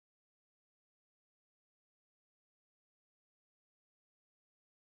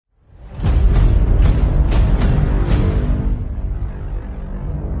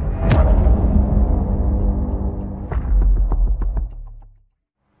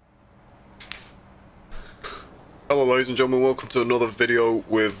Hello ladies and gentlemen, welcome to another video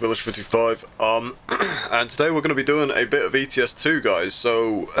with Village55. And today we're going to be doing a bit of ETS2, guys.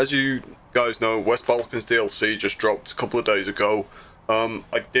 So, as you guys know, West Balkans DLC just dropped a couple of days ago.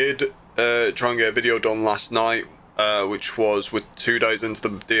 I did try and get a video done last night, which was with 2 days into the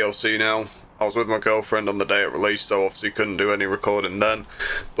DLC now. I was with my girlfriend on the day it released, so obviously couldn't do any recording then.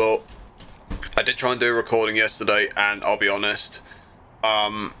 But I did try and do a recording yesterday, and I'll be honest,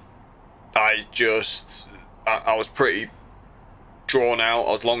 I was pretty drawn out.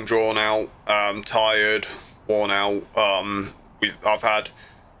 I was long drawn out, tired, worn out. I've had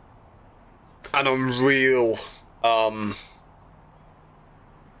an unreal,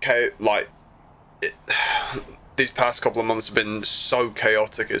 these past couple of months have been so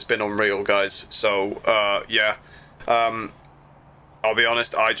chaotic. It's been unreal, guys. So, yeah. I'll be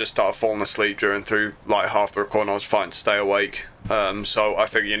honest, I just started falling asleep through like half the recording. I was fighting to stay awake. So I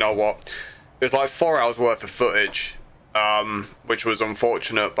figured, you know what? It was like 4 hours worth of footage, which was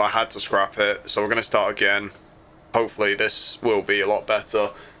unfortunate, but I had to scrap it. So we're going to start again. Hopefully this will be a lot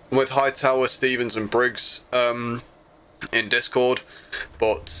better. I'm with Hightower, Stevens and Briggs in Discord.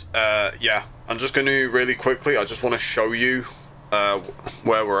 But yeah, I'm just going to really quickly, I just want to show you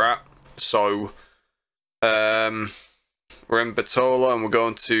where we're at. So we're in Bitola and we're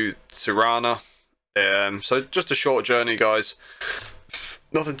going to Tirana. So just a short journey, guys.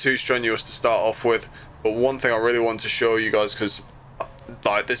 Nothing too strenuous to start off with, but one thing I really want to show you guys, because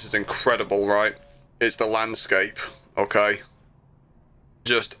like this is incredible, right? Is the landscape. Okay,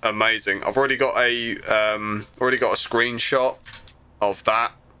 just amazing. I've already got a screenshot of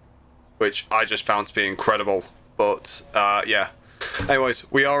that, which I just found to be incredible. But yeah.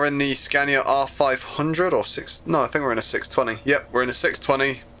 Anyways, we are in the Scania R500 or 6. No, I think we're in a 620. Yep, we're in a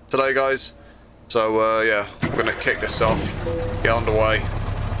 620 today, guys. So yeah, we're gonna kick this off, get underway,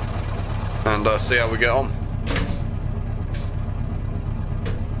 and see how we get on.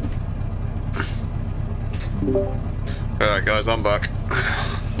 Alright guys, I'm back.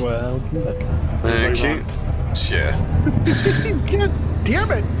 Welcome back. Thank you. Yeah. God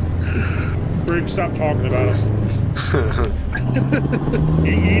damn it! Briggs, stop talking about it.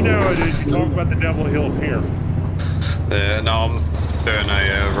 you know it is. You talk about the devil, he'll appear. Yeah, no, I'm doing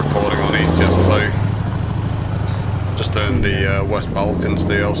a recording on ETS2. Just doing the West Balkans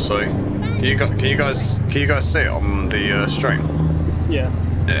DLC. Can you guys see it on the stream? Yeah.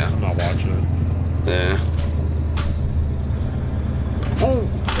 Yeah. I'm not watching it. Yeah. Oh!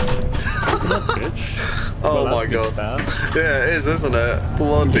 Bitch. Oh Well, my god. Stuff. Yeah, it is, isn't it?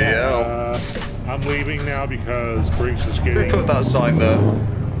 Bloody hell. I'm leaving now because Briggs is getting Put that sign there.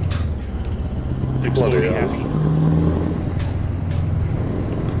 Bloody exploding hell. happy.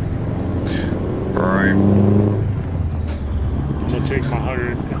 Right. I'm gonna take my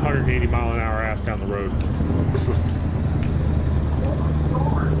 180 mile an hour ass down the road.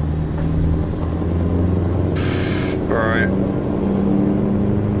 Right.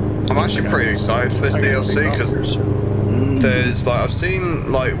 I'm actually pretty excited for this DLC because there's like I've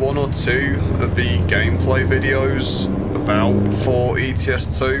seen like 1 or 2 of the gameplay videos for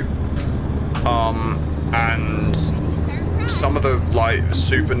ETS2, and some of the like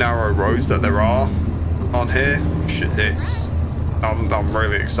super narrow roads that there are on here. I'm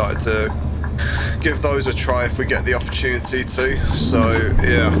really excited to give those a try if we get the opportunity to. So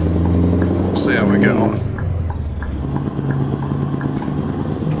yeah, see how we get on.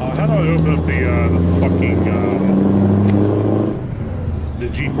 How do I open up the fucking the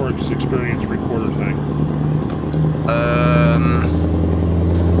GeForce Experience recorder thing?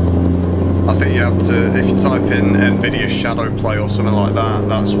 I think you have to, if you type in NVIDIA Shadow Play or something like that,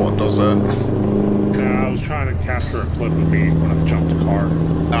 that's what does it. I was trying to capture a clip of me when I jumped a car.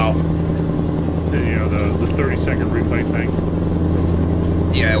 Oh. You know, the 30-second replay thing.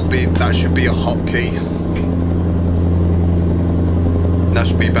 Yeah, that should be a hotkey. That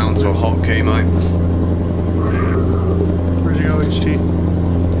should be bound to a hotkey, mate. Where'd you go, HT?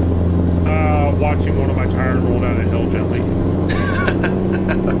 Watching one of my tires roll down a hill gently.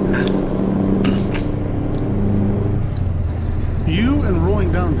 You and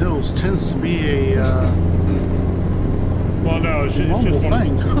rolling down hills tends to be a Well, no, it's just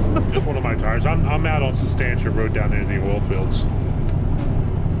just one of my tires. I'm out on Substantia Road down near the oil fields.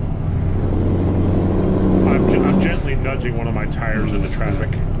 I'm gently nudging one of my tires into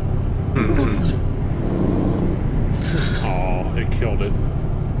traffic. Oh, it killed it.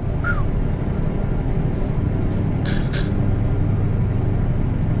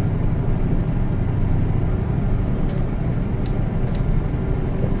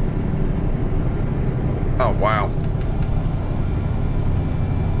 Oh, wow.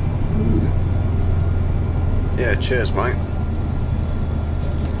 Yeah, cheers, mate.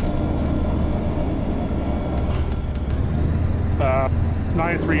 Uh,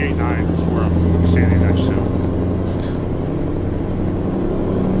 9389 is where I'm standing next to.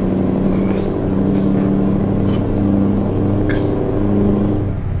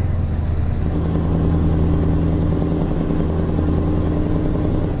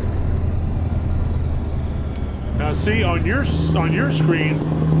 Now, see on your screen,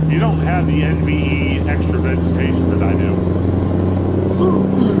 you don't have the NVE extra vegetation that I do.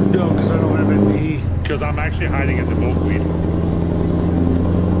 No, because I don't have NVE. Because I'm actually hiding in the milkweed.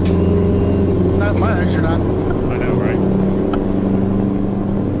 Not much, you're not. I know, right?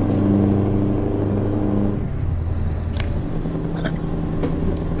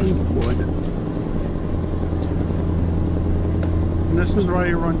 Wood. And this is why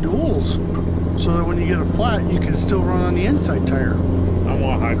you run duals. So that when you get a flat, you can still run on the inside tire. I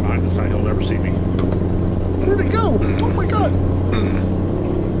want to hide behind the sign. He'll never see me. Where'd it go? Oh my god.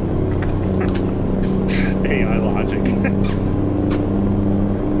 AI logic.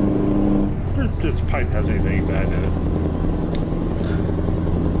 This pipe has anything bad in it.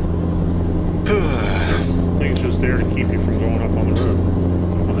 I think it's just there to keep you from going up on the road,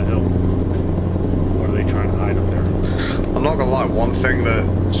 up on the hill. What are they trying to hide up there? I'm not gonna lie, one thing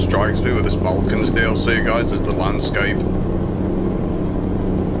that strikes me with this Balkans DLC, guys, is the landscape.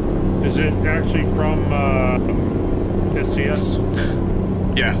 Is it actually from SCS?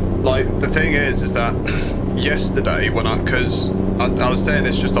 Yeah, like, the thing is that yesterday when I was saying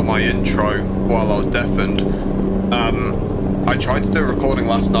this just on my intro while I was deafened, I tried to do a recording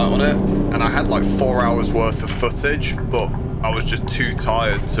last night on it, and I had like 4 hours worth of footage, but I was just too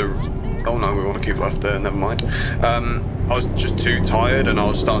tired to... Oh no, we want to keep left there, never mind. I was just too tired and I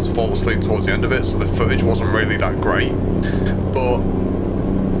was starting to fall asleep towards the end of it, so the footage wasn't really that great. But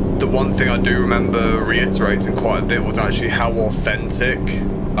the one thing I do remember reiterating quite a bit was actually how authentic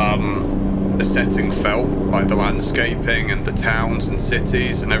the setting felt, like the landscaping and the towns and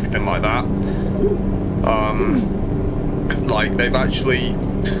cities and everything like that. Like they've actually,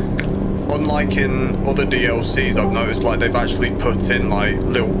 unlike in other DLCs, I've noticed like they've actually put in like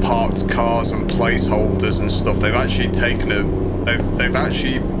little parked cars and placeholders and stuff. They've actually taken they've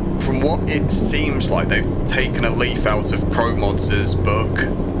actually, from what it seems like, they've taken a leaf out of ProMods' book,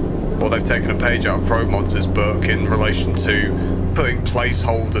 or they've taken a page out of ProMods' book in relation to putting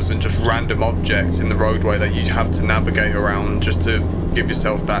placeholders and just random objects in the roadway that you have to navigate around just to give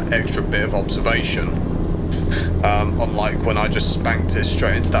yourself that extra bit of observation. Unlike when I just spanked it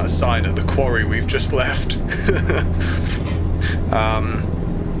straight into that sign at the quarry we've just left.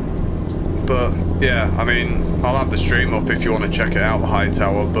 But yeah, I mean, I'll have the stream up if you want to check it out, the High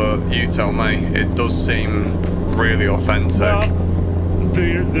Tower, but you tell me. It does seem really authentic. Well,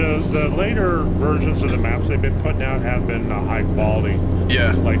 the later versions of the maps they've been putting out have been high quality.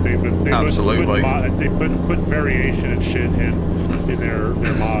 Yeah, like they absolutely. Put variation and shit in their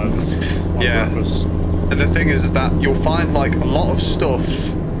mods on purpose. And the thing is that you'll find like a lot of stuff,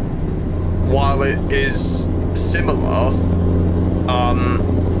 while it is similar,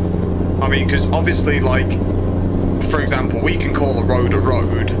 I mean, because obviously, like, for example, we can call a road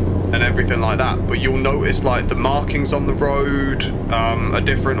and everything like that, but you'll notice like the markings on the road are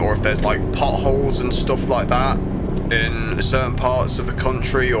different, or if there's like potholes and stuff like that in certain parts of the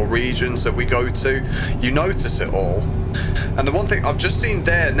country or regions that we go to, you notice it all. And the one thing I've just seen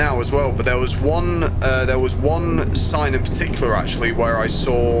there now as well, but there was one sign in particular actually where I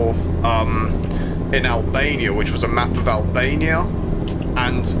saw in Albania, which was a map of Albania.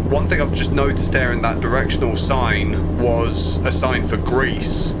 And one thing I've just noticed there in that directional sign was a sign for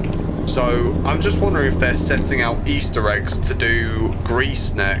Greece. So I'm just wondering if they're setting out Easter eggs to do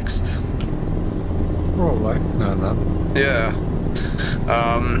Greece next. Probably. No. Yeah.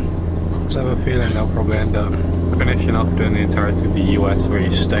 I have a feeling they'll probably end up finishing up doing the entirety of the US where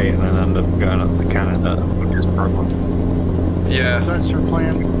you stay and then end up going up to Canada, which is probably. Yeah. That's their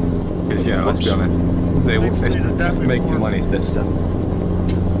plan. Because, yeah, let's be honest, they're making money this time.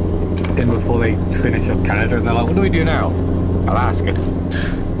 Then before they finish up Canada, and they're like, what do we do now? Alaska.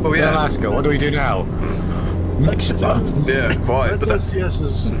 Oh, yeah. Alaska, what do we do now? Mexico. Yeah, quite. That's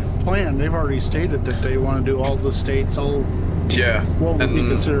SCS's plan. They've already stated that they want to do all the states, all what would be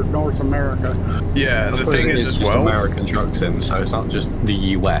considered North America. Yeah, and the thing is as well, American trucks in, so it's not just the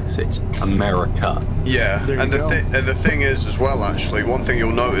US, it's America. Yeah, and the thing is as well, actually, one thing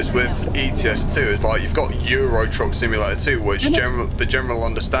you'll notice with ETS2 is like you've got Euro Truck Simulator 2, which the general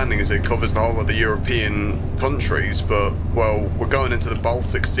understanding is it covers the whole of the European countries, but well, we're going into the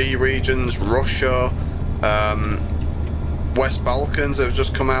Baltic Sea regions, Russia, West Balkans have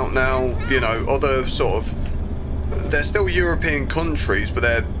just come out now, you know, other sort of they're still European countries, but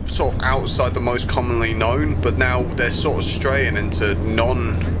they're sort of outside the most commonly known, but now they're sort of straying into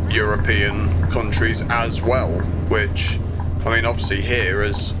non-European countries as well, which, I mean, obviously here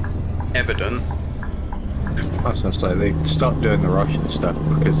is evident. I was going to say, they stopped doing the Russian stuff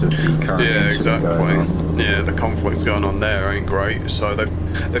because of the current incident going on. Yeah, the conflict's going on there ain't great, so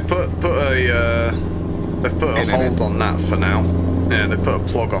they've put a hold on that for now. Yeah, they put a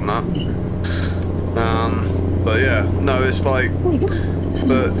plug on that. But yeah, no, it's like,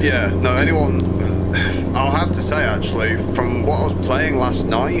 but yeah, no, anyone, I'll have to say actually, from what I was playing last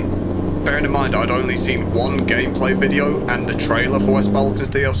night, bearing in mind I'd only seen one gameplay video and the trailer for West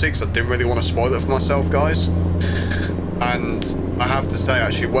Balkans DLC, because I didn't really want to spoil it for myself, guys. And I have to say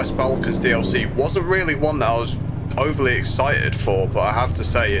actually, West Balkans DLC wasn't really one that I was overly excited for, but I have to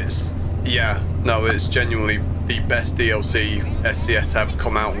say it's, yeah, no, it's genuinely the best DLC SCS have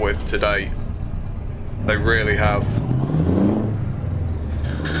come out with to date. They really have.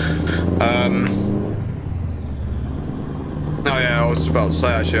 Oh yeah, I was about to say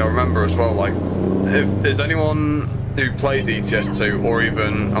actually, I remember as well, like, if there's anyone who plays ETS2, or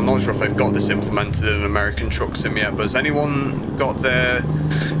even, I'm not sure if they've got this implemented in American Truck Sim yet, but has anyone got the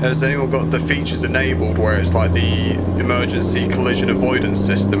features enabled where it's like the emergency collision avoidance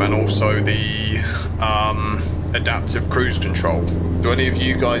system and also the adaptive cruise control? Do any of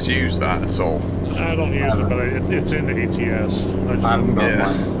you guys use that at all? I don't use it, but it's in the ETS. I haven't got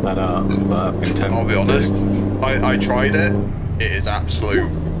mine set up, but I've been I'll be honest, I tried it. It is absolute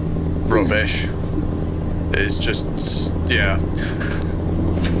rubbish. It's just, yeah.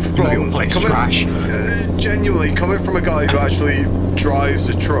 Genuinely, coming from a guy who actually drives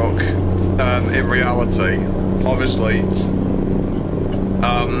a truck, in reality, obviously,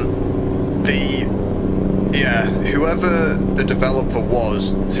 whoever the developer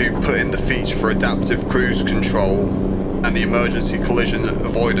was who put in the feature for adaptive cruise control and the emergency collision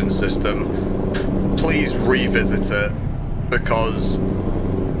avoidance system, please revisit it, because,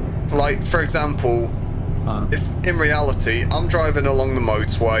 like, for example, if in reality I'm driving along the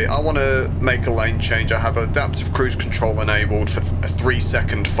motorway, I want to make a lane change, I have adaptive cruise control enabled for a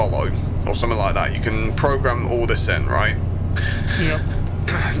 3-second follow or something like that. You can program all this in, right? Yep.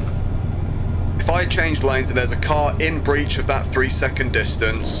 If I change lanes and there's a car in breach of that 3-second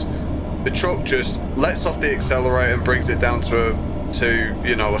distance, the truck just lets off the accelerator and brings it down to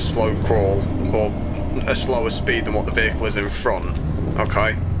you know, a slow crawl, or a slower speed than what the vehicle is in front,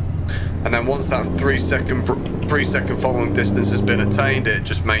 okay? And then once that 3-second following distance has been attained, it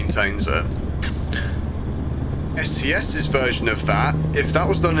just maintains it. SCS's version of that, if that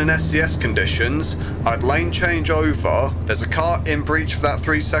was done in SCS conditions, I'd lane change over, there's a car in breach of that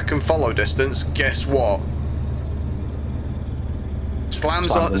 3-second follow distance, guess what?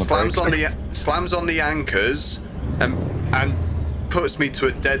 Slams on the anchors and puts me to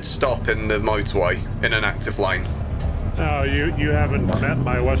a dead stop in the motorway in an active lane. Oh, you haven't met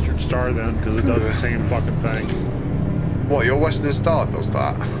my Western Star then, because it does the same fucking thing. What, your Western Star does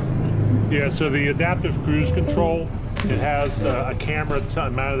that? Yeah, so the adaptive cruise control, it has a camera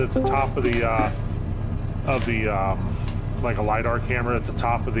mounted at the top of the like a LiDAR camera at the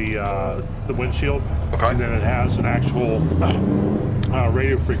top of the windshield. Okay. And then it has an actual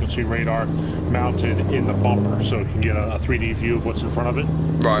radio frequency radar mounted in the bumper, so it can get a 3D view of what's in front of it.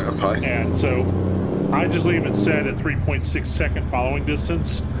 Right, okay. And so I just leave it set at 3.6 second following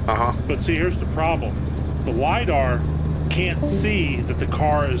distance. Uh-huh. But see, here's the problem. The LiDAR can't see that the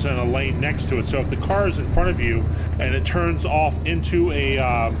car is in a lane next to it. So if the car is in front of you and it turns off into a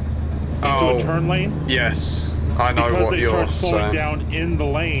turn lane, yes, I know what you're saying. Because they start slowing down in the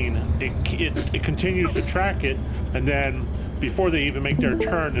lane, it continues to track it, and then before they even make their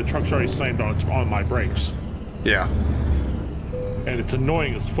turn, the truck's already slammed on my brakes. Yeah. And it's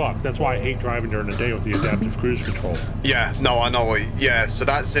annoying as fuck. That's why I hate driving during the day with the adaptive cruise control. Yeah, no, I know. Yeah, so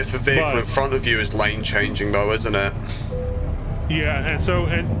that's if a vehicle in front of you is lane changing, though, isn't it? Yeah, and so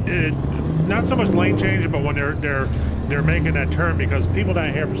not so much lane changing, but when they're making that turn, because people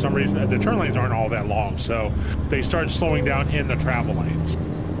down here for some reason the turn lanes aren't all that long, so they start slowing down in the travel lanes.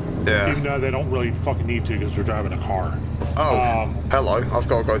 Yeah. Even though they don't really fucking need to because they're driving a car. Oh, hello. I've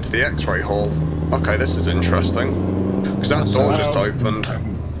got to go to the X-ray hall. Okay, this is interesting. Because that door just opened.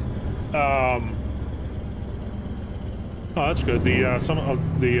 Oh, that's good. Some of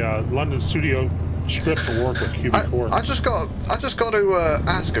the London studio script will work with QB4. I just got to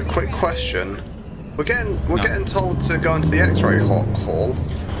ask a quick question. We're getting told to go into the X-ray hall.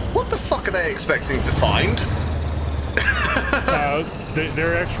 What the fuck are they expecting to find?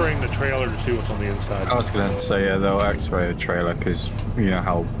 They're X-raying the trailer to see what's on the inside. I was going to say, yeah, they'll X-ray the trailer because you know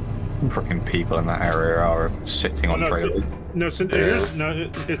how freaking people in that area are sitting on trailers.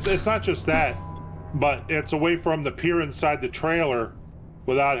 It's not just that, but it's away from the pier inside the trailer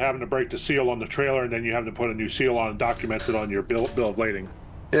without having to break the seal on the trailer, and then you have to put a new seal on and document it on your bill of lading.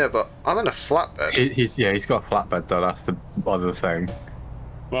 Yeah, but I'm in a flatbed. He's got a flatbed though. That's the other thing.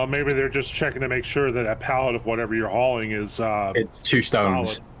 Well, maybe they're just checking to make sure that a pallet of whatever you're hauling is. It's 2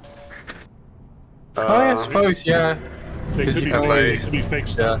 stones. Solid. I suppose, yeah. They could be fake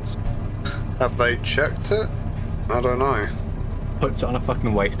stones. Have they checked it? I don't know. Puts it on a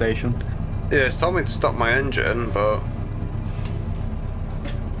fucking way station. Yeah, it's told me to stop my engine, but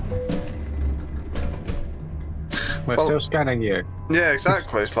we're still scanning you. Yeah,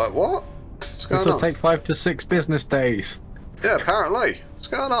 exactly. It's like, what? What's going on? This will take 5 to 6 business days. Yeah, apparently. What's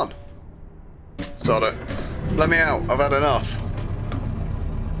going on? Sod it. Let me out. I've had enough.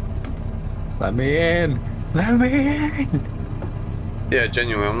 Let me in. Let me in. Yeah,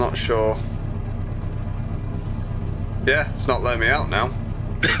 genuinely, I'm not sure. Yeah, it's not letting me out now.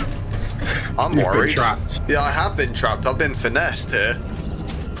 I'm worried. Been trapped. Yeah, I have been trapped. I've been finessed here.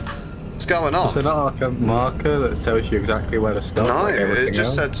 What's going on? Is there not like a marker that tells you exactly where to stop? No, like it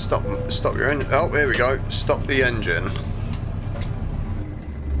just else? said stop your engine. Oh, here we go. Stop the engine.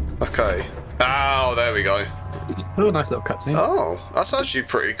 Okay. Oh, there we go. Oh, nice little cutscene. Oh, that's actually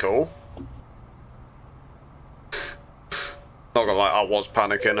pretty cool. Not gonna lie, I was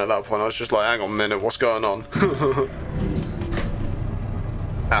panicking at that point. I was just like, hang on a minute, what's going on?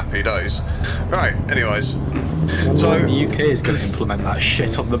 Happy days. Right, anyways. So the UK is going to implement that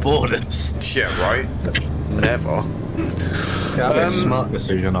shit on the borders. Yeah, right. Never. Yeah, that's a smart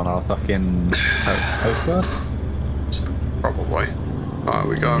decision on our fucking postcard. Probably. Alright,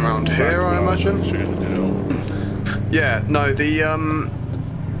 we go around here, I imagine. Yeah, no, the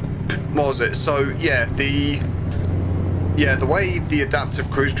what was it? So yeah, the way the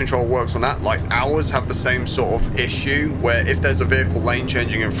adaptive cruise control works on that, like ours have the same sort of issue where if there's a vehicle lane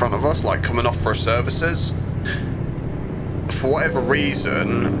changing in front of us, like coming off for services, for whatever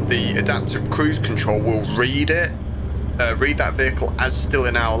reason, the adaptive cruise control will read that vehicle as still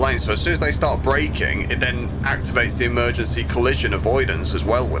in our lane. So as soon as they start braking, it then activates the emergency collision avoidance as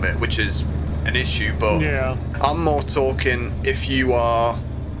well with it, which is an issue. But yeah, I'm more talking if you are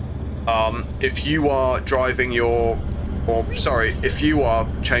driving your, or sorry, if you are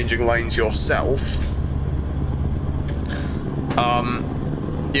changing lanes yourself,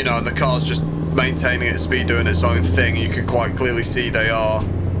 you know, and the car's just maintaining its speed, doing its own thing, you can quite clearly see they are,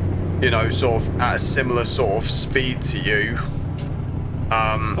 you know, sort of at a similar sort of speed to you,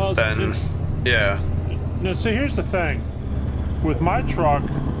 well, then, yeah. No, so here's the thing. With my truck,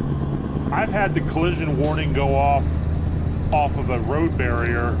 I've had the collision warning go off of a road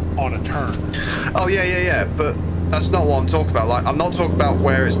barrier on a turn. Oh, yeah, but that's not what I'm talking about. Like, I'm not talking about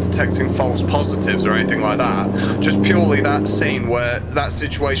where it's detecting false positives or anything like that. Just purely that scene where, that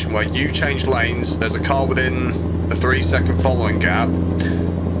situation where you change lanes, there's a car within the 3-second following gap,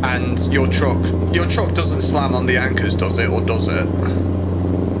 and your truck doesn't slam on the anchors, does it, or does it?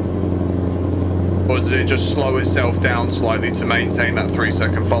 Or does it just slow itself down slightly to maintain that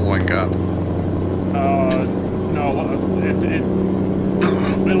 3-second following gap? No,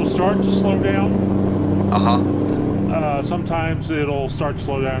 it'll start to slow down. Sometimes it'll start to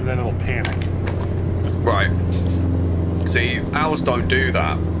slow down and then it'll panic. Right. See, ours don't do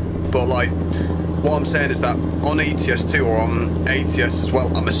that. But like, what I'm saying is that on ETS2 or on ATS as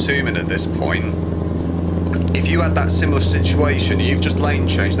well, I'm assuming at this point, if you had that similar situation, you've just lane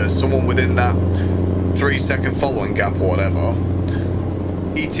changed, there's someone within that 3-second following gap or whatever,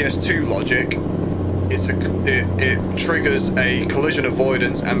 ETS2 logic, it triggers a collision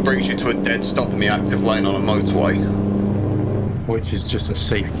avoidance and brings you to a dead stop in the active lane on a motorway. Which is just a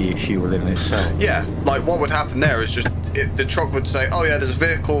safety issue within itself. Yeah, like what would happen there is just, the truck would say, oh yeah, there's a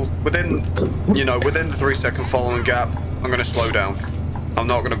vehicle within, you know, within the 3-second following gap, I'm going to slow down. I'm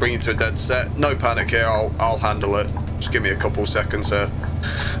not going to bring you to a dead set. No panic here, I'll handle it. Just give me a couple seconds here.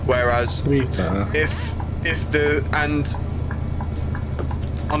 Whereas, and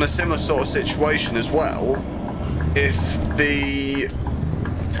on a similar sort of situation as well, if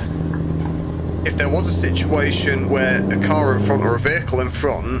there was a situation where a car in front or a vehicle in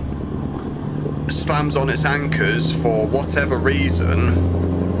front slams on its anchors for whatever reason,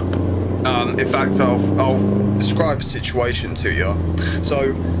 in fact, I'll describe a situation to you.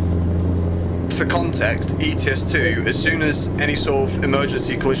 So, for context, ETS2, as soon as any sort of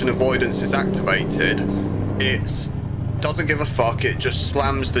emergency collision avoidance is activated, it doesn't give a fuck, it just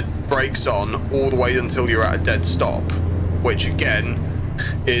slams the brakes on all the way until you're at a dead stop, which again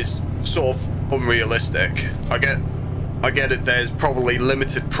is sort of unrealistic. I get I get it, there's probably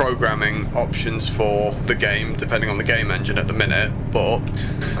limited programming options for the game, depending on the game engine at the minute, but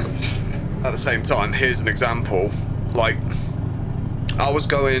at the same time, here's an example. Like, I was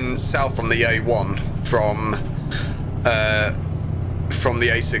going south on the A1 from the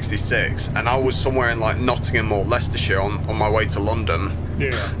A66, and I was somewhere in like Nottingham or Leicestershire on my way to London.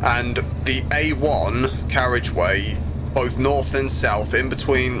 Yeah. And the A1 carriageway, both north and south, in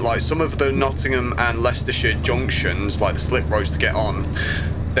between like some of the Nottingham and Leicestershire junctions, like the slip roads to get on,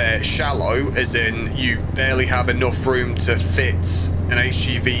 they're shallow, as in you barely have enough room to fit an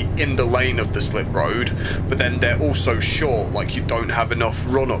HGV in the lane of the slip road, but then they're also short, like you don't have enough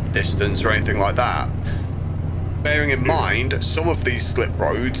run-up distance or anything like that. Bearing in mind, some of these slip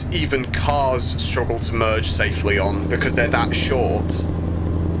roads, even cars struggle to merge safely on because they're that short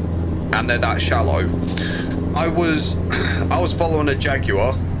and they're that shallow. I was following a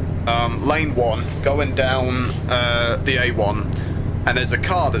Jaguar, lane 1, going down the A1, and there's a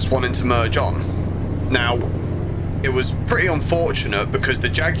car that's wanting to merge on. Now, it was pretty unfortunate because the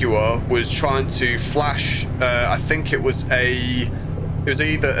Jaguar was trying to flash, I think it was either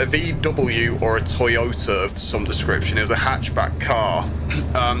a VW or a Toyota of some description. It was a hatchback car.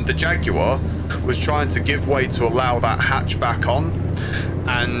 The Jaguar was trying to give way to allow that hatchback on,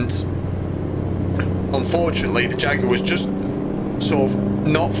 and unfortunately the Jaguar was just sort of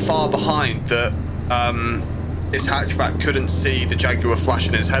not far behind that his hatchback couldn't see the Jaguar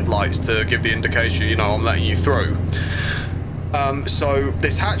flashing his headlights to give the indication, you know, I'm letting you through. So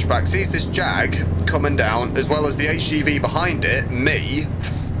this hatchback sees this Jag coming down, as well as the HGV behind it, me,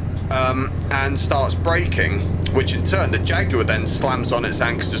 and starts braking, which in turn the Jaguar then slams on its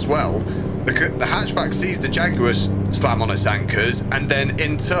anchors as well. The hatchback sees the Jaguar slam on its anchors, and then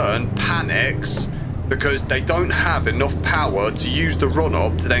in turn panics because they don't have enough power to use the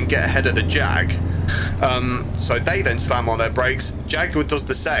run-up to then get ahead of the Jag. So they then slam on their brakes, Jaguar does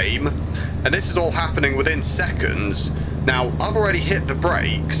the same, and this is all happening within seconds. Now, I've already hit the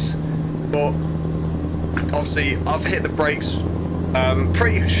brakes, but obviously I've hit the brakes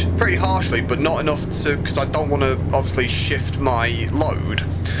pretty harshly, but not enough to, because I don't want to obviously shift my load.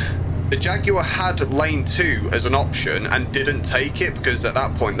 The Jaguar had lane 2 as an option and didn't take it because at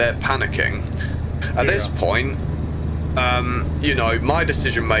that point they're panicking. At this point, you know, my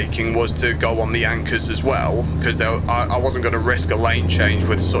decision making was to go on the anchors as well, because I wasn't going to risk a lane change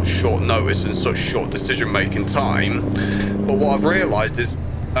with such short notice and such short decision making time. But what I've realized is,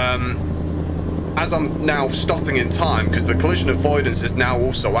 as I'm now stopping in time, because the collision avoidance is now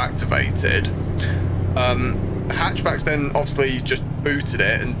also activated, hatchback's then obviously just booted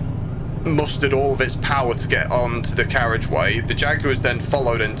it and mustered all of its power to get onto the carriageway. The Jaguar's then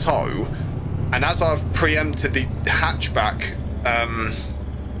followed in tow. And as I've preempted the hatchback,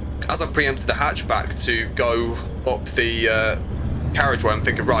 to go up the carriageway, I'm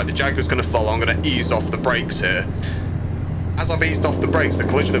thinking, right, the Jaguar's going to follow, I'm going to ease off the brakes here. As I've eased off the brakes, the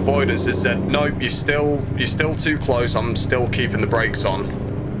collision avoidance has said, nope, you're still too close, I'm still keeping the brakes on.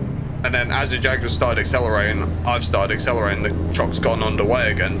 And then as the Jaguar started accelerating, I've started accelerating, the truck's gone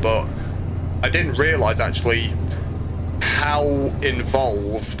underway again, but I didn't realise actually how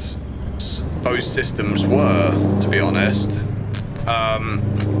involved those systems were, to be honest.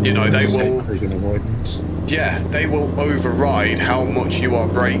 You know, they will, yeah, they will override how much you are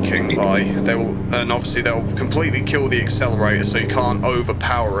braking by. They will, and obviously they'll completely kill the accelerator, so you can't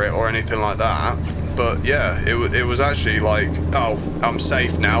overpower it or anything like that. But yeah, it was actually like, oh, I'm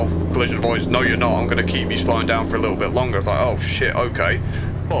safe now. Collision avoidance. No, you're not. I'm going to keep you slowing down for a little bit longer. It's like, oh shit, okay.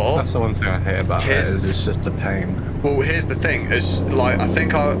 But that's the one thing I hate about it, is it's just a pain. Well, here's the thing, is like, I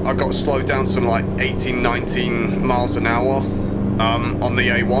think I got slowed down to like 18, 19 miles an hour on the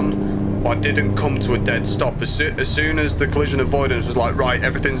A1, but I didn't come to a dead stop. As soon as the collision avoidance was like, right,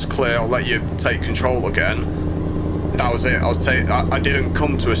 everything's clear, I'll let you take control again, that was it. I didn't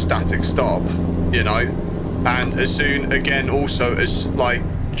come to a static stop, you know. And as soon, again, also, as like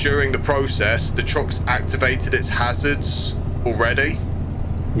during the process, the truck's activated its hazards already.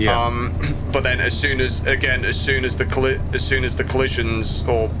 Yeah. But then as soon as the collisions,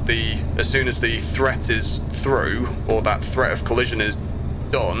 or as soon as the threat is through, or that threat of collision is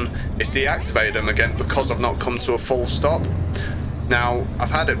done, it's deactivated them again because I've not come to a full stop. Now,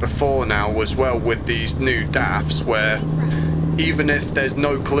 I've had it before now as well with these new DAFs, where even if there's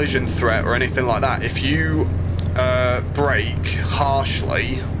no collision threat or anything like that, if you brake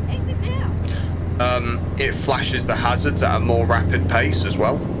harshly, it flashes the hazards at a more rapid pace as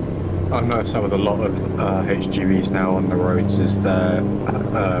well. I've noticed that with a lot of HGVs now on the roads, is that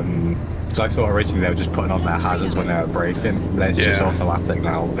because I thought originally they were just putting on their hazards when they were braking, but it's just automatic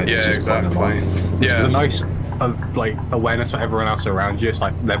now. It's just exactly. It's the nice of like awareness for everyone else around you. It's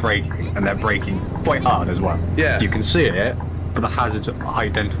like they're braking, and they're braking quite hard as well. Yeah. You can see it, but the hazards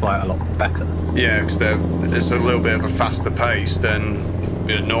identify it a lot better. Yeah, because it's a little bit of a faster pace than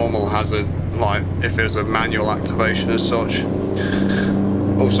a normal hazard, like if it was a manual activation as such.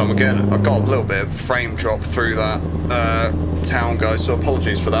 Also, I've got a little bit of frame drop through that town, guys, so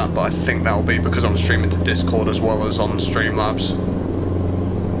apologies for that, but I think that'll be because I'm streaming to Discord as well as on Streamlabs.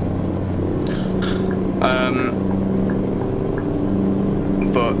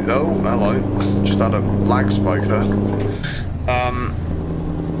 But, oh, hello, just had a lag spike there.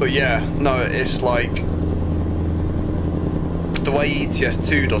 But yeah, no, it's like, the way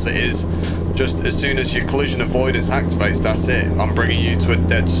ETS2 does it is, just as soon as your collision avoidance activates, that's it. I'm bringing you to a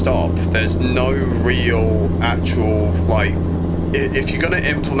dead stop. There's no real actual, like, if you're going to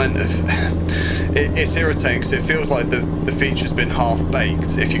implement it's irritating because it feels like the feature's been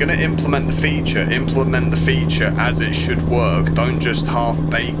half-baked. If you're going to implement the feature as it should work. Don't just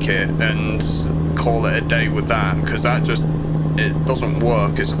half-bake it and call it a day with that, because that just, it doesn't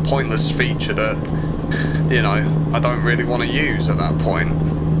work. It's a pointless feature that, you know, I don't really want to use at that point.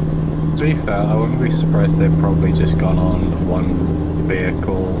 To be fair, I wouldn't be surprised they've probably just gone on one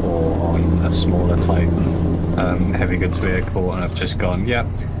vehicle or on a smaller type heavy goods vehicle and have just gone, yeah,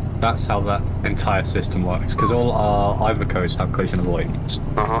 that's how that entire system works. Because all our Iver codes have collision avoidance.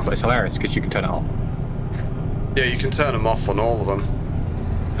 But it's hilarious because you can turn it off. Yeah, you can turn them off on all of them.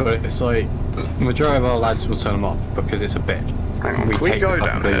 But it's like, the majority of our lads will turn them off because it's a bitch. Hang on, can we go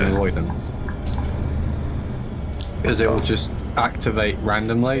down here? Avoidance. Because it will just activate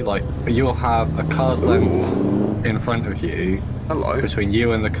randomly. Like, you'll have a car's length in front of you. Hello. Between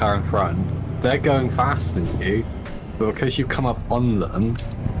you and the car in front. They're going faster than you, but because you come up on them,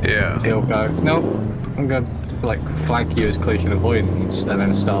 yeah, it'll go, nope, I'm going to like flank you as collision avoidance and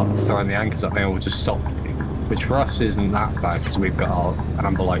then start throwing the anchors up and it will just stop you. Which for us isn't that bad because we've got our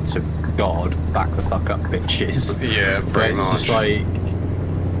amber lights of God, back the fuck up bitches. Yeah, but pretty it's much. Just like,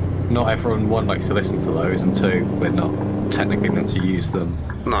 not everyone, one, likes to listen to those, and two, we're not technically meant to use them.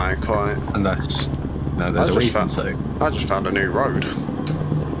 No, quite. Unless, no, there's a reason to. I just found a new road.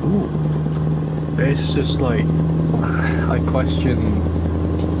 Ooh. It's just like, I question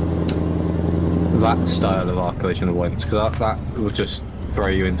that style of our collision avoidance, because that will just throw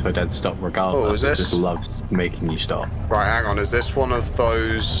you into a dead stop regardless. Oh, is this? It just loves making you stop. Right, hang on, is this one of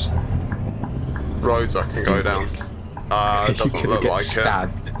those roads I can go down? It doesn't look like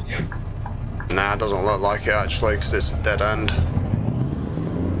stabbed. it. Nah, it doesn't look like it actually, because it's a dead end.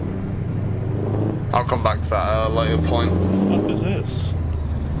 I'll come back to that at a later point. What is this?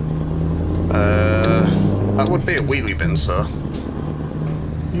 That would be a wheelie bin, sir.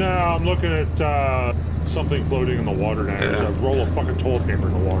 No, I'm looking at something floating in the water now. There's a roll of fucking toilet paper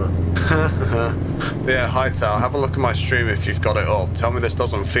in the water. But yeah, Hightail, have a look at my stream if you've got it up. Tell me this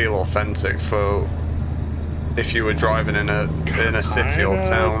doesn't feel authentic for if you were driving in a city or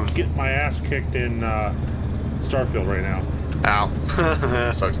town. Get my ass kicked in Starfield right now.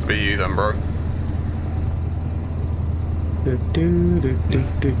 Ow. Sucks to be you then, bro.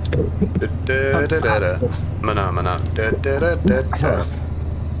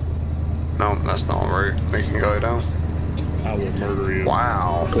 No, that's not a route we can go down. I will murder you.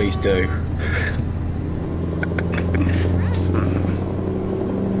 Wow. Please do.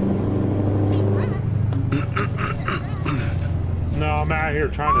 No, I'm out here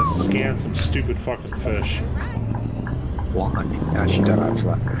trying to scan some stupid fucking fish. Why? Actually, don't answer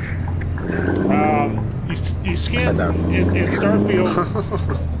that. You scan in Starfield.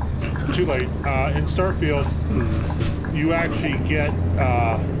 Too late. In Starfield, you actually get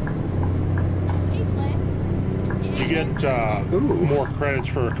more credits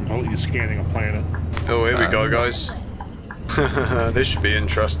for completely scanning a planet. Oh, here we go, guys. This should be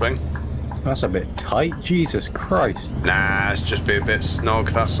interesting. That's a bit tight. Jesus Christ. Nah, it's just be a bit snug,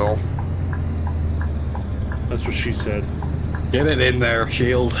 that's all. That's what she said. Get it in there,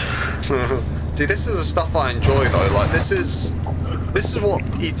 Shield. See, this is the stuff I enjoy though. Like, this is what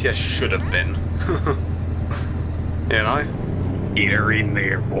ETS should have been. You know? Get her in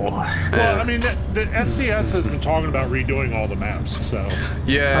there, boy. Well, I mean, the SCS has been talking about redoing all the maps, so...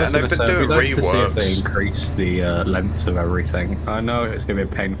 Yeah, and they've been doing reworks. To see if they increase the lengths of everything. I know it's going to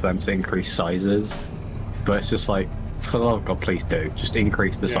be a pain for them to increase sizes, but it's just like, for the love of God, please do. Just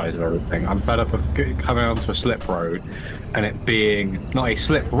increase the size of everything. I'm fed up of coming onto a slip road, and it being not a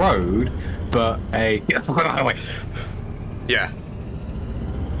slip road, but a... Get the fuck out of the way! Yeah.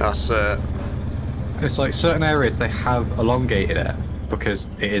 That's it. It's like certain areas they have elongated it because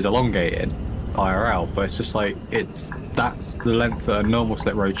it is elongated IRL, but it's just like that's the length that a normal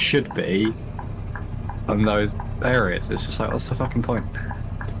slip road should be, on those areas. It's just like, what's the fucking point?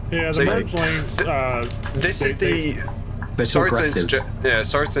 Yeah, the merge lanes. This is the. Sorry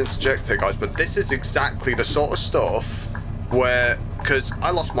to interject here, guys, but this is exactly the sort of stuff where, because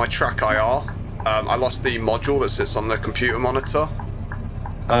I lost my track IR, I lost the module that sits on the computer monitor.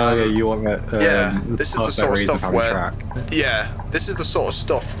 Yeah, you want that? This is the sort of stuff where. Yeah, this is the sort of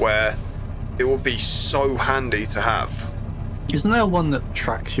stuff where it will be so handy to have. Isn't there one that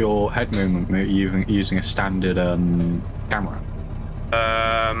tracks your head movement using a standard camera?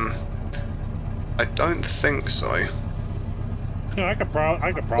 I don't think so. Yeah, I could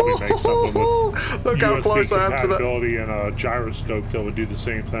probably make something with look how close I am to that. And a gyroscope that would do the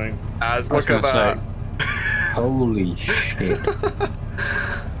same thing. Look at that. Holy shit.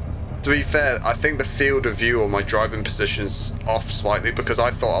 To be fair, I think the field of view or my driving position's off slightly because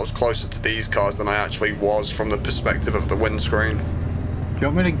I thought I was closer to these cars than I actually was from the perspective of the windscreen. Do you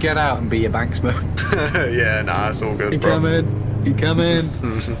want me to get out and be your banksman? Yeah, nah, it's all good, bro. Keep coming.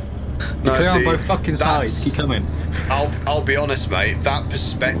 You're clear on both fucking sides. Keep coming. I'll be honest, mate. That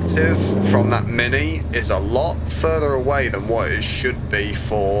perspective from that Mini is a lot further away than what it should be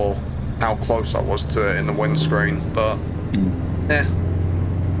for how close I was to it in the windscreen. But yeah,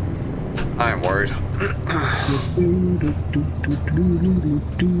 I ain't worried.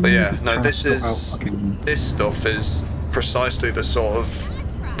 But yeah, no, this stuff is precisely the sort of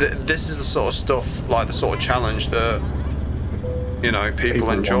this is the sort of stuff, like the sort of challenge that, you know, people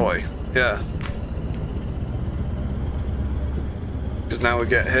enjoy. Yeah. Because now we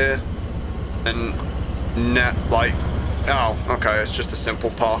get here, and like, oh, okay, it's just a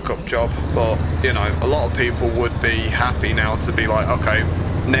simple park-up job. But, you know, a lot of people would be happy now to be like, okay,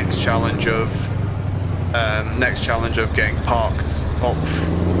 next challenge of getting parked up,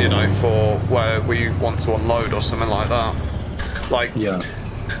 you know, for where we want to unload or something like that. Like, yeah.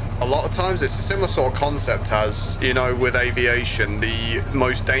 A lot of times it's a similar sort of concept as, you know, with aviation, the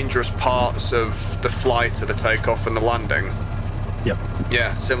most dangerous parts of the flight are the takeoff and the landing. Yep.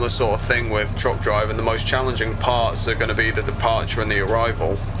 Yeah, similar sort of thing with truck driving. The most challenging parts are going to be the departure and the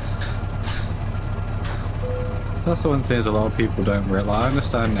arrival. That's the one thing is a lot of people don't realize. I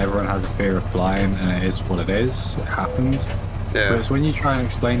understand everyone has a fear of flying and it is what it is. It happens. Yeah. But it's when you try and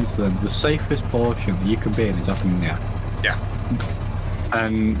explain to them the safest portion that you can be in is up in the air. Yeah.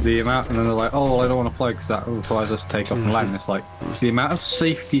 And the amount, and then they're like, oh, well, I don't want to fly because that requires us to take off and land. And it's like, the amount of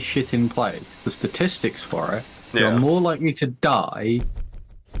safety shit in place, the statistics for it, you're more likely to die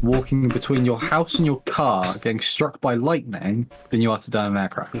walking between your house and your car getting struck by lightning than you are to die in an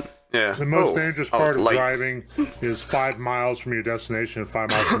aircraft. Yeah. The most dangerous part of driving is 5 miles from your destination and 5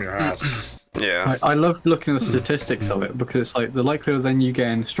 miles from your house. Yeah. I love looking at the statistics of it because it's like the likelihood of then you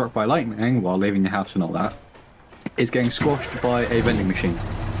getting struck by lightning while leaving your house and all that is getting squashed by a vending machine.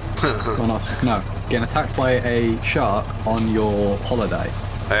 Or not, no, getting attacked by a shark on your holiday.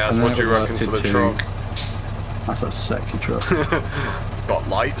 Hey, that's what you reckon to the truck. That's a sexy truck. Got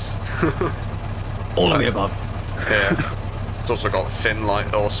lights. All of the above. Yeah. It's also got fin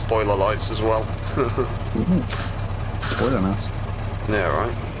light or spoiler lights as well. Spoiler nice. Yeah,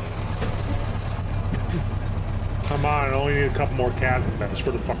 right. Come on, I only need a couple more cats.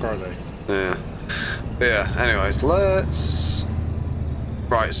 Where the fuck are they? Yeah. Yeah, anyways, let's...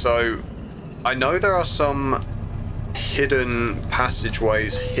 Right, so I know there are some hidden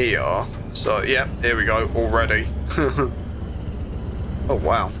passageways here. So, yeah, here we go, already. Oh,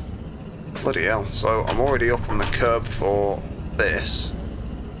 wow. Bloody hell. So, I'm already up on the curb for this.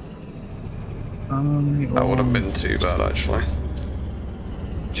 That would have been too bad, actually.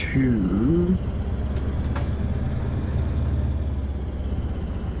 2...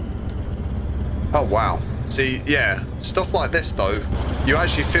 Oh, wow. See, yeah, stuff like this, though, you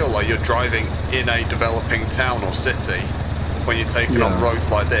actually feel like you're driving in a developing town or city when you're taking on roads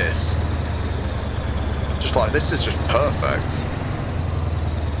like this. Just like, this is just perfect.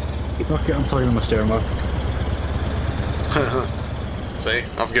 Okay, I'm plugging in my steering wheel. See,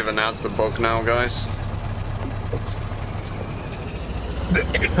 I've given Az the bug now, guys.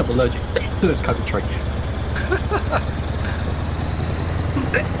 I'm allergic to this country.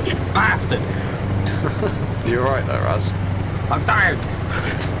 Bastard! You're right there, Az. I'm dying!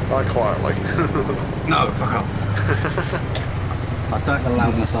 Die quietly. No, fuck off. I don't allow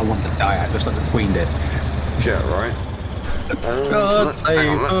myself want to die, I just like the Queen did. Yeah, right. God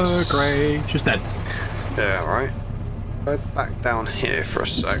save the Grey. She's dead. Yeah, right. Go back down here for a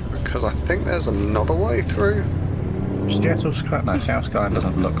sec, because I think there's another way through. Seattle Skyline? No, Seattle Skyline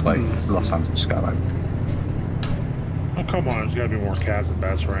doesn't look like Los Angeles Skyline. Oh, come on, there's gotta be more cats and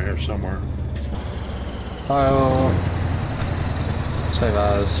bats around here somewhere. I'll save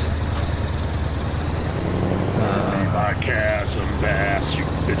as. Cast some bass, you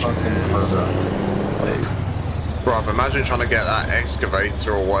bitch. Bruv, imagine trying to get that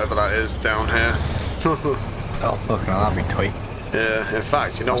excavator or whatever that is down here. Oh, fucking hell, that'd be tight. Yeah, in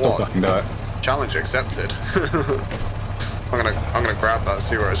fact, you know I'll what? still fucking do it. Challenge accepted. I'm gonna grab that,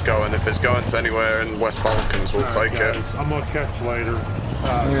 see where it's going. If it's going to anywhere in West Balkans, we'll take it. I'm gonna catch later.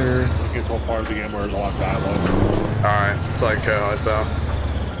 We'll get to a part of the game where there's a lot of dialogue. Alright, take care, later.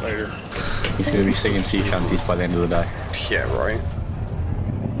 Later. He's gonna be singing sea shanties by the end of the day. Yeah, right.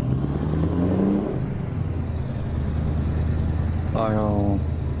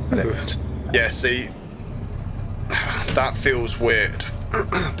 Yeah, see, that feels weird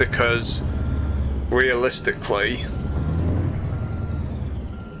because realistically,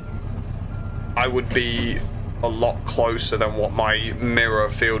 I would be a lot closer than what my mirror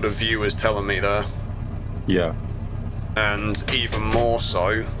field of view is telling me there. Yeah. And even more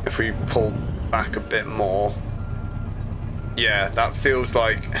so, if we pull back a bit more, yeah, that feels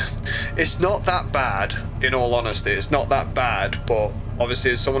like it's not that bad, in all honesty. It's not that bad, but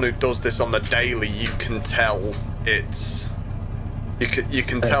obviously as someone who does this on the daily, you can tell it's... You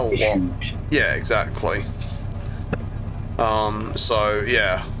can tell what... Yeah, exactly. So,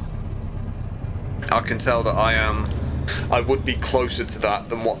 yeah. I can tell that I would be closer to that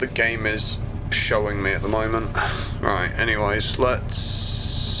than what the game is showing me at the moment. Right, anyways,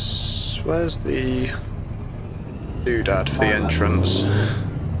 let's... Where's the doodad for the entrance?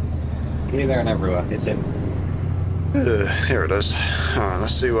 Here, there, and everywhere. It's in. Here it is. Alright,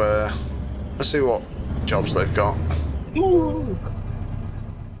 let's see what jobs they've got. Ooh.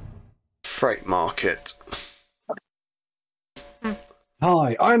 Freight market.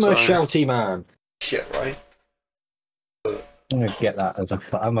 Hi, I'm a shouty man. Yeah, right. I'm gonna get that as a.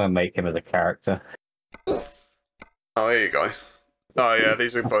 I'm gonna make him as a character. Oh, here you go. Oh yeah,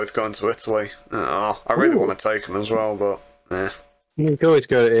 these are both going to Italy. Oh, I really want to take them as well, but eh. You can always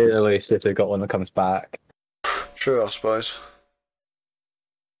go to Italy if they've got one that comes back. True, I suppose.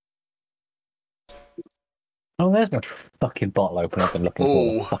 Oh, there's no fucking bottle opener I've been looking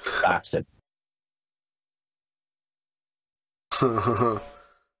for. Fucking bastard.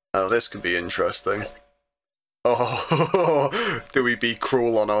 Oh, this could be interesting. Oh, do we be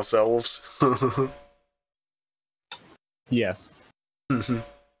cruel on ourselves? Yes.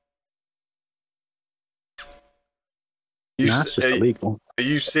 That's just illegal. Are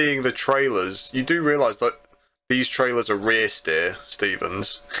you seeing the trailers? You do realise that these trailers are rear steer,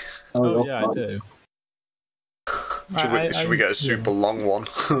 Stevens. Oh yeah, I do. Should we get a super long one?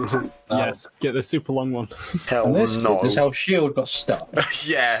 Yes, get the super long one. Hell no. This is how Shield got stuck.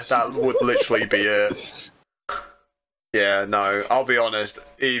 Yeah, that would literally be it. Yeah, no, I'll be honest,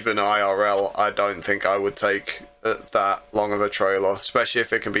 even IRL, I don't think I would take that long of a trailer, especially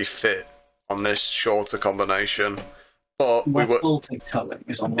if it can be fit on this shorter combination. But we will.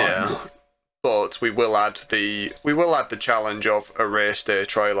 Yeah, but we will add the challenge of a rear steer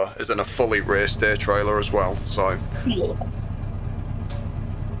trailer, as in a fully rear steer trailer as well. So.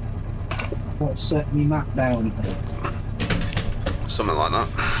 Let's set me map down. Something like that.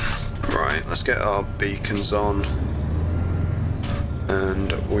 Right, let's get our beacons on.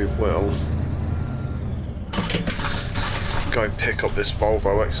 And we will go pick up this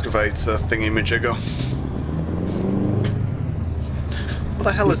Volvo excavator thingy-majigger. What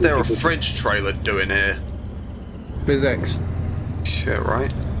the hell is there a fridge trailer doing here? BizX. Yeah,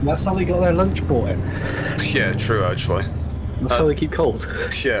 right. That's how they got their lunch brought in. Yeah, true, actually. That's how they keep cold.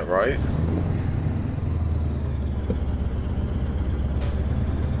 Yeah, right.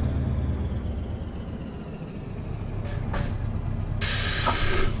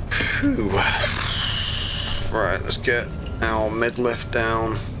 Whew. Right, let's get our mid-lift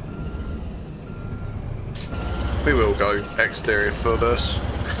down. We will go exterior for this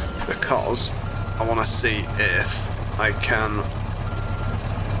because I want to see if I can.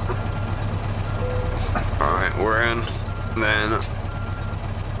 Alright, we're in. Then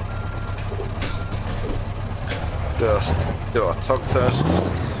just do our tug test.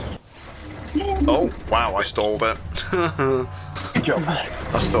 Oh, wow, I stalled it. Good job.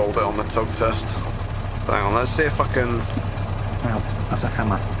 I stalled it on the tug test. Hang on, let's see if I can... Wow, that's a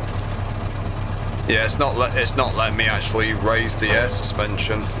hammer. Yeah, it's not letting me actually raise the air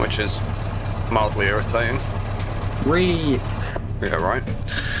suspension, which is mildly irritating. Yeah, right.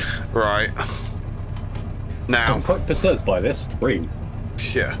 Right. Now... I'm quite perturbed by this.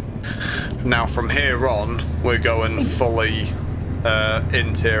 Yeah. Now, from here on, we're going fully...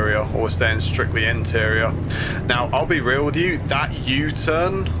 interior, or we're staying strictly interior. Now, I'll be real with you, that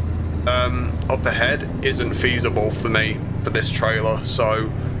U-turn up ahead isn't feasible for me for this trailer, so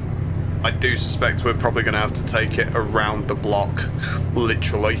I do suspect we're probably going to have to take it around the block,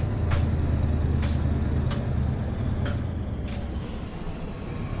 literally.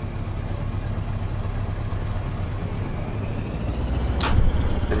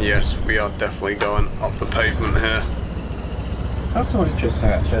 And yes, we are definitely going up the pavement here. That's so interesting,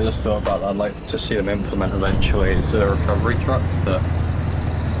 actually. I just thought about that. I'd like to see them implement eventually is recovery trucks that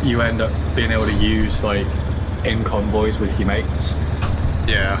you end up being able to use, like, in convoys with your mates.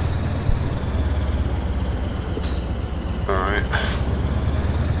 Yeah. Alright.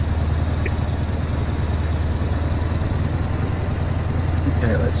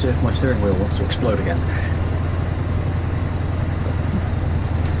 Okay, let's see if my steering wheel wants to explode again.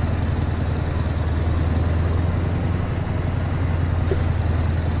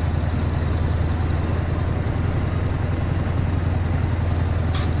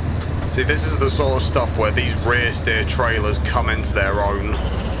 See, this is the sort of stuff where these rear steer trailers come into their own.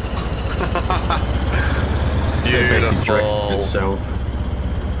 Beautiful. So.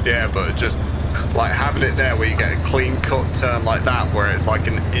 Yeah, but just like having it there where you get a clean cut turn like that, where it's like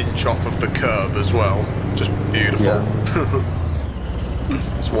an inch off of the curb as well. Just beautiful. Yeah.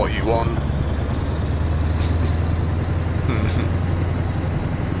 It's what you want.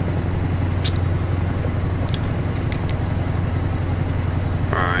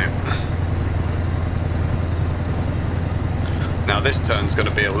 Now this turn's going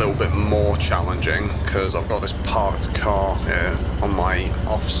to be a little bit more challenging because I've got this parked car here on my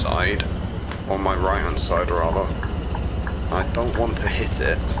offside, on my right hand side rather. I don't want to hit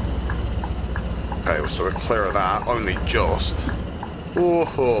it. Okay, so we're clear of that, only just.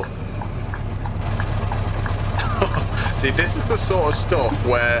 Oh. See, this is the sort of stuff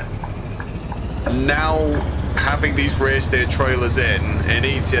where now having these rear steer trailers in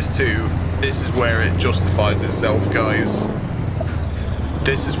ETS2, this is where it justifies itself, guys.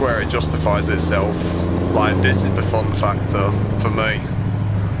 This is where it justifies itself. Like, this is the fun factor for me.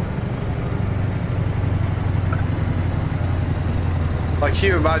 Like, can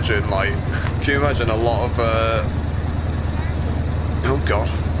you imagine a lot of, oh god.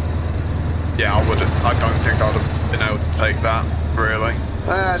 Yeah, I don't think I'd have been able to take that, really.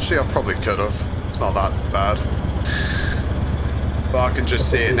 Actually, I probably could have. It's not that bad. But I can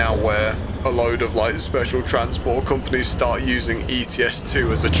just see it now where a load of like special transport companies start using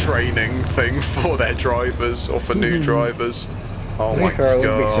ETS2 as a training thing for their drivers or for new drivers. Oh my god. I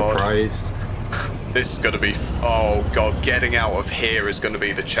wouldn't be surprised. This is going to be, oh god, getting out of here is going to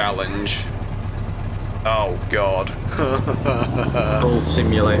be the challenge. Oh god. Full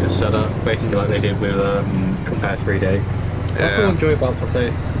simulator setup, basically like they did with Compare 3D. Yeah. What I still enjoy about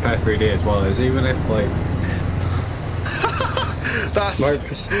Compare 3D as well is even if like that's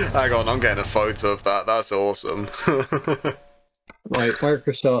hang on, I'm getting a photo of that. That's awesome. Like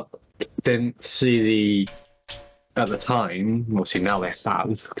Microsoft didn't see at the time, obviously now they have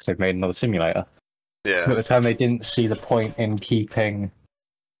because they've made another simulator. Yeah. But at the time they didn't see the point in keeping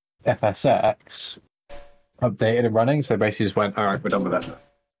FSX updated and running, so they basically just went, alright, we're done with it.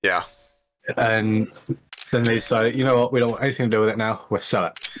 Yeah. And then they decided, you know what, we don't want anything to do with it now, we'll sell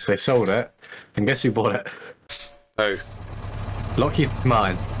it. So they sold it, and guess who bought it? Oh. Lockheed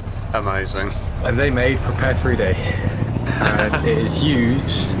Martin. Amazing. And they made Prepare 3D. And it is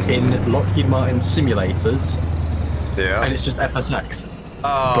used in Lockheed Martin simulators. Yeah. And it's just FSX.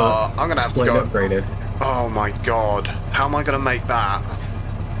 Oh, I'm gonna have to go upgraded. Oh my god. How am I gonna make that?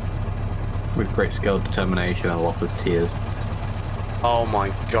 With great skill, determination, and a lot of tears. Oh my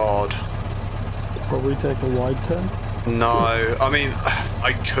god. Probably take a wide turn? No. I mean,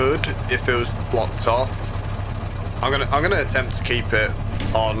 I could if it was blocked off. I'm gonna attempt to keep it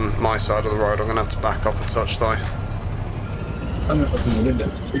on my side of the road. I'm gonna have to back up a touch though. I'm not opening the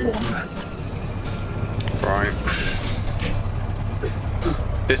windows too long. Right.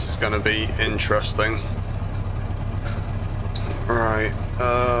 This is gonna be interesting. Right.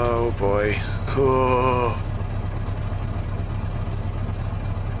 Oh boy. Oh.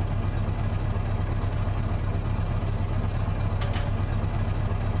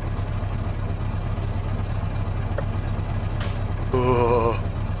 Oh.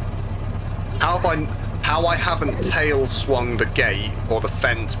 How I haven't tail swung the gate or the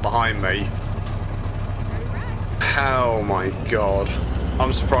fence behind me. Oh my god.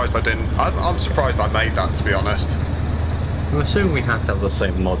 I'm surprised I didn't. I'm surprised I made that, to be honest. I'm assuming we have to have the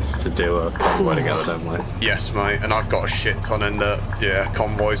same mods to do a convoy together, don't we? Yes, mate, and I've got a shit ton in the, yeah,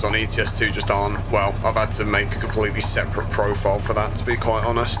 convoys on ETS2 just aren't. Well, I've had to make a completely separate profile for that, to be quite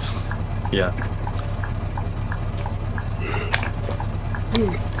honest. Yeah.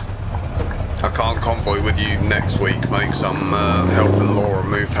 I can't convoy with you next week, mate, because I'm helping Laura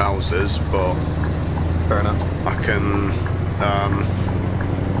move houses, but Fair enough. I can,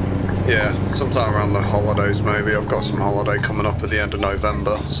 yeah, sometime around the holidays maybe. I've got some holiday coming up at the end of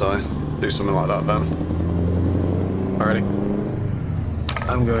November, so do something like that then. Alrighty.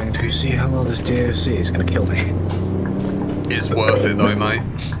 I'm going to see how well this DOC is going to kill me. It's worth it though, mate.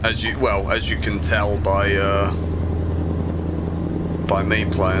 As you can tell by me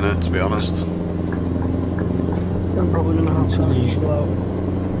playing it, to be honest. I'm probably gonna have to chill out.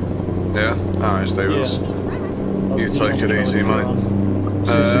 Yeah? Alright, Stevens. Yeah. You take it easy, mate.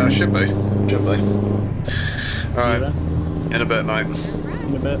 Should be. Alright. In a bit, mate.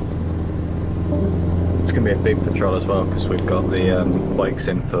 In a bit. It's going to be a big patrol as well, because we've got the bikes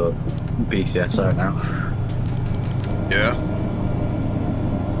in for BCSO now. Yeah?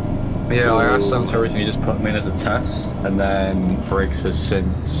 Yeah, I asked them to originally just put them in as a test, and then Briggs has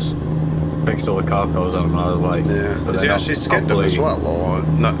since fixed all the cargoes on them, and I was like... Yeah. Has he actually skinned them as well, or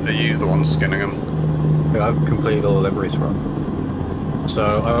not, are you the one skinning them? Yeah, I've completed all the liveries for them.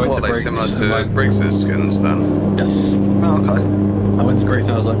 So I went to Briggs... Similar to Briggs's skins then? Yes. Oh, okay. I went to Briggs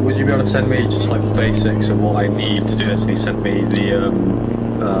and I was like, would you be able to send me just like the basics of what I need to do this? And he sent me the,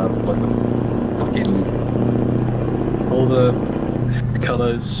 like the fucking... all the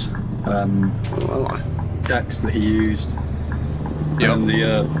colours, text that he used, and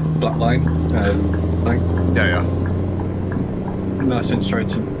the black line thing. Yeah. And I sent straight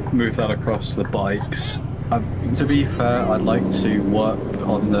to move that across the bikes. To be fair, I'd like to work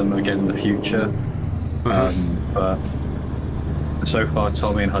on them again in the future, but so far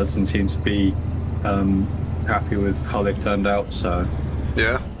Tommy and Hudson seem to be happy with how they've turned out, so...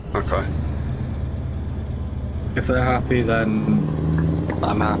 Yeah? Okay. If they're happy, then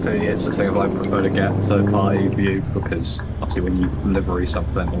I'm happy. It's the thing of I prefer to get third-party view, because obviously when you livery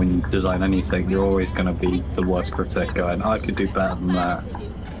something, or when you design anything, you're always going to be the worst critic going, I could do better than that.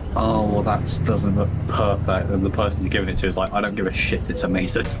 Oh, well that doesn't look perfect, and the person you're giving it to is like, I don't give a shit, it's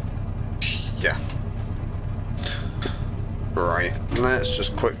amazing. Yeah. Right, let's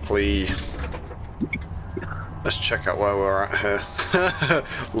just quickly... Let's check out where we're at here.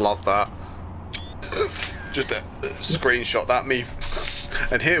 Love that. Just a screenshot that me.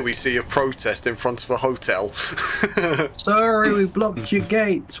 And here we see a protest in front of a hotel. Sorry, we blocked your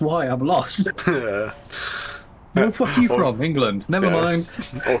gates. Why? I'm lost. Yeah. Where the fuck are you from? England. Never mind.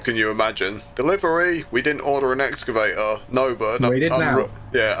 Or can you imagine? Delivery, we didn't order an excavator. No, but we did now.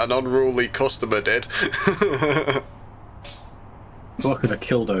 Yeah, an unruly customer did. Fucking a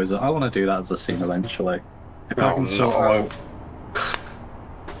killdozer. I want to do that as a scene eventually. If I can sort out...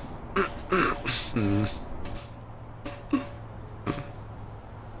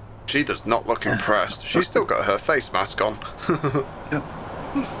 She does not look impressed. She's still got her face mask on. Yeah.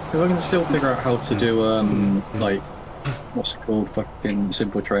 If I can still figure out how to do, like, what's it called, fucking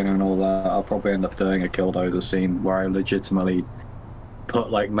simple training and all that, I'll probably end up doing a killdozer scene where I legitimately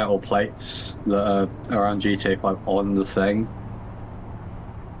put, like, metal plates that are around GTA 5 on the thing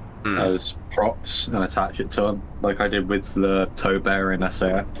as props and attach it to them, like I did with the tow bear in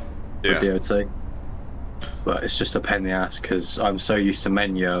SAF with DOT. But it's just a pain in the ass because I'm so used to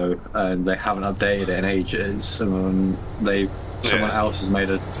Menyo and they haven't updated it in ages, and someone else has made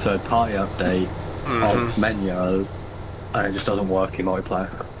a third-party update of Menyo, and it just doesn't work in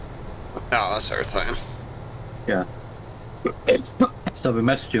multiplayer. Oh, that's irritating. Yeah. So I've been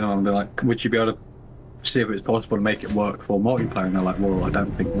messaging them and be like, would you be able to see if it's possible to make it work for multiplayer? And they're like, well, I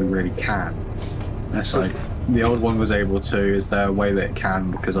don't think we really can. And it's like, the old one was able to, is there a way that it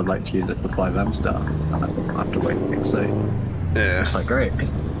can, because I'd like to use it for 5M stuff, and I have to wait and see. Yeah. It's like, great.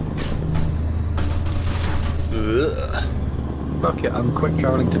 Ugh. Fuck it, I'm quick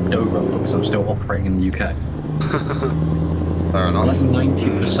travelling to Dover because I'm still operating in the UK. Fair enough. Like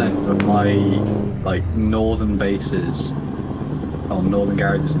 90% of my northern bases, or northern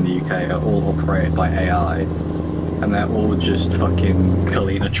garages in the UK, are all operated by AI, and they're all just fucking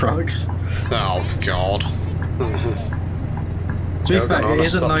Kalina trucks. Oh god. To be fair, it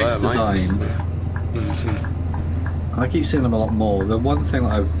is a nice design. I keep seeing them a lot more. The one thing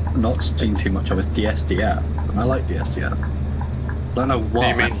that I've not seen too much of is DSDF, and I like DSDF. I don't know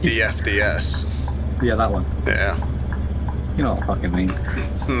why. You mean DFDS? Yeah, that one. Yeah. You know what I fucking mean.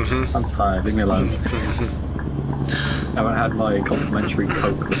 I'm tired, leave me alone. I haven't had my complimentary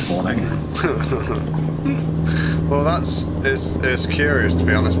Coke this morning. Well, it's curious, to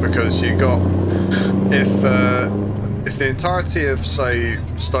be honest, because you got, if the entirety of, say,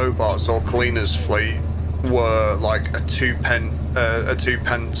 Stobart's or Kalina's fleet were like a two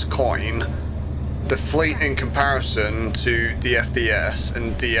pence coin, the fleet in comparison to DFDS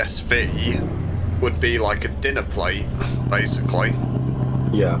and DSV would be like a dinner plate, basically.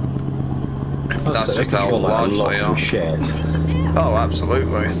 Yeah. That's just how large they are. Shit. Oh,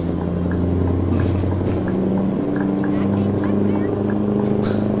 absolutely.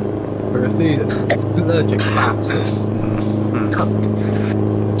 Whereas these allergic bats are cunt.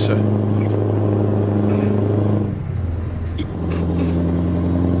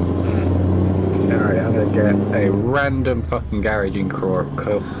 Alright, I'm gonna get a random fucking garage in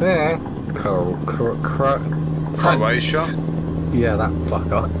Croatia. Yeah, that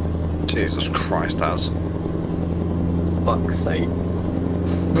fucker. Jesus Christ, has. Fuck's sake.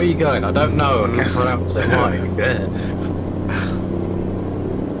 Where are you going? I don't know. I can't pronounce it. Why?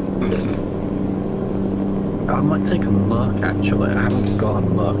 I might take a Merc actually. I haven't got a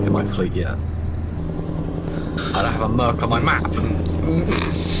Merc in my fleet yet. I don't have a Merc on my map.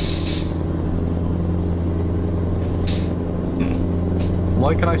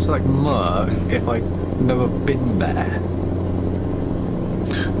 Why can I select Merc if I've never been there?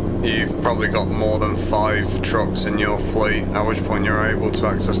 You've probably got more than 5 trucks in your fleet, at which point you're able to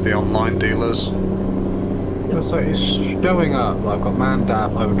access the online dealers. So it's showing up. I've got Man,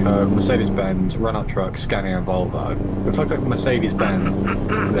 DAP, Overcoat, Mercedes-Benz, Renault Truck, Scania, and Volvo. If I click Mercedes-Benz,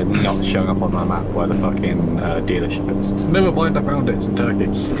 they're not showing up on my map where the fucking dealership is. Never mind, I found it. It's in Turkey.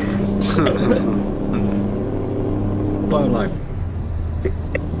 Bottom line.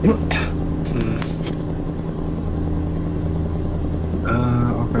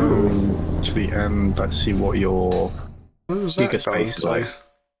 I'll go to the end. Let's see what your giga space is like.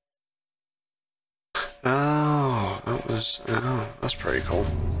 Oh, that was... Oh, that's pretty cool.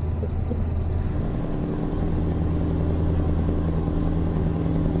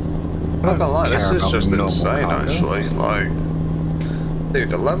 I'm not gonna lie, this is just insane, actually. Like, dude,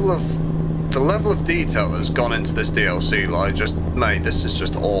 the level of detail that's gone into this DLC, like, just, mate, this is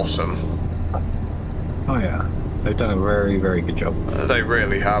just awesome. Oh yeah, they've done a very, very good job. They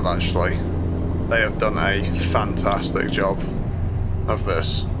really have, actually. They have done a fantastic job of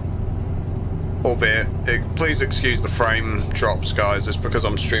this. Albeit, please excuse the frame drops, guys. It's because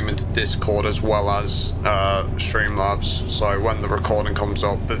I'm streaming to Discord as well as Streamlabs. So when the recording comes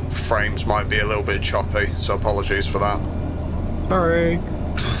up, the frames might be a little bit choppy. So apologies for that. Sorry.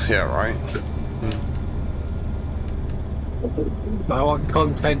 Yeah, right. I want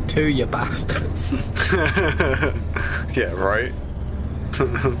content too, you bastards. Yeah, right.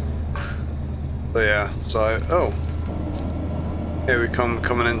 So yeah, so here we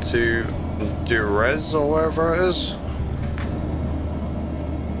coming into Durez or wherever it is.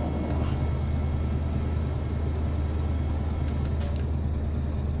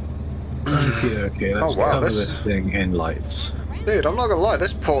 Okay, let's cover this thing in lights. Dude, I'm not gonna lie,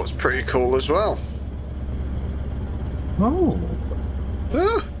 this port's pretty cool as well. Oh.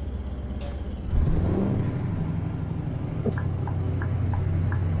 Yeah.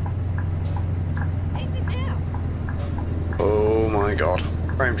 Oh my god.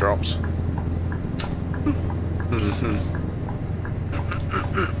 Frame drops.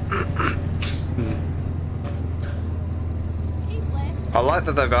 I like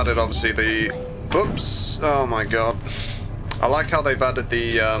that they've added obviously the... Oops. Oh my god. I like how they've added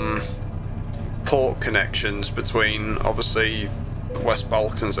the port connections between obviously West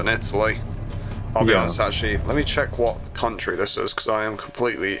Balkans and Italy. I'll be honest, actually, let me check what country this is because I am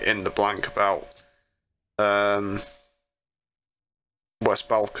completely in the blank about West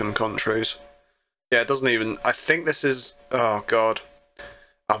Balkan countries. Yeah, it doesn't even... I think this is... Oh, God.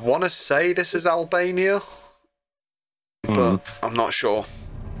 I want to say this is Albania, but I'm not sure.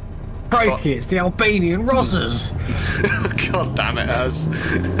 Crikey, it's the Albanian Rozzers! God damn it, Az.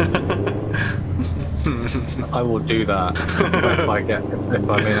 I will do that if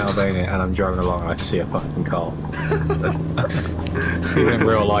I'm in Albania and I'm driving along and I see a fucking car. Even in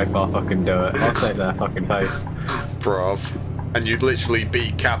real life, I'll fucking do it. I'll say their fucking face. Bruv. And you'd literally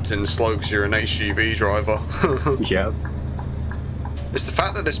be Captain slow because you're an HGV driver. Yep. It's the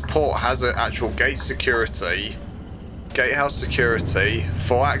fact that this port has an actual gate security, gatehouse security,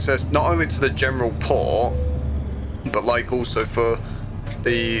 for access not only to the general port, but like also for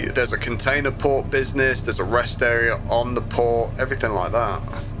there's a container port business, there's a rest area on the port, everything like that.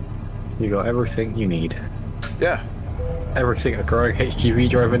 You got everything you need. Yeah. Everything a growing HGV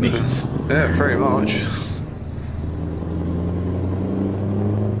driver needs. Yeah, pretty much.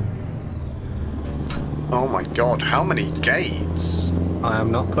 Oh my god, how many gates? I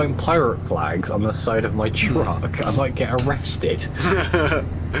am not putting pirate flags on the side of my truck. I might get arrested.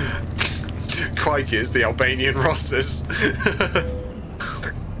 Crikey, it's the Albanian Rosses.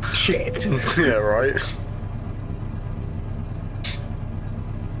 shit. Yeah, right.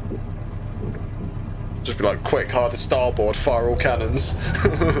 Just be like, quick, hard to starboard, fire all cannons.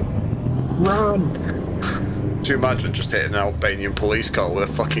 Run! Do you imagine just hitting an Albanian police car with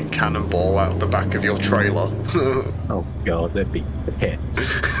a fucking cannonball out the back of your trailer? Oh god, they'd be hits.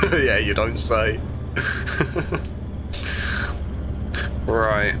 Yeah, you don't say.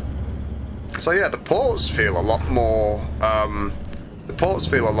 Right. So yeah, the ports feel a lot more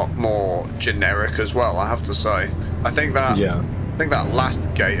generic as well, I have to say. I think that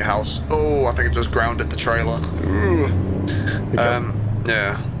last gatehouse, oh, I think it just grounded the trailer.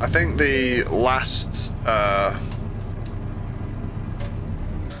 Yeah, I think the last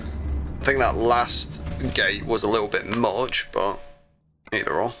that last gate was a little bit much, but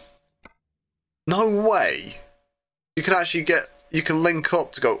either or. No way! You can actually you can link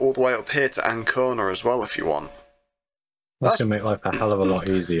up to go all the way up here to Ancona as well if you want. That's gonna make life a hell of a lot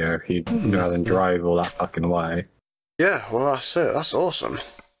easier if you rather than drive all that fucking way. Yeah, well that's it. That's awesome.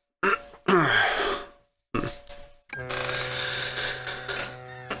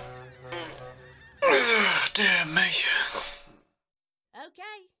 Dear me.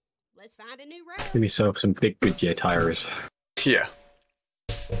 Okay, let's find a new road. Give yourself some big Goodyear tires. Yeah.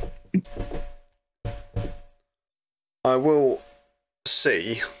 I will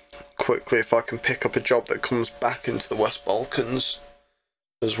see quickly if I can pick up a job that comes back into the West Balkans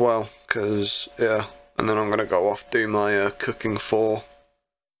as well, because yeah, and then I'm gonna go off do my cooking for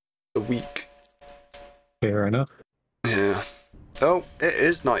the week. Fair enough. Yeah. Oh, it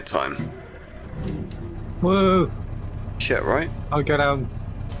is night time. Whoa! Yeah, right. I'll go down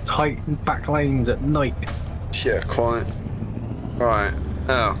tight back lanes at night. Yeah, quite. Right.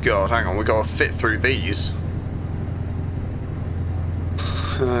 Oh god, hang on, we gotta fit through these.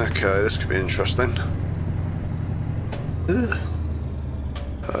 Okay, this could be interesting. Ugh.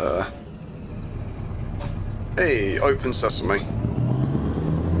 Hey, open sesame.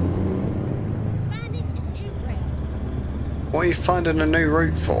 What are you finding a new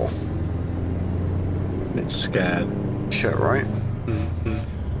route for? It's scared. Yeah, right.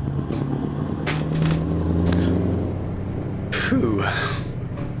 Whew.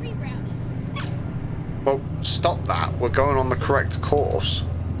 Well, stop that. We're going on the correct course.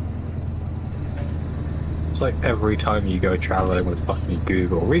 It's like every time you go traveling with fucking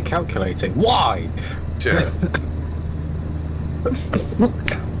Google, recalculating. Why? Yeah.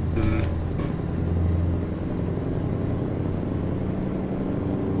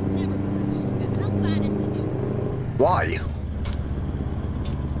 Why?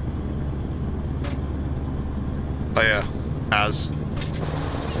 Oh yeah, as.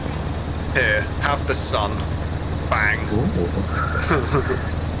 Here, have the sun. Bang.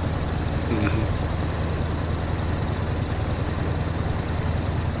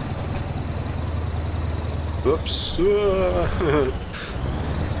 Oops.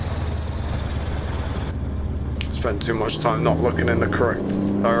 Spent too much time not looking in the correct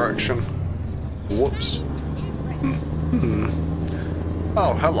direction. Whoops.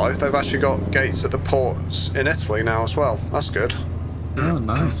 Oh, hello. They've actually got gates at the ports in Italy now as well. That's good. Oh,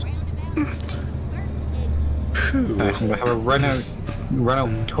 nice. I'm gonna have a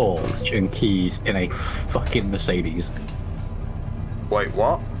Renault Torch and keys in a fucking Mercedes. Wait,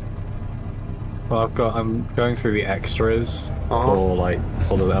 what? Well, I'm going through the extras for like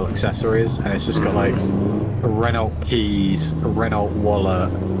all the little accessories, and it's just got like Renault keys, a Renault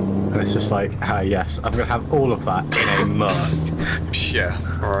wallet, and it's just like, ah, yes, I'm gonna have all of that in a merge. Yeah,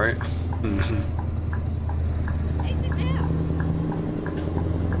 alright. Exit now.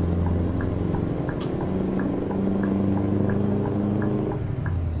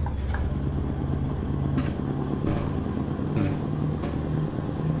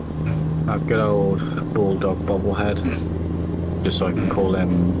 A good old bulldog bobblehead, just so I can call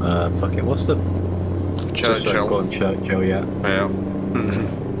him fucking what's the Churchill. Just so I can call him Churchill, yeah. Yeah.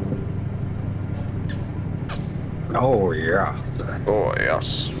 Oh yeah. Oh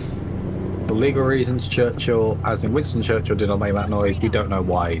yes. For legal reasons, Churchill, as in Winston Churchill, did not make that noise. We don't know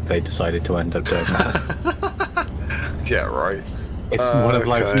why they decided to end up doing that. Yeah, right. It's one of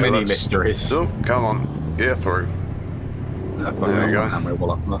life's many mysteries. Oh, come on, get through. There you go.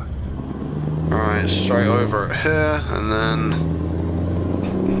 Alright, straight over it here, and then...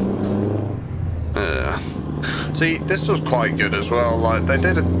 Yeah. See, this was quite good as well. Like, they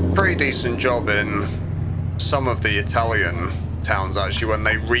did a pretty decent job in some of the Italian towns, actually, when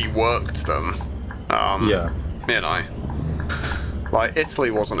they reworked them. Yeah. You know. Like, Italy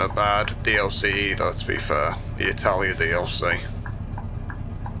wasn't a bad DLC either, to be fair. The Italia DLC.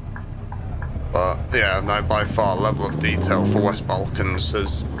 But, but yeah, no, by far level of detail for West Balkans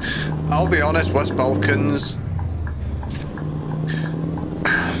is, I'll be honest, West Balkans,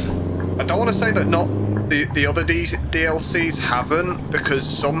 I don't want to say that not the other DLCs haven't, because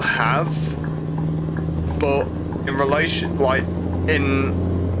some have, but in relation, like, in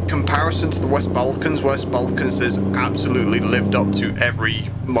comparison to the West Balkans has absolutely lived up to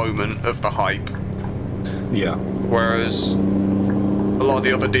every moment of the hype. Yeah. Whereas a lot of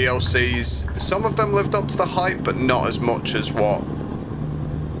the other DLCs, some of them lived up to the hype, but not as much as what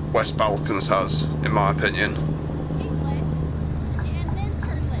West Balkans has, in my opinion. And then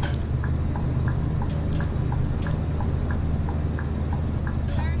turn left.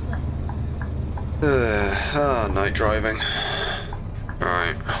 Turn left. Night driving.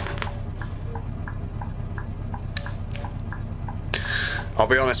 Alright. I'll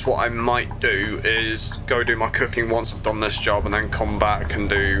be honest, what I might do is go do my cooking once I've done this job and then come back and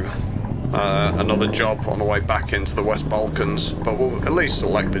do another job on the way back into the West Balkans. But we'll at least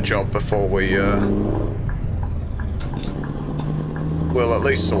select the job before we... we'll at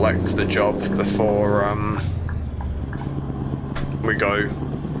least select the job before we go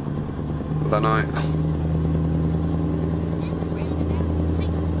for the night.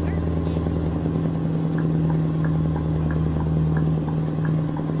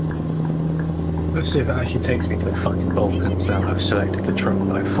 Let's see if it actually takes me to the fucking Balkans now I've selected the truck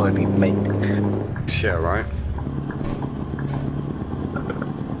that I finally made. Yeah, right.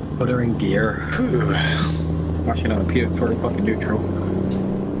 Put her in gear. Actually, no, put it for fucking neutral.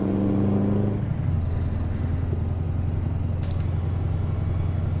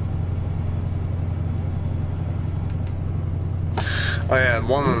 Oh yeah, and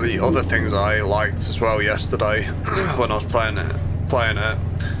one of the other things I liked as well yesterday when I was playing it,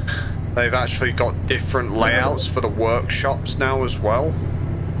 they've actually got different layouts for the workshops now as well.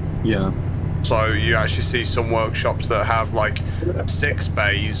 Yeah. So you actually see some workshops that have like 6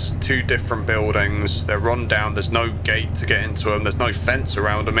 bays, 2 different buildings, they're run down, there's no gate to get into them, there's no fence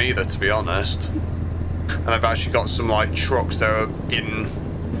around them either, to be honest. And they've actually got some like trucks that are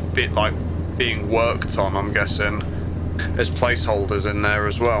being worked on, I'm guessing. There's placeholders in there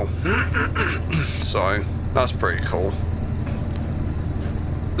as well. So that's pretty cool.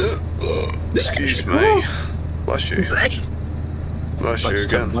 Excuse me. Bless you. Bless you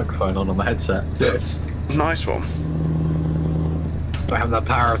again. Microphone on my headset. Yes. Nice one. I have the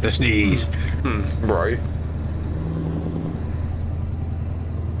power of the sneeze. Right.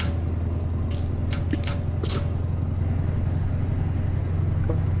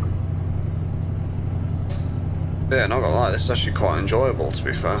 Yeah, not gonna lie, this is actually quite enjoyable, to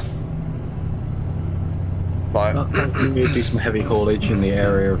be fair. Like, we do some heavy haulage in the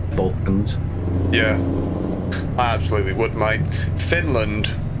area of Balkans. yeah, I absolutely would, mate. Finland,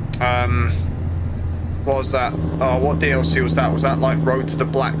 what was that? Oh, what DLC was that? Was that like Road to the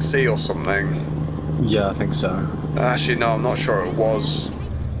Black Sea or something? Yeah, I think so. Actually, no, I'm not sure it was.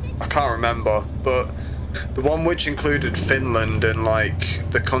 I can't remember, but the one which included Finland and like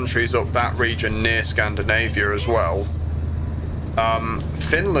the countries up that region near Scandinavia as well.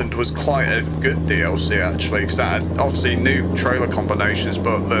 Finland was quite a good DLC actually, because that had obviously new trailer combinations,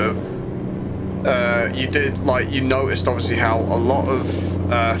 but the you noticed obviously how a lot of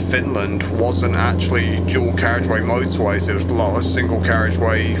Finland wasn't actually dual carriageway motorways. It was a lot of single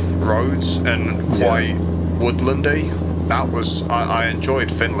carriageway roads and quite woodlandy. That was, I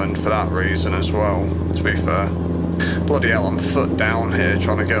enjoyed Finland for that reason as well, to be fair. Bloody hell, I'm foot down here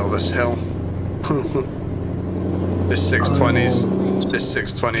trying to get up this hill. This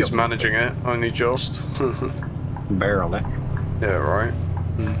 620's managing it, only just. Barely. Yeah, right.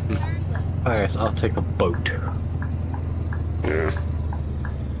 I guess I'll take a boat. Yeah.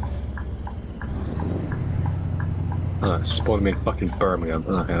 Oh, it's spoiling me in fucking Birmingham.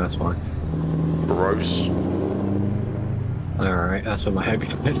 Okay, that's fine. Gross. Alright, that's where my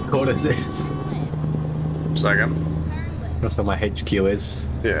headquarters is. Second. That's where my HQ is.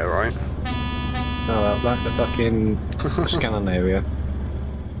 Yeah, right. Oh, that's the fucking Scandinavia.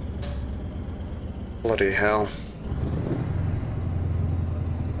 Bloody hell.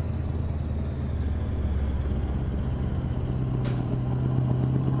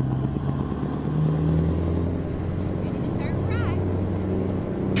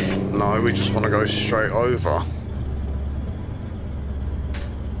 No, we just want to go straight over.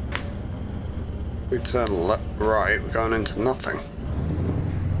 We turn left, right, we're going into nothing.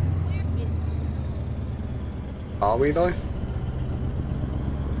 Are we though?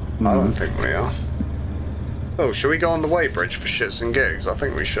 I don't think we are. Oh, should we go on the weighbridge for shits and gigs? I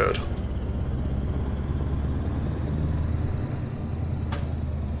think we should.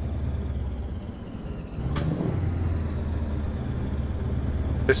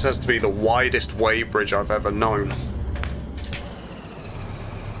 This has to be the widest weighbridge I've ever known.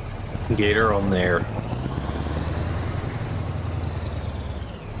 Gator on there.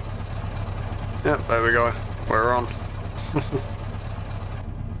 Yep, there we go. We're on.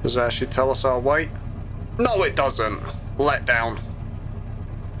 Does it actually tell us our weight? No, it doesn't. Let down.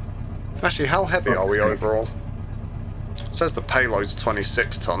 Actually, how heavy are we overall? It says the payload's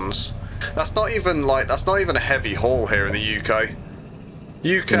 26 tons. That's not even a heavy haul here in the UK.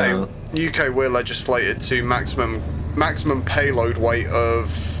 UK, we're legislated to maximum payload weight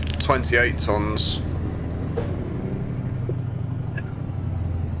of 28 tons.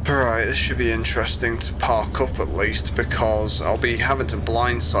 Right, this should be interesting to park up at least, because I'll be having to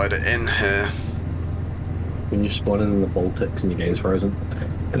blindside it in here. When you're spawning in the Baltics and your game's frozen.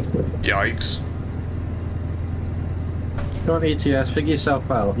 Yikes. Go on ETS, figure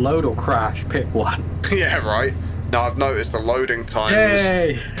yourself out. Load or crash, pick one. Yeah, right. Now I've noticed the loading times.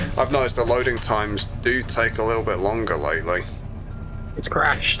 Yay! I've noticed the loading times do take a little bit longer lately. It's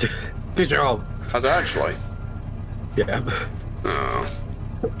crashed. Good job. Has it actually? Yeah. Oh.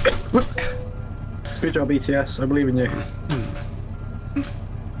 Good job, ETS. I believe in you.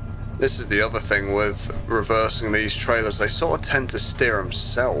 This is the other thing with reversing these trailers. They sort of tend to steer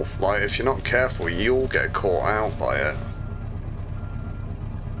themselves. Like, if you're not careful, you'll get caught out by it.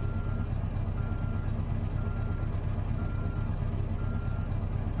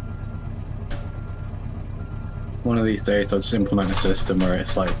 One of these days, I'll just implement a system where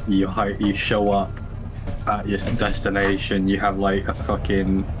it's like you show up at your destination, you have like a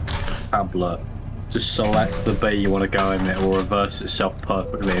fucking tablet. Just select the bay you want to go in, it will reverse itself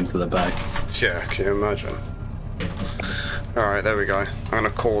perfectly into the bay. Yeah, can you imagine? Alright, there we go. I'm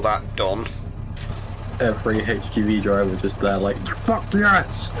gonna call that done. Every HGV driver just there like, fuck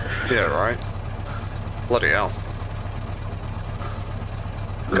yes! Yeah, right. Bloody hell.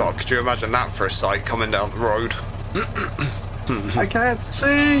 God, could you imagine that for a sight coming down the road? I can't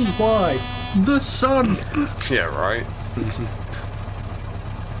see! Why? The sun! Yeah, right.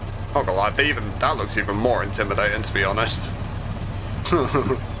 Not gonna lie, that looks even more intimidating, to be honest.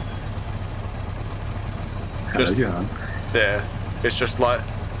 Yeah, it's just like,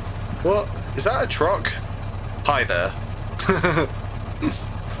 what? Is that a truck? Hi there.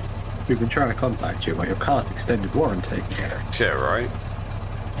 We've been trying to contact you about your car's extended warranty. Yeah, right.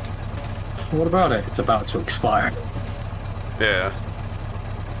 What about it? It's about to expire. Yeah.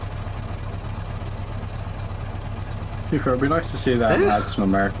 It'd be nice to see that add some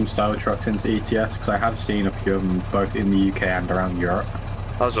American-style trucks into ETS, because I have seen a few of them both in the UK and around Europe.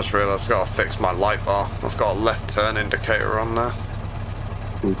 I just realised I've got to fix my light bar. I've got a left turn indicator on there.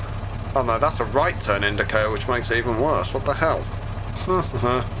 Oof. Oh no, that's a right turn indicator, which makes it even worse. What the hell?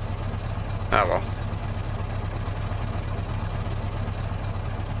 Oh well.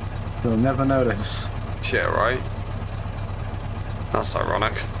 You'll never notice. Yeah, right. That's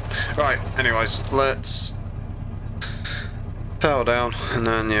ironic. Right, anyways, let's power down, and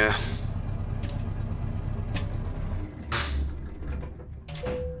then, yeah.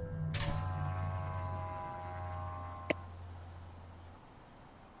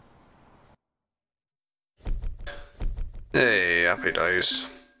 Hey, happy days.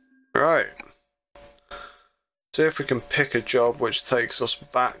 Right. See if we can pick a job which takes us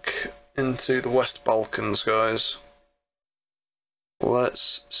back into the West Balkans, guys.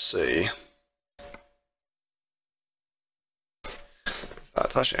 Let's see.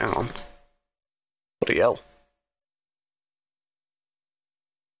 That's actually, hang on. Bloody hell.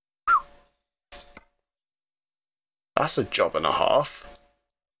 That's a job and a half.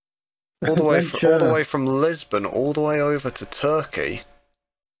 All the way from Lisbon, all the way over to Turkey.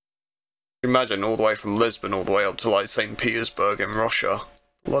 Imagine all the way from Lisbon, all the way up to like St. Petersburg in Russia.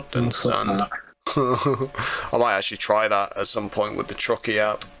 Blood and sand. I might actually try that at some point with the Truckee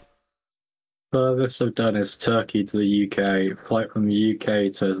app. Furthest I've done is Turkey to the UK, flight from the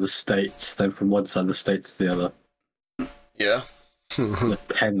UK to the States, then from one side of the States to the other. Yeah. The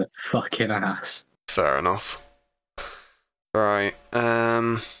pen fucking ass. Fair enough. Right,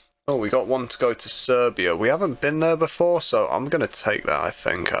 oh, we got one to go to Serbia. We haven't been there before, so I'm gonna take that, I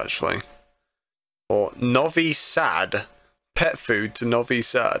think, actually. Or Novi Sad. Pet food to Novi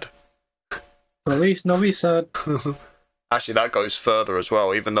Sad. At least Novi Sad. Actually, that goes further as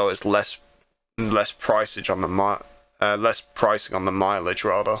well, even though it's less pricing on the mileage,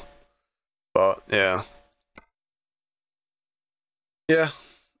 rather. But yeah. Yeah.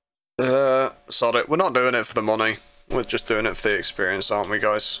 Sod it. We're not doing it for the money. We're just doing it for the experience, aren't we,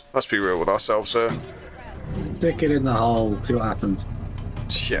 guys? Let's be real with ourselves here. Stick it in the hole, see what happens.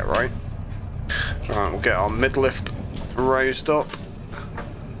 Yeah, right. Alright, we'll get our mid-lift raised up.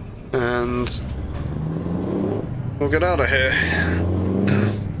 And we'll get out of here.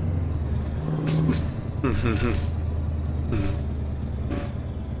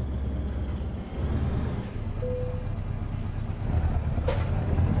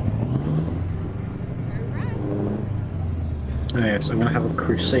 Yeah, so I'm going to have a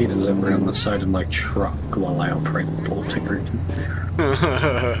Crusader delivery on the side of my truck while I operate the porting route.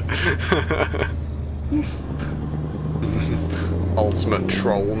 Ultimate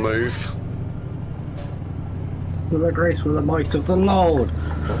troll move. With the grace, with the might of the Lord!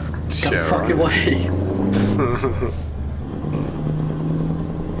 Get the fucking way!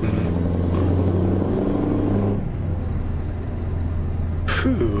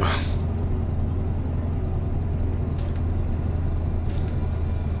 Phew.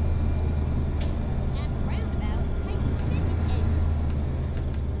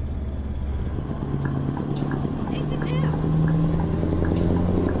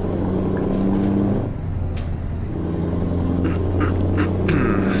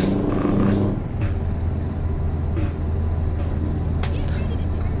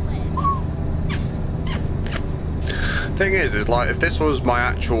 Thing is like if this was my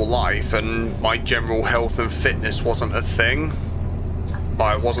actual life and my general health and fitness wasn't a thing,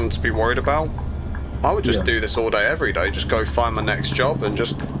 like it wasn't to be worried about, I would just do this all day every day, just go find my next job and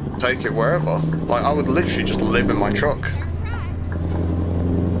just take it wherever. Like I would literally just live in my truck.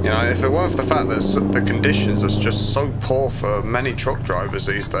 You know, if it weren't for the fact that the conditions are just so poor for many truck drivers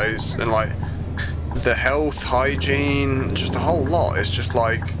these days, and like the health, hygiene, just the whole lot, it's just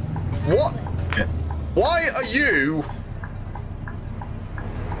like, what? Why are you?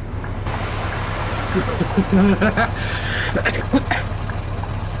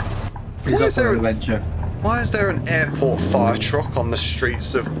 Why is there an airport fire truck on the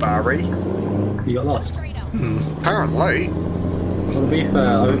streets of Barry? You got lost? Apparently. Well, to be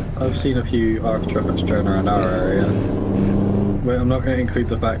fair, I've seen a few ARC trucks drone around our area. Well, I'm not going to include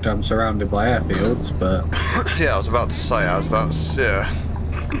the fact I'm surrounded by airfields, but... Yeah, I was about to say, as that's, yeah,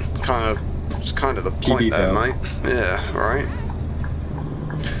 it's kind of the point there, mate. Yeah, right.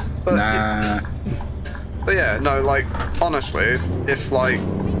 But nah. But yeah, no, like, honestly, if like,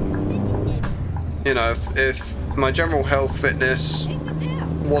 you know, if my general health fitness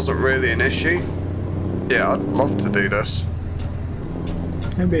wasn't really an issue, yeah, I'd love to do this.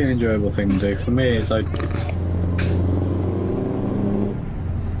 It'd be an enjoyable thing to do. For me, it's like,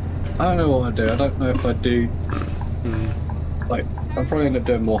 I don't know what I'd do. I don't know if I'd do, like, I'll probably end up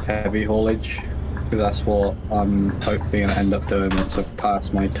doing more heavy haulage, because that's what I'm hopefully going to end up doing once I've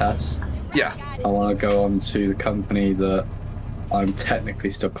passed my test. Yeah. I want to go on to the company that I'm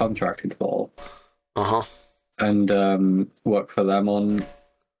technically still contracted for. Uh-huh. And work for them on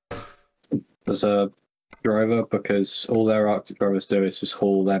as a driver, because all their Arctic drivers do is just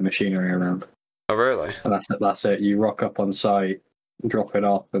haul their machinery around. Oh, really? And that's it. You rock up on site, drop it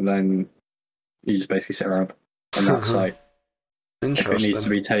off, and then you just basically sit around on that site. Interesting. If it needs to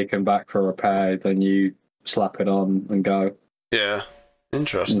be taken back for repair, then you slap it on and go. Yeah.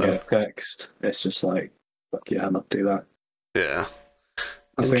 Interesting. And get it fixed. It's just like, fuck yeah, I'll not do that. Yeah.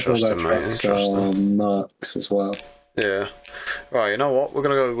 I think all their trucks are Mercs as well. Yeah. Right, you know what? We're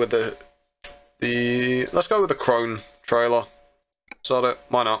gonna go with let's go with the Crone trailer. Sod it,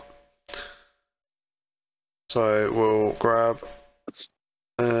 why not? So we'll grab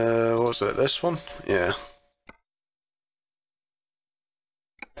what was it, this one? Yeah.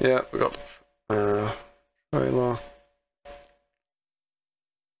 Yeah, we got trailer.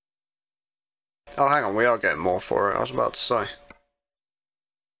 Oh, hang on, we are getting more for it, I was about to say.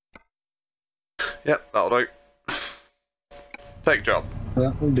 Yep, that'll do. Take job.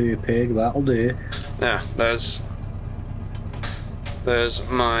 That'll do, pig, that'll do. Yeah, there's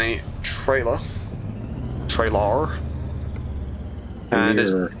my trailer. And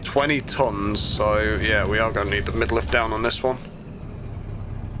it's 20 tons, so yeah, we are going to need the mid-lift down on this one.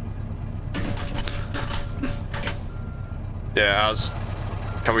 Yeah,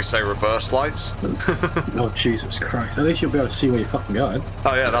 can we say reverse lights? Oh, Jesus Christ. At least you'll be able to see where you're fucking going.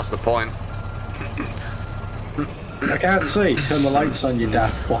 Oh yeah, that's the point. I can't see. Turn the lights on, you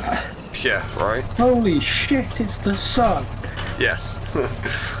daft twat. Yeah, right. Holy shit, it's the sun. Yes.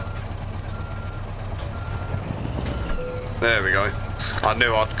 There we go. I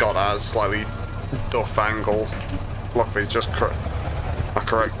knew I'd got that as slightly duff angle. Luckily, I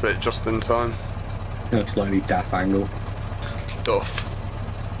corrected it just in time. No, slightly daft angle. Duff.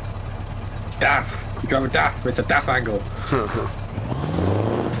 Daft. You drive a daft. It's a daft angle.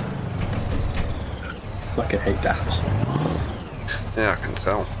 Fucking hate dafts. Yeah, I can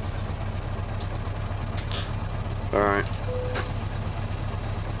tell. Alright.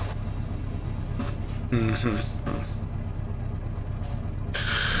 The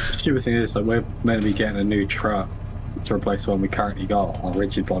stupid thing is, like, we're meant to be getting a new truck to replace the one we currently got on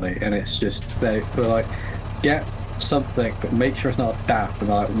rigid body, and it's just we're like, yeah, something, but make sure it's not a DAF. And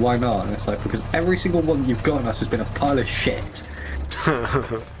they're like, why not? And it's like, because every single one you've gotten us has been a pile of shit.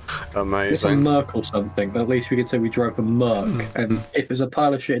 Amazing. It's a Merc or something, but at least we could say we drove a Merc, and if it's a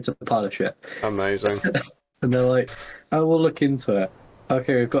pile of shit, it's a pile of shit. Amazing. And they're like, oh, we'll look into it.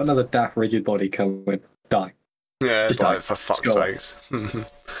 Okay, we've got another DAF rigid body coming. Die. Yeah, it's Just like, die. for fuck's Go. sakes. Don't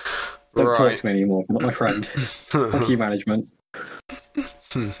Right. talk to me anymore. You're not my friend. Fuck you, management.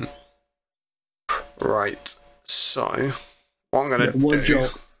 Right. So, what I'm going to One do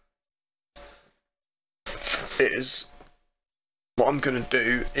job. is... What I'm going to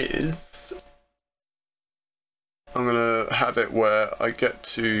do is... I'm going to have it where I get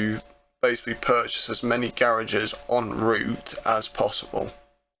to basically purchase as many garages en route as possible.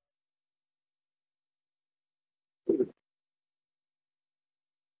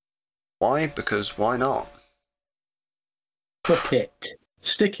 Why? Because why not? Bucket.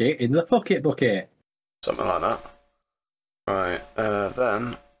 Stick it in the bucket bucket. Something like that. Right,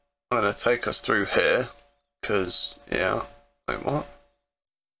 then I'm going to take us through here, because, yeah, wait, what?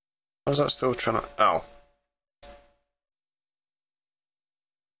 How's that still trying to, oh.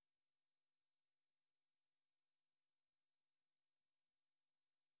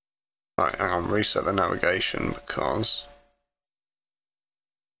 Right, hang on, reset the navigation, because,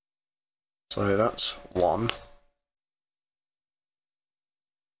 so that's 1.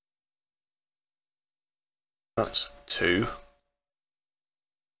 That's 2.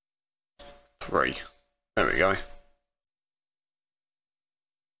 3. There we go.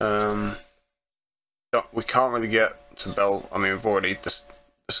 We can't really get to I mean, we've already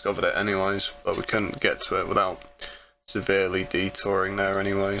discovered it anyways, but we couldn't get to it without severely detouring there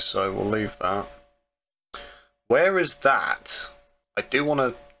anyway, so we'll leave that. Where is that? I do want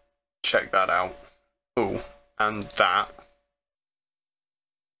to check that out. Oh, and that.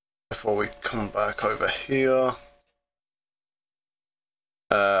 Before we come back over here.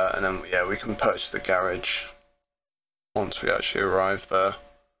 And then, yeah, we can purchase the garage once we actually arrive there.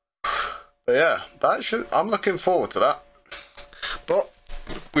 But yeah, I'm looking forward to that. But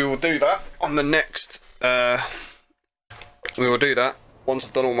we will do that on the next, we will do that once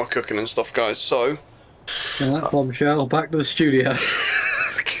I've done all my cooking and stuff, guys, so. And that bombshell, back to the studio.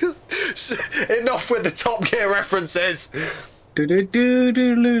 Enough with the Top Gear references!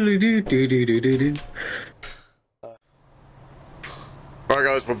 Right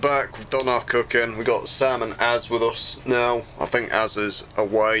guys, we're back, we've done our cooking, we've got Sam and Az with us now. I think Az is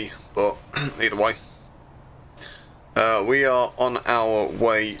away, but either way. We are on our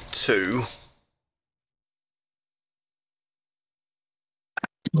way to...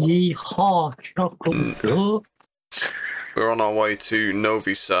 Yeehaw, chocolate. We're on our way to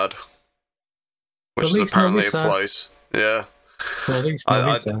Novi Sad, which is Police apparently Novi a Sad. place. Yeah. Police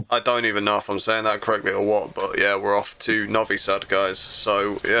Novi Sad. I don't even know if I'm saying that correctly or what, but yeah, we're off to Novi Sad, guys.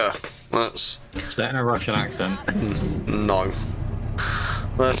 So yeah, let's... Is that in a Russian accent? No.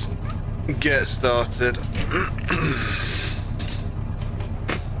 Let's get started.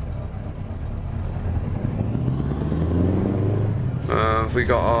 We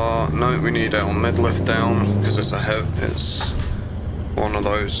got our... No, we need our mid-lift down, because it's it's one of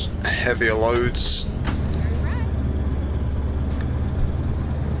those heavier loads.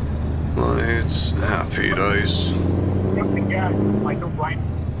 Loads, happy days.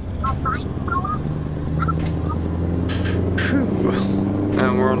 Whew.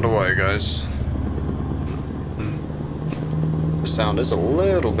 And we're underway, guys. The sound is a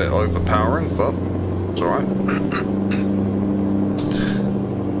little bit overpowering, but it's alright.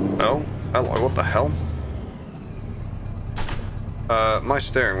 Oh, hello, what the hell? My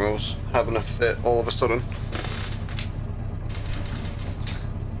steering wheel's having a fit all of a sudden.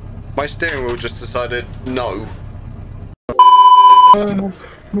 My steering wheel just decided no. There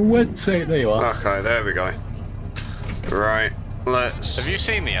you are. Okay, there we go. Right, let's... Have you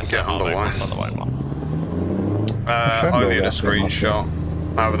seen the get underway. one? Only in a screenshot.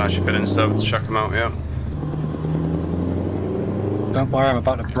 I haven't actually been in server to check them out yet. Don't worry, I'm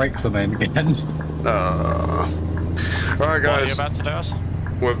about to break them in again. Right, What are you guys, about to do us?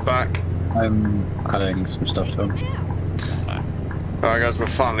 we're back. I'm adding some stuff to them. Alright guys, we're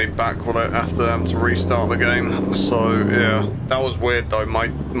finally back with it after them to restart the game. So yeah, that was weird though.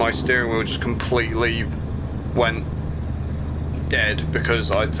 My steering wheel just completely went dead because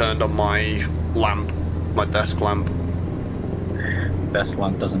I turned on my lamp, my desk lamp. Desk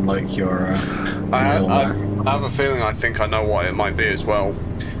lamp doesn't like your. I have a feeling I think I know what it might be as well.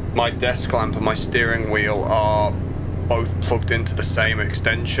 my desk lamp and my steering wheel are both plugged into the same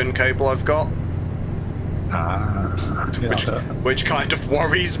extension cable I've got. Which kind of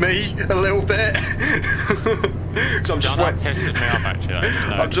worries me a little bit. Because I'm just pisses me off,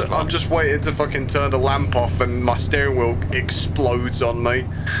 actually. I'm just waiting to fucking turn the lamp off and my steering wheel explodes on me.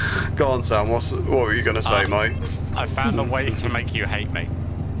 Go on, Sam. What were you gonna say, mate? I found a way to make you hate me.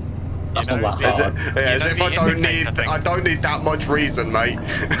 That's not that hard. As if I don't need that much reason, mate.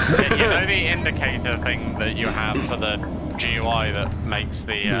 You know the indicator thing that you have for the GUI that makes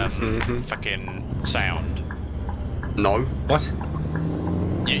the fucking sound? No. What?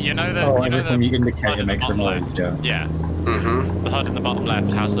 You know the... Oh, you know every time you indicate it makes a noise, left? yeah. Yeah. The HUD in the bottom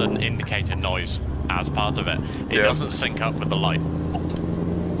left has an indicator noise as part of it. It doesn't sync up with the light.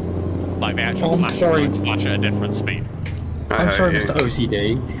 Like the actual flashing lights flash at a different speed. I'm sorry, Mr.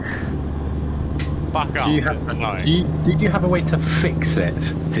 OCD. Fuck off. Did you have a way to fix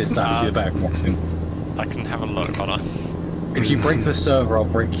it? Is that the better question? I can have a look, hold on. If you break the server, I'll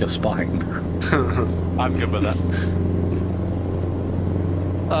break your spine. I'm good with that.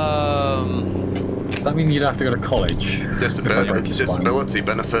 Does that mean you'd have to go to college? Disability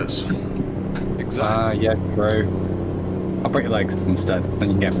benefits. Exactly. Yeah, true. I'll break your legs instead, then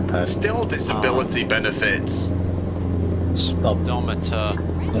you can get repaired. Still disability benefits. Speedometer.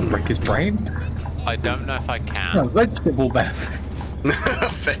 I'll break his brain? I don't know if I can. No, vegetable benefit.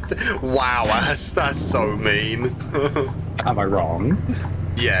 Wow, that's so mean. Am I wrong?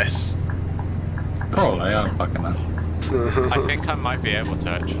 Yes. Probably, I'm fucking that. I think I might be able to,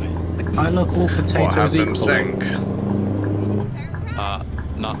 actually. I love all potatoes them sink?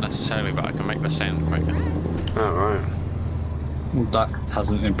 Not necessarily, but I can make the sound quicker. Alright. Well, that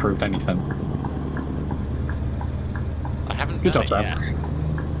hasn't improved anything. I haven't Good done job, it yet. Sam.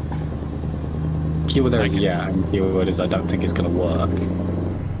 Keyword there is yeah, and keyword is I don't think it's going to work.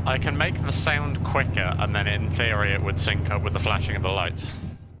 I can make the sound quicker, and then in theory it would sync up with the flashing of the lights.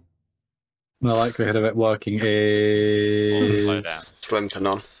 The likelihood of it working is slim to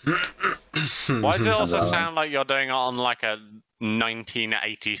none. Why does it also sound like you're doing it on like a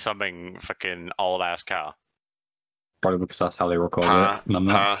 1980 something fucking old ass car? Probably because that's how they record it.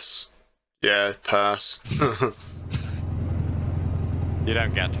 Pass. Yeah, pass. You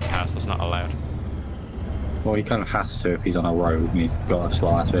don't get to pass, that's not allowed. Well, he kind of has to if he's on a road and he's got a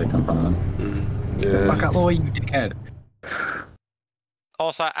slow ass vehicle in front of him. Yeah. Fuck out the way, you dickhead.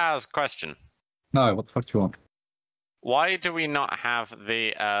 Also, as question. No, what the fuck do you want? Why do we not have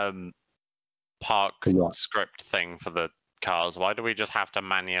the park script thing for the cars? Why do we just have to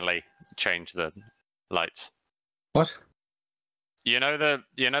manually change the lights? What? You know the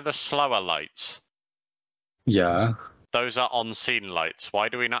slower lights? Yeah. Those are on-scene lights. Why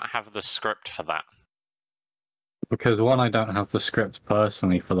do we not have the script for that? Because one, I don't have the script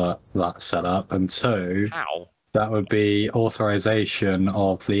personally for that setup, and two, how? That would be authorization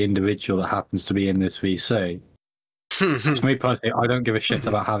of the individual that happens to be in this VC. To me personally, I don't give a shit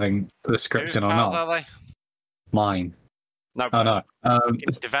about having the script in or not. Are they? Mine. No. Oh no.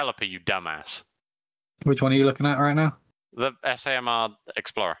 Developer, you dumbass. Which one are you looking at right now? The SAMR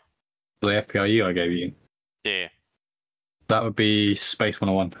Explorer. The FPIU I gave you. Yeah. That would be Space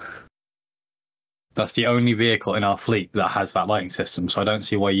 101. That's the only vehicle in our fleet that has that lighting system, so I don't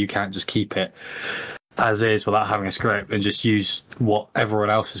see why you can't just keep it as is without having a script and just use what everyone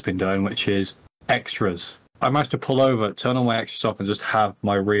else has been doing, which is extras. I managed to pull over, turn on my extras off, and just have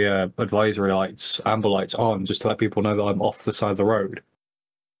my rear advisory lights, amber lights on, just to let people know that I'm off the side of the road.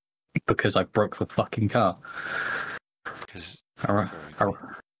 Because I broke the fucking car.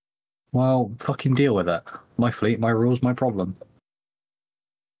 Well, fucking deal with it. My fleet, my rules, my problem.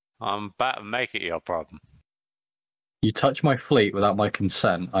 I'm about to make it your problem. You touch my fleet without my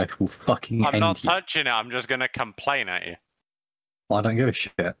consent, I will fucking end you. I'm not touching it, I'm just going to complain at you. Well, I don't give a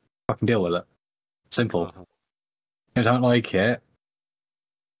shit. Fucking deal with it. Simple. If you don't like it,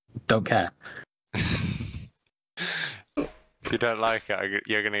 don't care. If you don't like it,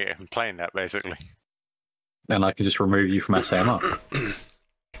 you're going to get complained at, basically. Then I can just remove you from SAMR.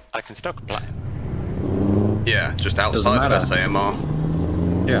 I can still complain. Yeah, just outside of SAMR.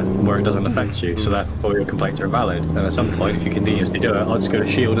 Yeah, where it doesn't affect you, so therefore your complaints are invalid. And at some point, if you continuously do it, I'll just go to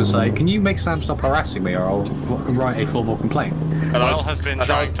Shield and say, can you make Sam stop harassing me, or I'll write a formal complaint. Will has been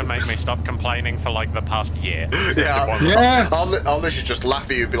trying to make me stop complaining for like the past year. Yeah. I'll literally just laugh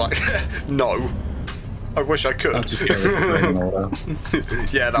at you and be like, no. I wish I could. I'll just get a order.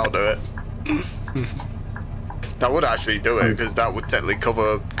 Yeah, that'll do it. That would actually do it, because that would technically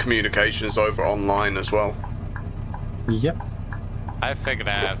cover communications over online as well. Yep. I figured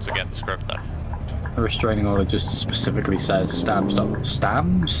out how to get the script though. A restraining order just specifically says Sam stop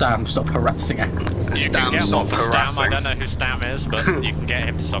harassing her. You Stam, can get stop one for Stam. harassing. I don't know who Stam is, but you can get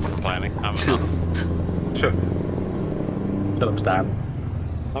him to stop complaining. I'm not. Shut up, Stam.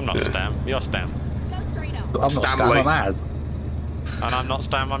 I'm not Stam. You're Stam. I'm not Stam, Stanley. I'm Az. And I'm not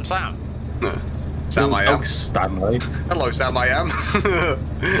Stam, I'm Sam. No. Sam, I am. Oh, Stanley. Hello, Sam, I am.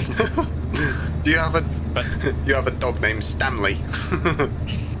 Do you have a dog named Stanley?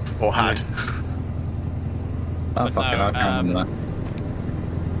 Or had? Oh, fucking hell, I can't remember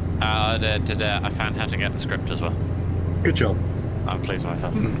I found how to get the script as well. that. Good job. I'm pleased with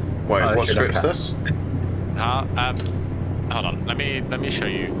myself. Wait, Oh, what shit, script's okay. this? Hold on. Let me show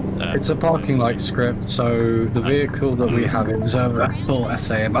you. It's a parking light script, so the vehicle that we have is a full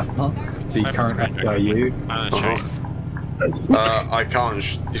SAMR, the current FIU. I'm gonna show you.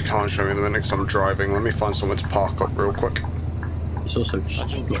 You can't show me the minute 'cause I'm driving. Let me find somewhere to park up real quick. It's also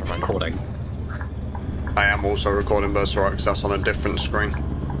recording. I am also recording, but it's alright 'cause that's on a different screen.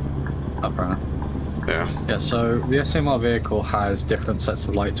 Oh, fair enough. Yeah. Yeah, so the SMR vehicle has different sets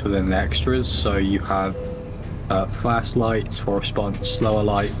of lights within the extras. So you have fast lights for response, slower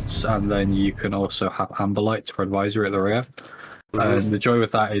lights, and then you can also have amber lights for advisory at the rear. The joy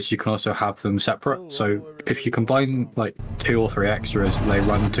with that is you can also have them separate. So if you combine like 2 or 3 extras, they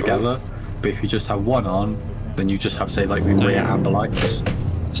run together. But if you just have one on, then you just have, say, like the rear amber lights.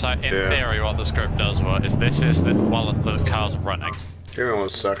 So in theory, what the script does is while the car's running. Give me one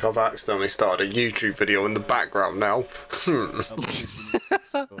sec, I've accidentally started a YouTube video in the background now.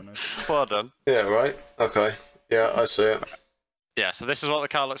 Well done. Yeah, right? Okay. Yeah, I see it. Yeah, so this is what the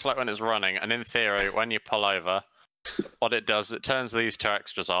car looks like when it's running, and in theory, when you pull over, what it does, it turns these 2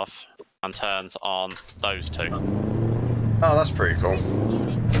 extras off and turns on those 2. Oh, that's pretty cool.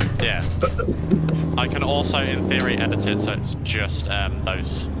 Yeah. I can also, in theory, edit it so it's just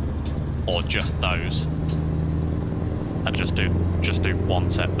those, or just those. And just do one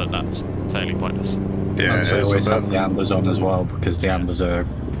set, but that's fairly pointless. Yeah, And so it always is a have bit. the ambers on as well, because the ambers are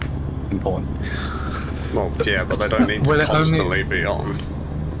important. Well, yeah, but they don't need Will to it only- constantly be on.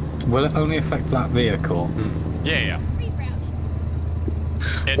 Will it only affect that vehicle? Yeah.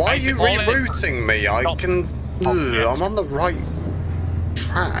 Why are you rerouting me? I Stop. can... Yeah. I'm on the right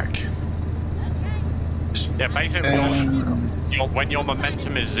track. Yeah, basically, when your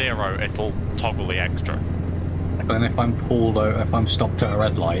momentum is 0, it'll toggle the extra. And if I'm pulled over, if I'm stopped at a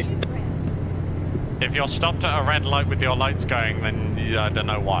red light, If you're stopped at a red light with your lights going, then I don't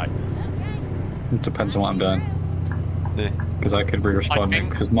know why. it depends on what I'm doing. Because I could be responding.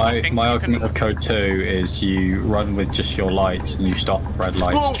 think- Because I my think you argument can- of code 2 is you run with just your lights and you stop at red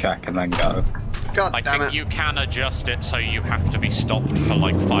lights, Oh! check, and then go. God I damn think it. you can adjust it so you have to be stopped for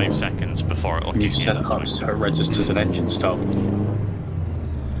like 5 seconds before it'll And you kick set in it or up so something. it registers an engine stop.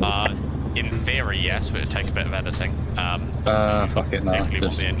 In theory, yes, but it'd take a bit of editing. Fuck it, no. Particularly want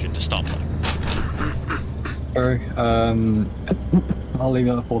Just, the engine to stop. sorry, I'll leave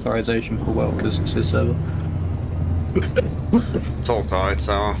that authorization for Will because it's his server. Talk to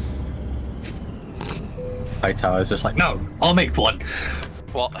Hightower. Hightower's just like, no, I'll make one.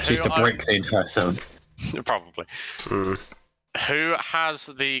 Well, She's to break the entire server. Probably. Who has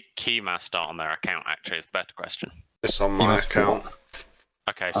the Keymaster on their account, actually, is the better question. It's on my must be account.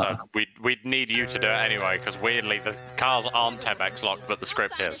 Okay, so we'd need you to do it anyway, because weirdly the cars aren't TEBX locked, but the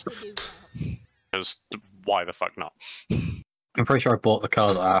script is. Because why the fuck not? I'm pretty sure I bought the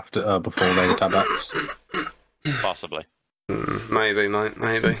cars after before they were tablets. Possibly. Maybe, mate,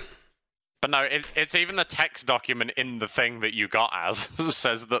 maybe. But no, it's even the text document in the thing that you got as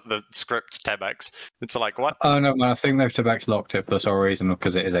says that the script's TEBX. It's like, what? Oh no, man! I think they've tablets locked it for some reason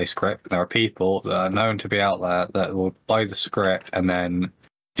because it is a script. There are people that are known to be out there that will buy the script and then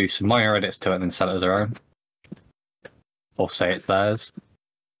do some minor edits to it and then sell it as their own, or say it's theirs,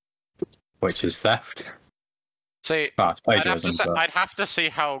 which is theft. See, Ah, it's plagiarism. but- I'd have to see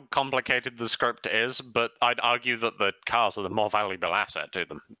how complicated the script is, but I'd argue that the cars are the more valuable asset to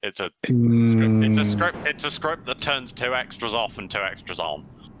them. It's a script. It's a script that turns 2 extras off and 2 extras on.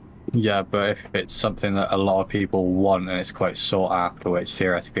 Yeah, but if it's something that a lot of people want and it's quite sought after, which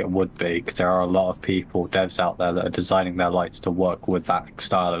theoretically it would be, because there are a lot of people, devs out there, that are designing their lights to work with that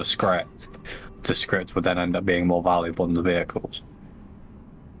style of script, the script would then end up being more valuable than the vehicles.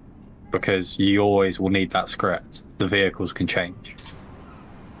 Because you always will need that script. The vehicles can change.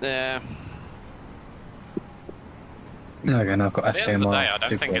 Yeah. Okay, now I've got At the end of the SAMR. day, I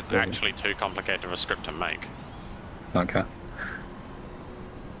don't think it's actually too complicated of a script to make. Okay.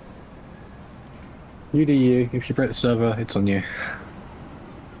 You do you. If you break the server, it's on you.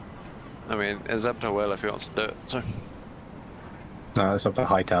 I mean, it's up to Will if he wants to do it. So. No, it's up to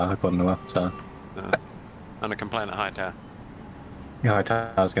Hightower, according to her, so... And a complaint at Hightower.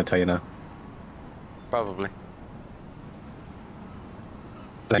 Yeah, I was going to tell you now. Probably.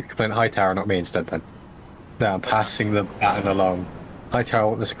 Like, complain Hightower, not me instead then. Now I'm passing the baton along. Hightower, I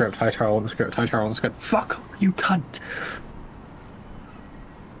want the script, Hightower, I want the script, Hightower, I want the script. Fuck off, you cunt!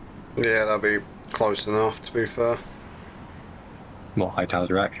 Yeah, that'd be close enough, to be fair. What, Hightower's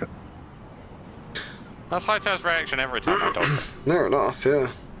reaction? That's Hightower's reaction every time I talk. Near enough, yeah.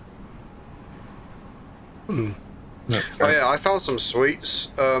 No, Oh yeah, I found some sweets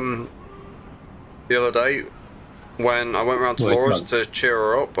the other day when I went round to Laura's to cheer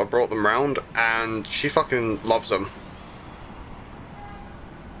her up. I brought them round and she fucking loves them.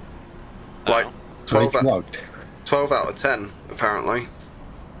 Like 12 out of 10 apparently.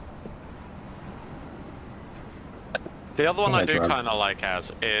 The other one I do kind of like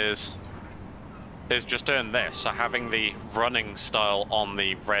is just doing this, so having the running style on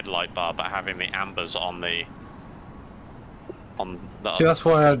the red light bar, but having the ambers on the See, that's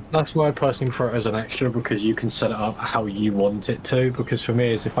why I personally prefer it as an extra, because you can set it up how you want it to. Because for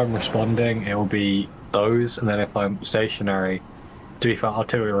me, is if I'm responding, it will be those, and then if I'm stationary, to be fair, I'll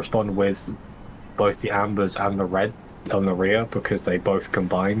typically respond with both the ambers and the red on the rear, because they both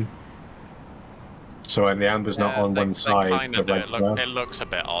combine. So when the amber's not on one side, the red's there. It looks a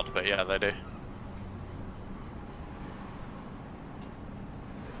bit odd, but yeah, they do.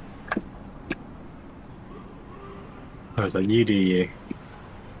 I was like, you do you.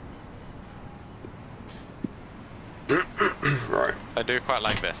 Right. I do quite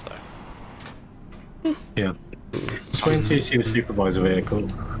like this though. Yeah. Just wait until you see the supervisor vehicle.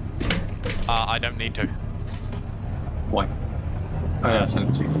 I don't need to. Why? Oh yeah, send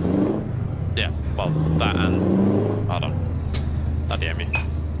it to you. Yeah, well, that and... Hold on. That DM me.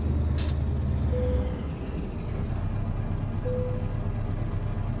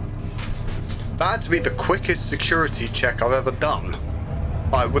 That had to be the quickest security check I've ever done.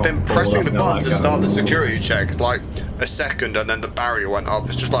 Like, within pressing the button to start the security check, like a second and then the barrier went up.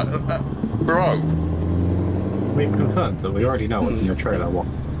 It's just like, bro. We've confirmed that we already know what's in your trailer. What?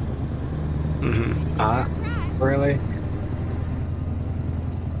 Really?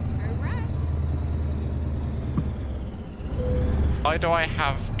 Why do I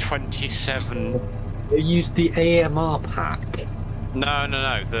have 27? You used the AMR pack. No.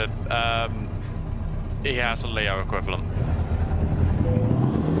 The he has a Leo equivalent.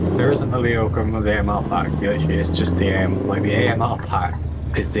 There isn't a Leo equivalent of the AMR pack. Actually, it's just the like the AMR pack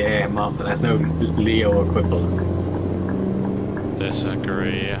is the AMR, but there's no Leo equivalent.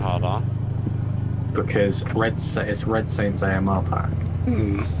 Disagree. Hold on. Because it's Red Saint's AMR pack.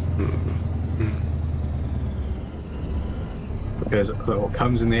 Because what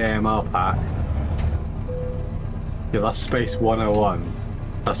comes in the AMR pack, yeah, that's Space 101.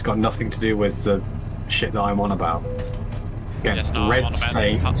 That's got nothing to do with the shit that I'm on about. Again, Yes, no, Red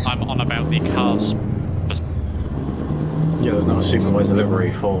Saints. I'm on about the cars. Yeah, there's not a supervisor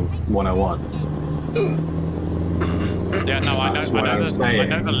livery for 101. Yeah, no, I know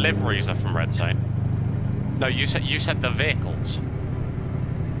the liveries are from Red Saint. No, you said the vehicles.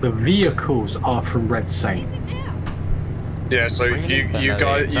 The vehicles are from Red Saint. Yeah, so you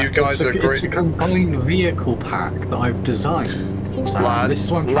guys agree. It's a combined vehicle pack that I've designed. So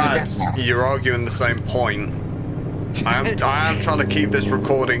lads, you're arguing the same point. I am trying to keep this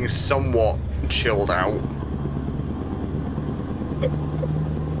recording somewhat chilled out.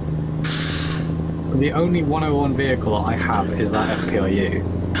 The only 101 vehicle I have is that FPIU.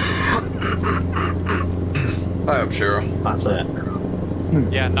 I am sure. That's it.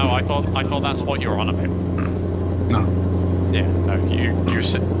 Yeah, no, I thought that's what you're on about. No. Yeah, no, you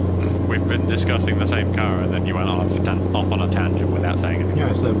said we've been discussing the same car, and then you went off on a tangent without saying anything.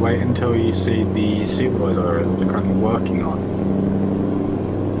 Yeah, so wait until you see the supervisor that we're currently working on.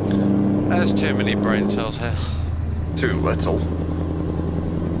 There's too many brain cells here. Too little.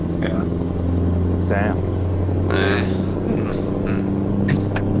 Yeah. Damn.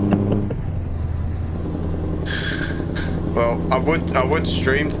 Well, I would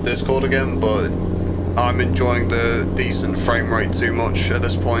stream to Discord again, but I'm enjoying the decent frame rate too much at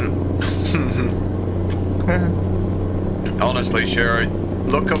this point. Honestly, Sherry,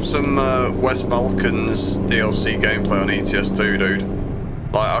 look up some West Balkans DLC gameplay on ETS2, dude.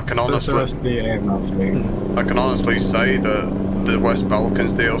 Like, I can honestly say that the West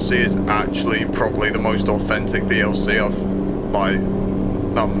Balkans DLC is actually probably the most authentic DLC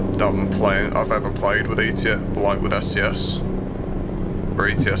I've ever played with with SCS or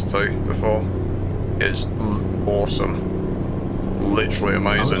ETS2 before. It's awesome. Literally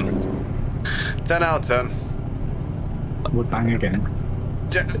amazing. 10 out of 10. Would bang again.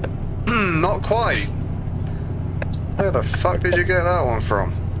 Not quite. Where the fuck did you get that one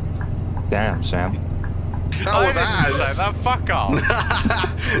from? Damn, Sam. That was ass. Say that. Fuck off.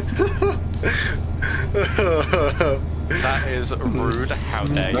 That is rude. How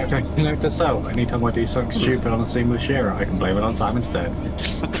dare you? Note to self, anytime I do something stupid on a seamless shearer, I can blame it on Sam instead.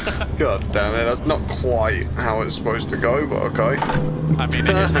 God damn it, that's not quite how it's supposed to go, but okay. I mean,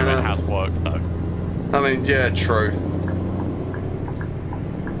 it is how it has worked, though. I mean, yeah, true.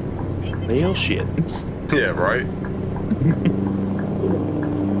 Real shit. Yeah, right.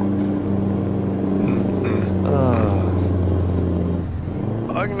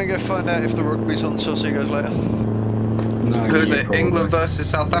 I'm gonna go find out if the rugby's on, so I'll see you guys later. No, Who's it? England versus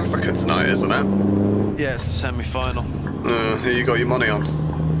South Africa tonight, isn't it? Yeah, it's the semi-final. Who you got your money on?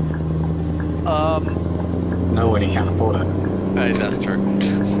 No one, he can't afford it. Hey, that's true.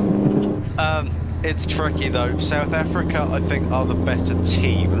 It's tricky though. South Africa, I think, are the better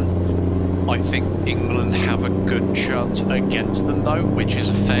team. I think England have a good chance against them though, which is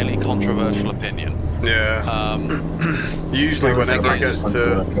a fairly controversial opinion. Yeah. Usually whenever it gets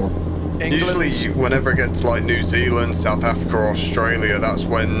to... Usually whenever it gets to like New Zealand, South Africa or Australia, that's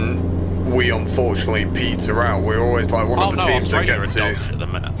when we unfortunately peter out. We're always like one of the teams that get to... At the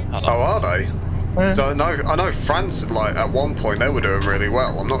minute. Oh, are they? So I know France, like at one point they were doing really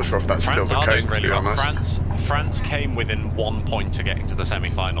well. I'm not sure if that's still the case, to be honest. France came within 1 point to getting to the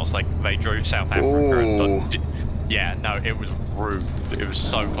semi-finals. Like they drew South Africa. And yeah, no, it was rude. It was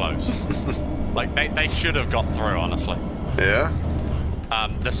so close. Like they should have got through, honestly. Yeah.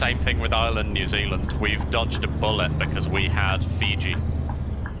 The same thing with Ireland, New Zealand. We've dodged a bullet because we had Fiji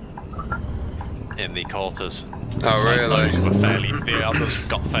in the quarters. Oh, so really? Those were the others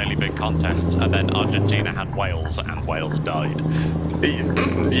got fairly big contests, and then Argentina had Wales, and Wales died.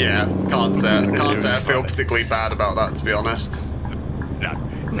 Yeah, can't say I feel particularly bad about that, to be honest. No,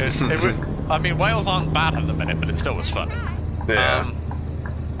 it was, I mean, Wales aren't bad at the minute, but it still was fun. Yeah.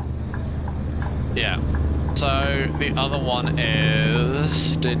 Yeah. So the other one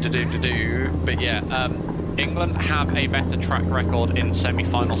is but yeah, England have a better track record in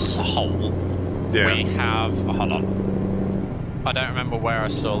semi-finals as a whole. Yeah. We have, hold on, I don't remember where I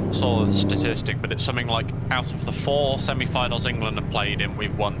saw the statistic, but it's something like out of the 4 semi-finals England have played in,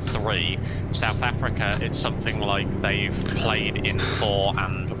 we've won 3. South Africa, it's something like they've played in 4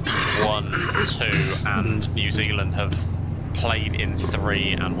 and won 2, and New Zealand have played in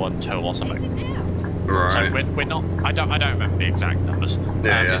 3 and won 2 or something. Right. So we're not, I don't remember the exact numbers.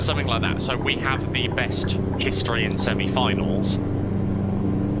 Yeah. It's something like that. So we have the best history in semi-finals.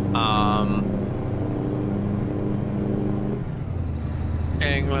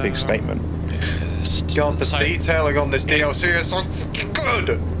 England. Big statement. God, the detailing on this DLC is so fucking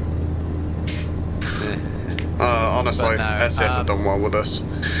good! Honestly, SCS have done well with us.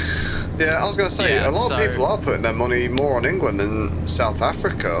 Yeah, I was going to say, a lot of people are putting their money more on England than South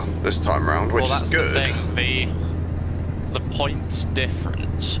Africa this time round, which is good. The thing. The points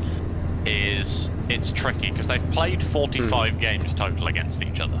difference is, it's tricky, because they've played 45 games total against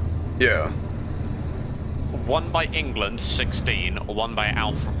each other. Yeah. One by England, 16, or one by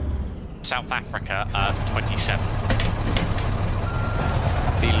South Africa, 27.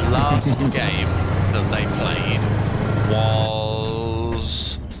 The last game that they played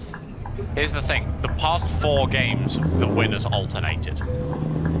was... Here's the thing, the past 4 games, the winners alternated.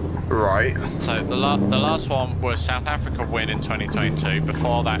 Right. So the last one was South Africa win in 2022,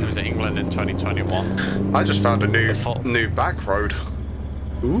 before that it was England in 2021. I just found a new back road.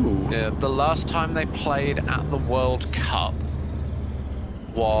 Ooh. Yeah, the last time they played at the World Cup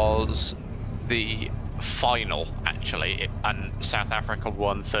was the final, actually, and South Africa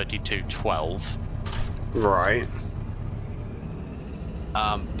won 32-12. Right.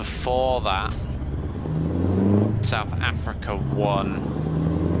 Before that, South Africa won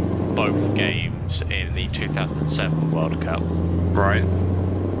both games in the 2007 World Cup. Right.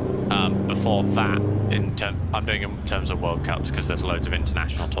 Before that, I'm doing in terms of World Cups because there's loads of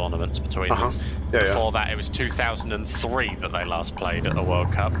international tournaments between them. Before that, it was 2003 that they last played at a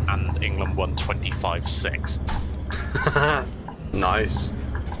World Cup, and England won 25-6. Nice.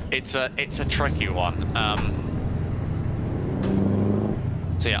 It's a tricky one.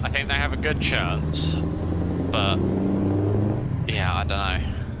 So yeah, I think they have a good chance, but yeah, I don't know.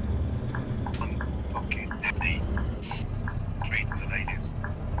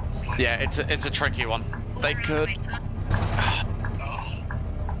 Yeah, it's a tricky one. They could.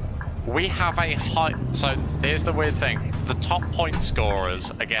 We have a high. So here's the weird thing: the top point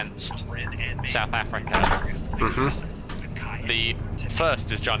scorers against South Africa. The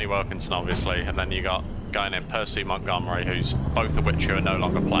first is Johnny Wilkinson, obviously, and then you got guy named Percy Montgomery, who's both of which are no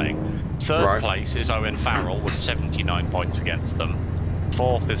longer playing. Third place is Owen Farrell with 79 points against them.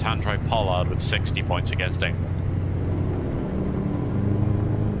 Fourth is Andre Pollard with 60 points against England.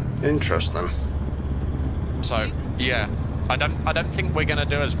 Interesting. So yeah, I don't think we're going to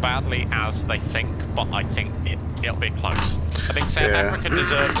do as badly as they think, but I think it'll be close. I think South Africa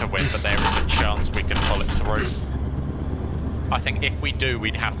deserve to win, but there is a chance we can pull it through. I think if we do,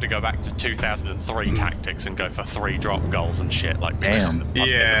 we'd have to go back to 2003 tactics and go for 3 drop goals and shit like Damn. in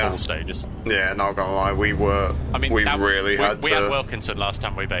the pool stages. Yeah, not gonna lie, we were. I mean, we really had to. We had Wilkinson last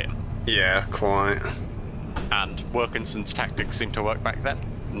time we beat him. Yeah, quite. And Wilkinson's tactics seemed to work back then.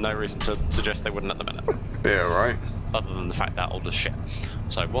 No reason to suggest they wouldn't at the minute. Yeah, right. Other than the fact that old as shit.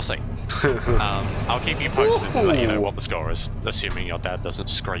 So we'll see. I'll keep you posted and let you know what the score is, assuming your dad doesn't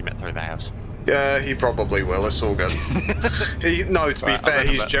scream it through the house. Yeah, he probably will. It's all good. To be fair,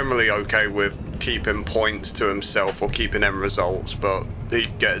 he's generally okay with keeping points to himself or keeping end results, but he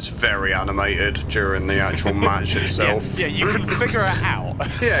gets very animated during the actual match itself. Yeah, you can figure it out.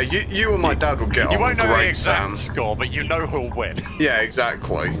 Yeah, you and my dad will get on. You won't know great, the exact Sam. score, but you know who'll win. Yeah,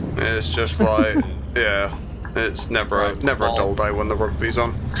 exactly. It's just like, yeah, it's never a dull day when the rugby's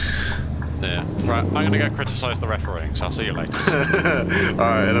on. Yeah. Right, I'm gonna go criticise the refereeing, so I'll see you later.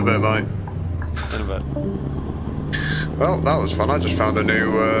 Alright, in a bit, mate. In a bit. Well, that was fun. I just found a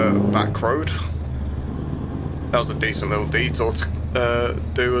new back road. That was a decent little detour to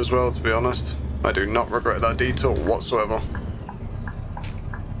do as well, to be honest. I do not regret that detour whatsoever.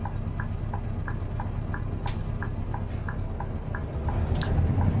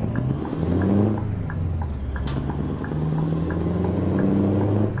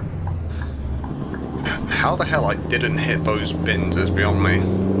 How the hell I didn't hit those bins is beyond me.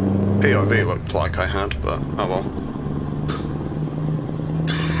 POV looked like I had, but oh well.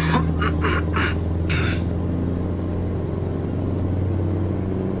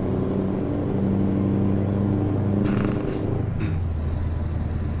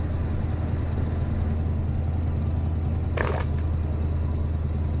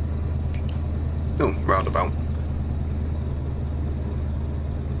 Oh, roundabout.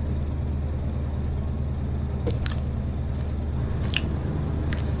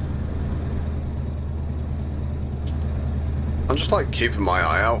 I'm just like keeping my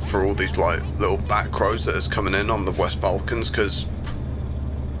eye out for all these like little back roads that is coming in on the West Balkans, because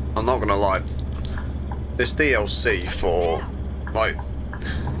I'm not gonna lie, this DLC for like,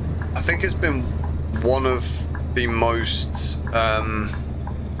 I think it's been one of the most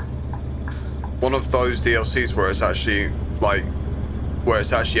one of those DLCs where it's actually like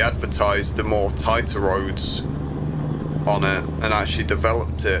advertised the more tighter roads on it and actually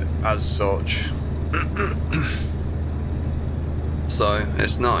developed it as such. So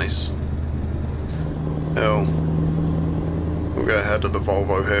it's nice. Hell, we'll get ahead of the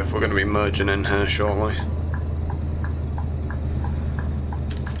Volvo here if we're going to be merging in here shortly.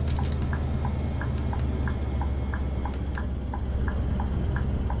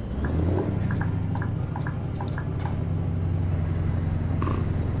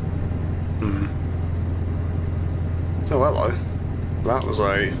 So hello. That was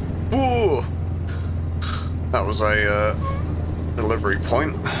a. Whoa! That was a delivery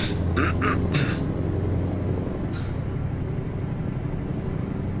point.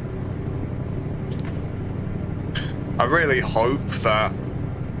 I really hope that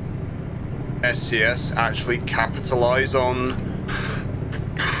SCS actually capitalize on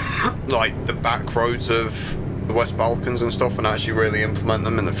like the back roads of the West Balkans and stuff and actually really implement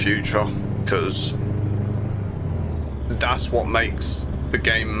them in the future, because that's what makes the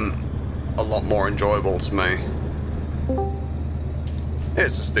game a lot more enjoyable to me.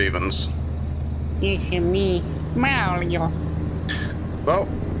 It's a Stevens. It's me, Mario. Well,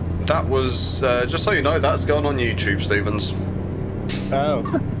 that was, just so you know, that's gone on YouTube, Stevens. Oh.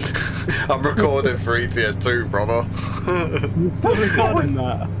 I'm recording for ETS2, brother. You're still recording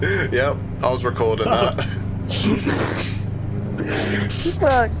that? Yep, I was recording that.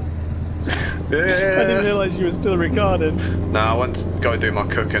 Fuck. Yeah. I didn't realise you were still recording. Nah, I went to go do my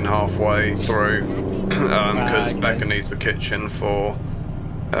cooking halfway through, because okay. Becca needs the kitchen for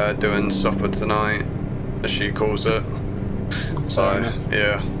doing supper tonight, as she calls it. So,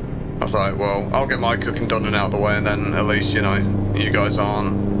 yeah. I was like, well, I'll get my cooking done and out of the way, and then at least, you know, you guys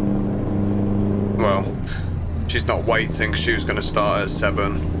aren't... Well, she's not waiting, 'cause she was going to start at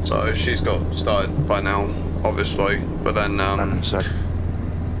 7, so she's got started by now, obviously. But then,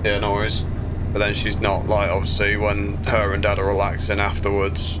 yeah, no worries. But then she's not, like, obviously, when her and Dad are relaxing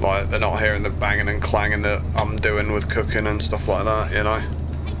afterwards, like, they're not hearing the banging and clanging that I'm doing with cooking and stuff like that, you know?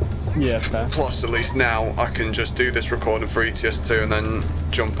 Yeah, fair. Plus, at least now I can just do this recording for ETS2 and then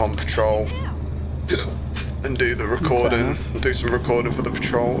jump on patrol and do the recording, do some recording for the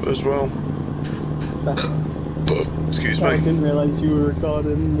patrol as well. Excuse me. I didn't realise you were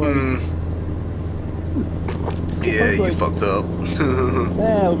recording. Yeah, you fucked up.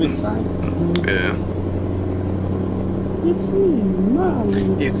 Yeah, it'll be fine. Yeah. It's me,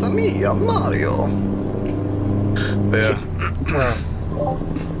 Mario. It's me, Mario. Yeah.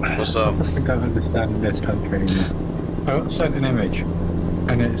 What's up? I don't understand this country anymore. I got sent an image,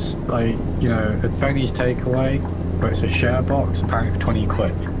 and it's like, you know, a Chinese takeaway, but it's a share box, apparently for 20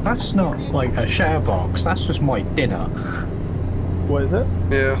 quid. That's not like a share box, that's just my dinner. What is it?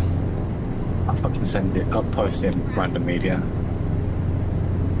 Yeah. I'll fucking send it, I'll post it in random media.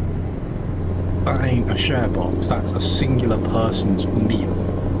 That ain't a share box, that's a singular person's meal.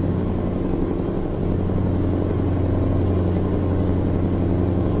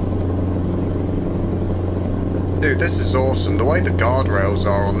 Dude, this is awesome. The way the guardrails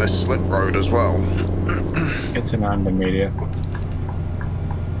are on this slip road as well. It's in random media.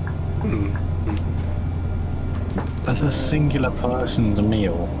 That's a singular person's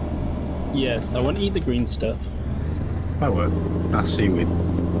meal. Yes, I want to eat the green stuff. I would. That's seaweed.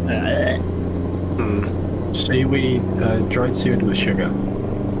 Seaweed, dried seaweed with sugar.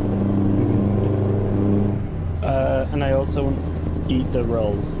 And I also want to eat the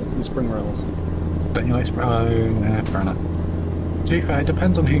rolls, the spring rolls. Don't you like spring? Oh, yeah, fair enough. To be fair, it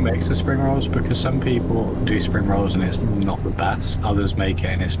depends on who makes the spring rolls, because some people do spring rolls and it's not the best. Others make it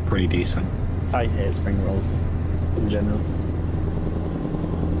and it's pretty decent. I hate spring rolls in general.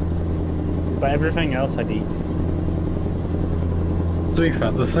 But everything else I'd eat. To be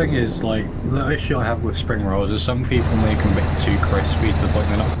fair, the thing is, like, the issue I have with spring rolls is some people make them a bit too crispy to the point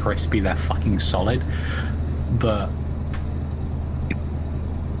they're not crispy, they're fucking solid. But,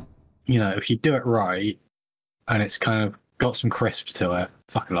 you know, if you do it right, and it's kind of got some crisp to it,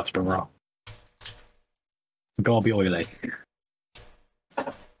 fucking love spring roll. Gotta be oily.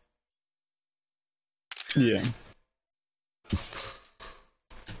 Yeah.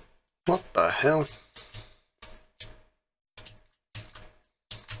 What the hell?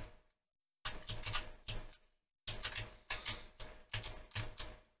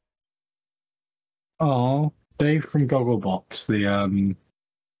 Oh, Dave from Gogglebox, the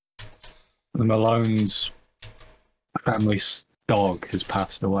Malone's family's dog has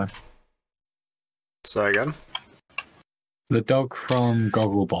passed away. Say again? The dog from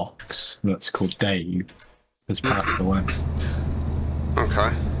Gogglebox, that's called Dave, has passed away.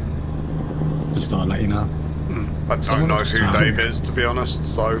 Okay. Just thought I'd let you know. I don't know who Dave is, to be honest,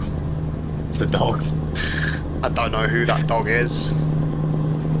 so... It's a dog. I don't know who that dog is.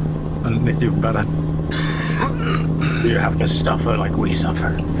 And it's even better. You have to suffer like we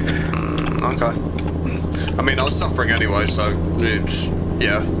suffer. Okay. I mean, I was suffering anyway, so...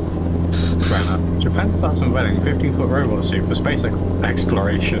 yeah. Fair enough. Japan starts unveiling 15-foot robot suit for space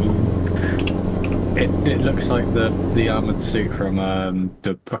exploration. It looks like the armored suit from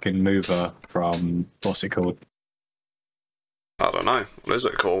the fucking mover from, what's it called? I don't know. What is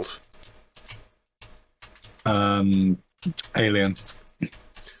it called? Alien.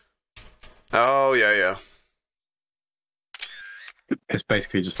 Oh, yeah. It's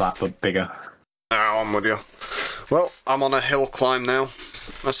basically just that, but bigger. Oh, I'm with you. Well, I'm on a hill climb now.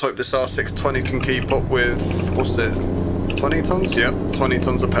 Let's hope this R620 can keep up with, what's it, 20 tons? Yep, 20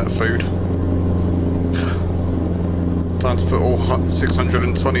 tons of pet food. Time to put all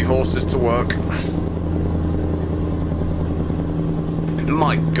 620 horses to work.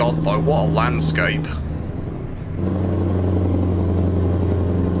 My god though, what a landscape.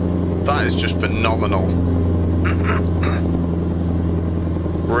 That is just phenomenal.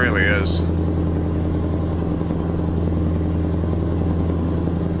 Really is.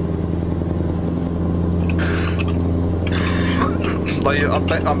 Like,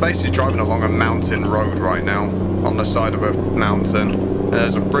 I'm basically driving along a mountain road right now, on the side of a mountain.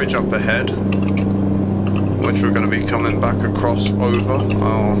 There's a bridge up ahead, which we're going to be coming back across over.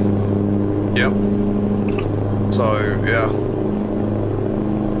 Oh, yep. So, yeah.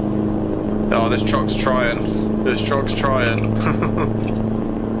 Oh, this truck's trying. This truck's trying.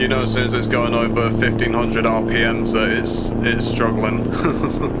 You know, as soon as it's going over 1500 RPMs, it's struggling.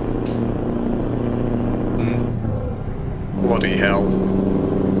 Bloody hell.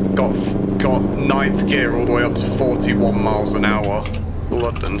 Got ninth gear all the way up to 41 miles an hour.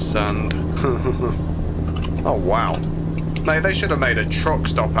 Blood and sand. Oh wow. Mate, they should have made a truck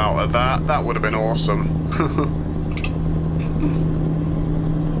stop out of that. That would have been awesome.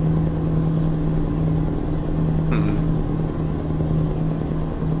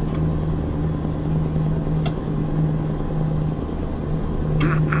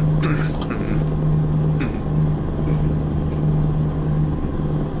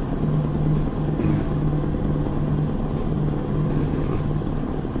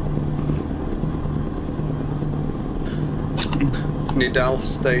 Nidal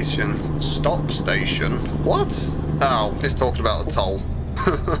Station. Stop station? What? Oh, he's talking about a toll.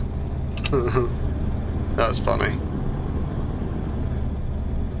 That's funny.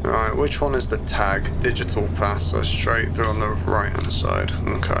 Right, which one is the tag? Digital pass, so straight through on the right hand side.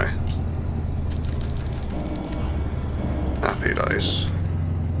 Okay. Happy days.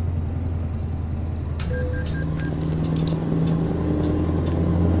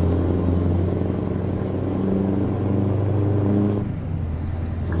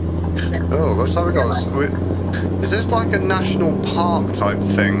 Oh, looks like we got... Is this like a national park type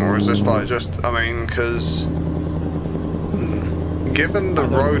thing, or is this like just... I mean, because... Given the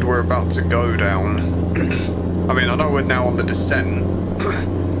road we're about to go down... I mean, I know we're now on the descent,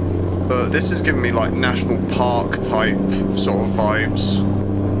 but this is giving me like national park type sort of vibes.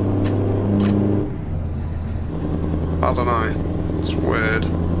 I don't know. It's weird.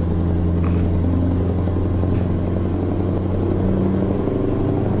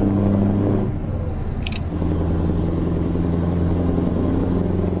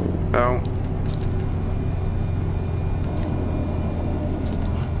 Oh.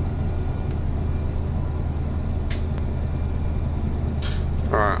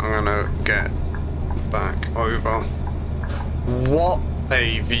 Alright, I'm gonna get back over. What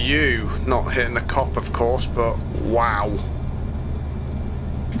a view! Not hitting the cop, of course, but wow.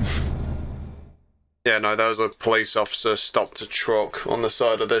 Yeah, no, there was a police officer stopped a truck on the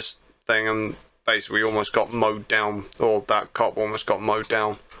side of this thing and basically almost got mowed down, or that cop almost got mowed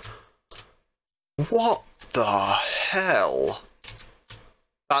down. What the hell?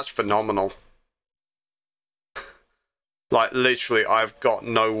 That's phenomenal. Like, literally, I've got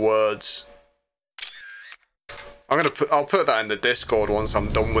no words. I'll put that in the Discord once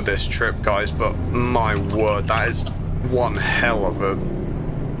I'm done with this trip, guys, but my word, that is one hell of a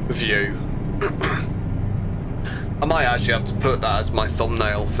view. I might actually have to put that as my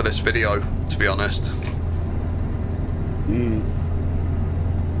thumbnail for this video, to be honest.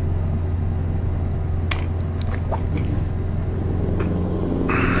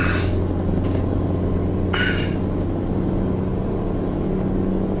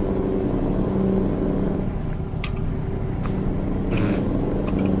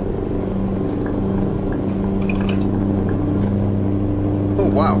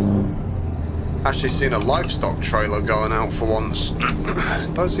 Actually seen a livestock trailer going out for once.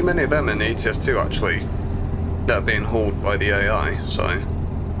 Don't see many of them in ETS2 actually that are being hauled by the AI, so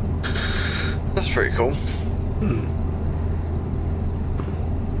that's pretty cool.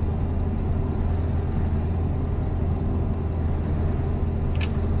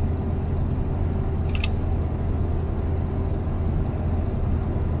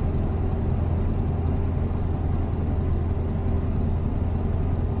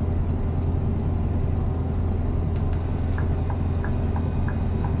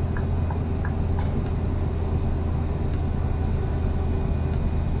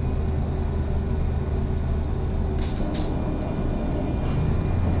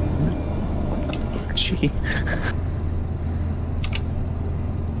 Gee.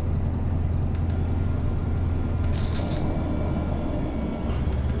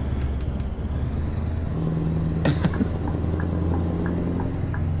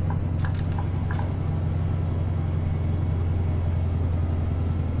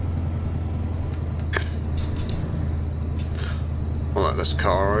 I'll let this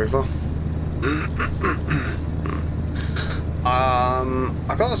car over.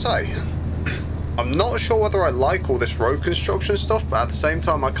 I gotta say, I'm not sure whether I like all this road construction stuff, but at the same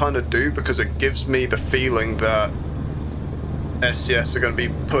time I kind of do, because it gives me the feeling that SCS are going to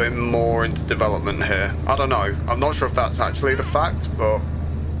be putting more into development here. I don't know. I'm not sure if that's actually the fact, but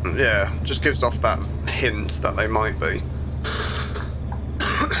yeah, just gives off that hint that they might be.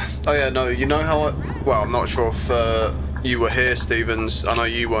 Oh yeah, no, you know how well, I'm not sure if you were here, Stevens. I know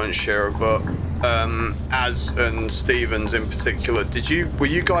you weren't sure, but Az and Stevens in particular, were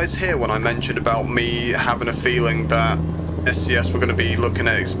you guys here when I mentioned about me having a feeling that SCS were going to be looking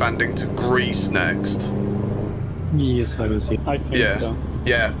at expanding to Greece next? Yes, I was here. I think so.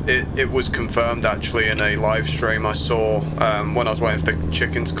 Yeah, it was confirmed actually in a live stream I saw when I was waiting for the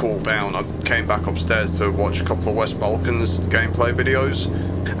chicken to cool down. I came back upstairs to watch a couple of West Balkans gameplay videos,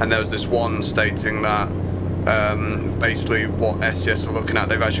 and there was this one stating that basically what SCS are looking at,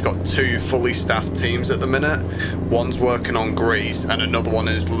 they've actually got 2 fully staffed teams at the minute. One's working on Greece and another one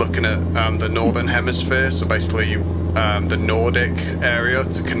is looking at the Northern Hemisphere, so basically the Nordic area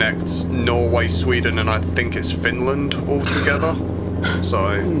to connect Norway, Sweden and I think it's Finland all together.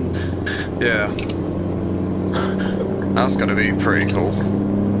 So yeah, that's gonna be pretty cool.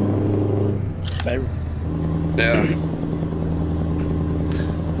 Very. Yeah.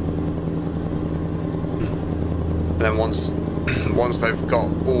 then once they've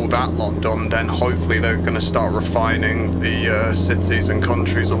got all that lot done, then hopefully they're going to start refining the cities and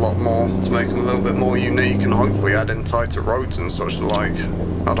countries a lot more to make them a little bit more unique, and hopefully add in tighter roads and such like.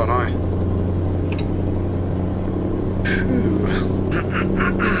 I don't know.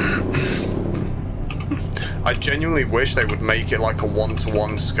 I genuinely wish they would make it like a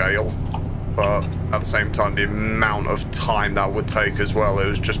 1-to-1 scale, but at the same time, the amount of time that would take as well, it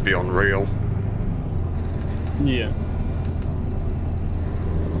would just be unreal. Yeah.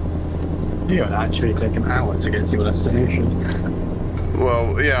 Yeah, it actually take an hour to get to your destination.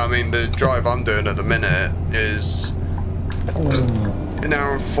 Well, yeah, I mean, the drive I'm doing at the minute is an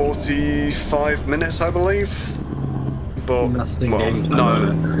hour and 45 minutes, I believe. But, well,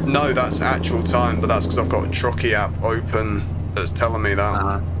 no, that's actual time, but that's because I've got a Truckee app open that's telling me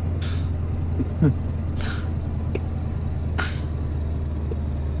that.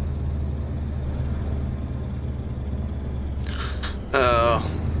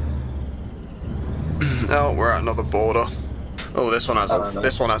 Oh, we're at another border. Oh, this one has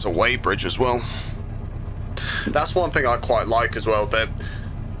a weighbridge as well. That's one thing I quite like as well.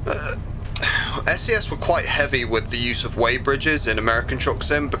 SES were quite heavy with the use of weighbridges in American Truck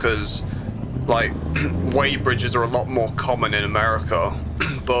Sim because, like, weighbridges are a lot more common in America.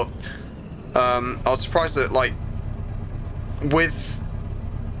 But I was surprised that, like, with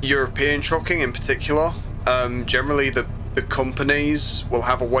European trucking in particular, generally the companies will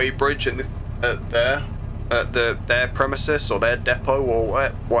have a weighbridge at their premises or their depot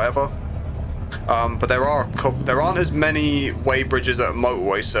or whatever. But there aren't as many weighbridges at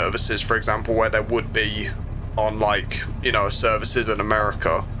motorway services, for example, where there would be on, like, you know, services in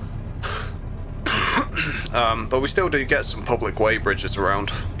America. But we still do get some public weighbridges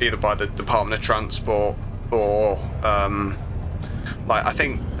around, either by the Department of Transport or like, I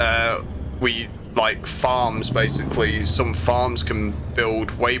think like farms, basically some farms can build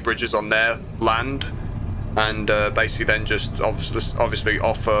weighbridges on their land and basically then just obviously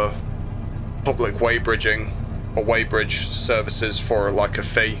offer public weighbridging or weighbridge services for like a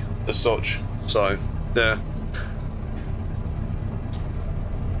fee as such. So yeah.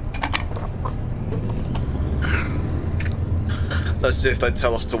 Let's see if they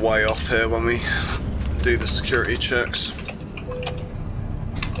tell us to weigh off here when we do the security checks.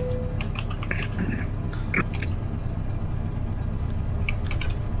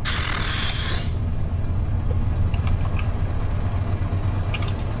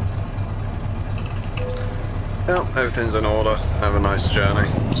 Yep, everything's in order. Have a nice journey.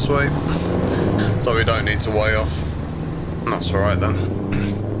 Sweet. So we don't need to weigh off. That's alright then.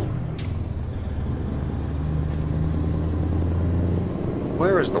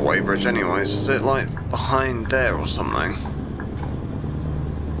 Where is the weighbridge anyways? Is it like behind there or something?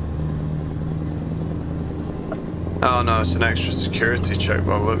 Oh no, it's an extra security check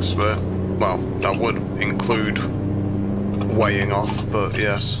by the looks of it. Well, that would include weighing off, but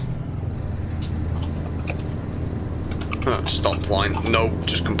yes. Stop line. Nope,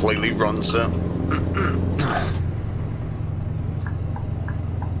 just completely runs it.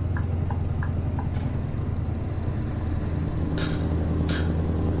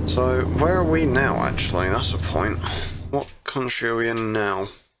 So, where are we now, actually? That's the point. What country are we in now?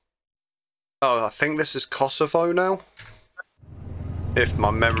 Oh, I think this is Kosovo now? If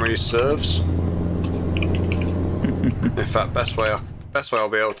my memory serves. In fact, best way I'll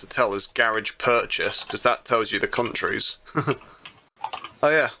be able to tell is garage purchase, because that tells you the countries. Oh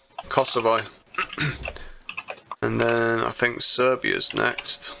yeah, Kosovo. And then I think Serbia's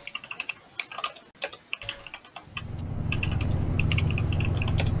next.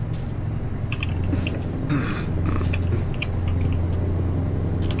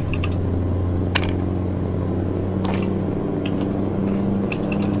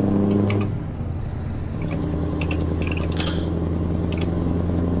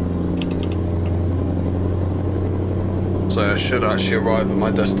 So I should actually arrive at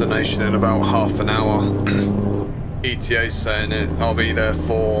my destination in about half an hour. ETA's saying I'll be there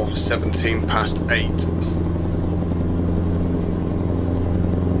for 8:17.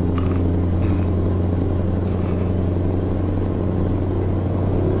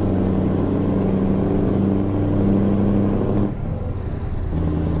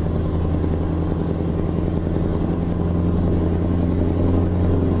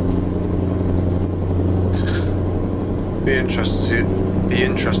 Be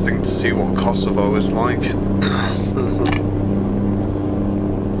interesting to see what Kosovo is like.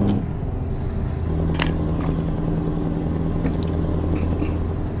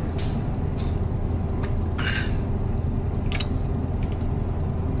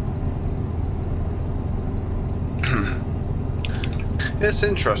 It's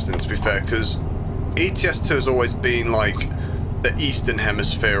interesting, to be fair, because ETS2 has always been like the eastern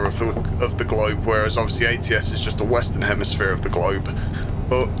hemisphere of the globe, whereas obviously ATS is just the western hemisphere of the globe.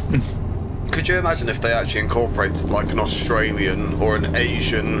 But could you imagine if they actually incorporated like an Australian or an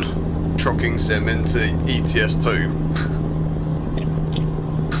Asian trucking sim into ETS2?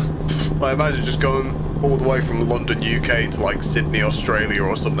 I imagine just going all the way from London, UK to like Sydney, Australia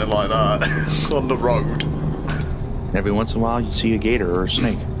or something like that on the road. Every once in a while you see a gator or a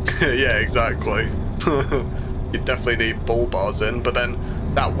snake. Yeah, exactly. You definitely need bull bars in, but then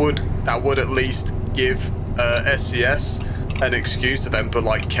that would at least give SES an excuse to then put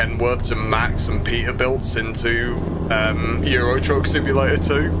like Kenworths and Max and Peterbilts into Euro Truck Simulator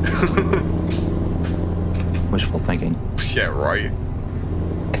 2. Wishful thinking. Yeah, right.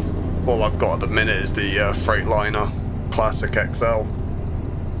 All I've got at the minute is the Freightliner Classic XL.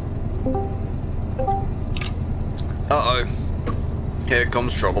 Uh-oh. Here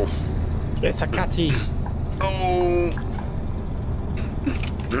comes trouble. It's a catty. Oh!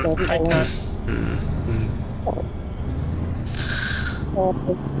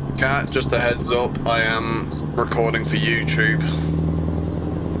 Cat, just a heads up, I am recording for YouTube.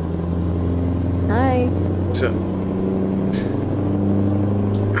 Hi.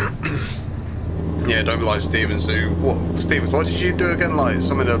 Yeah, don't be like Stevens who... Stevens, what did you do again? Like,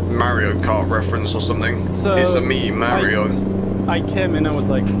 some in a Mario Kart reference or something? So, it's a me, Mario. I came in and was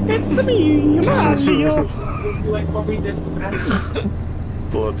like, it's me, Mario!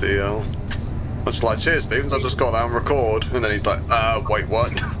 Bloody hell. I was like, cheers, Stevens, I just got that on record. And then he's like, wait,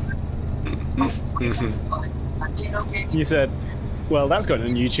 what? You said, well, that's going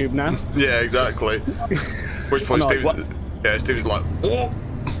on YouTube now. Yeah, exactly. Which point Stevens... Yeah, Stevens like, what?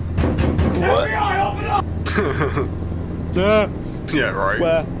 What? Yeah, right.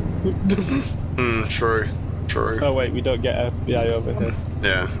 Where? True. True. Oh wait, we don't get FBI over here.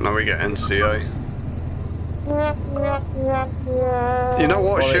 Yeah, now we get NCA. You know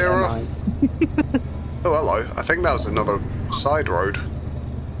what, Shearer? Oh, hello. I think that was another side road.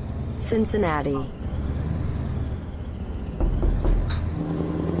 Cincinnati.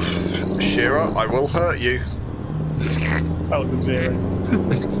 Shearer, I will hurt you. That was a Shearer.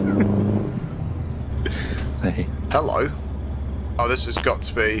 Hey. Hello. Oh, this has got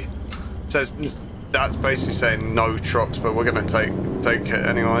to be... It says... That's basically saying no trucks, but we're going to take it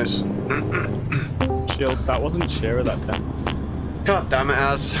anyways. Shield, that wasn't Shearer that time. God damn it,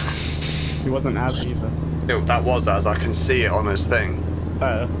 Az. He wasn't Az either. Ew, that was Az. I can see it on his thing.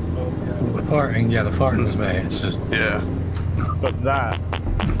 Oh. The farting, yeah, the farting was me. It's just... Yeah. But that...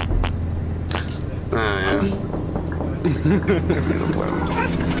 Oh, yeah.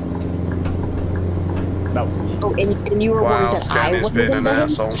 That was me. Oh, and you were Wow, worried that I Scanny's wasn't being an gonna hit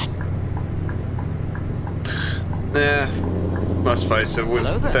asshole. Yeah, let's face it,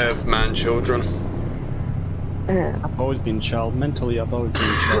 they're man-children. I've always been child. Mentally, I've always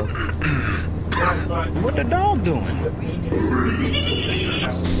been child. What the dog doing?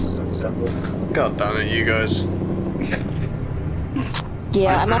 God damn it, you guys.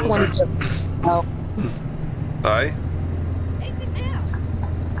 Yeah, I'm not the one who just... Oh. Hey?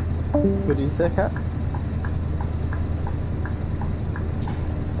 What did you say, Kat?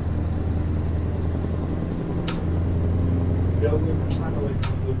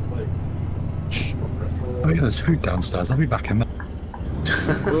 Oh yeah, there's food downstairs. I'll be back in a minute.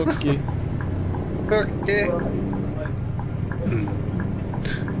 Okay. Okay.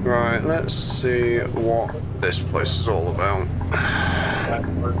 Right, let's see what this place is all about.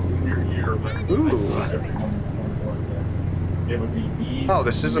 Ooh. Oh,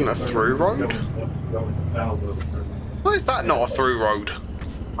 this isn't a through road? Why is that not a through road?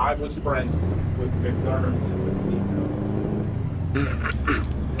 I was friends with Victor.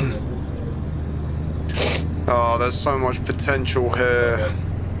 Oh, there's so much potential here.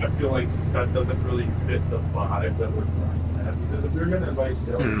 I feel like that doesn't really fit the vibe that we're trying to have. Because if we were going to invite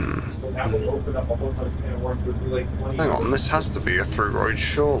sales, we'd have to open up a whole bunch of work would be like 20. Hang on, this has to be a through road,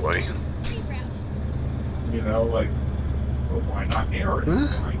 surely. You know, like, well, why not air it?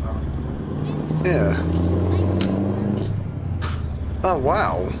 Why not? Yeah. Oh,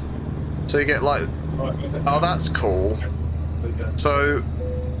 wow. So you get like... Oh, that's cool. So,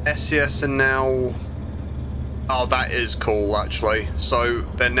 SES are now... Oh, that is cool, actually. So,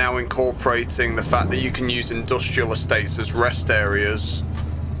 they're now incorporating the fact that you can use industrial estates as rest areas.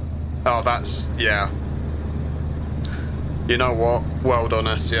 Oh, that's... yeah. You know what? Well done,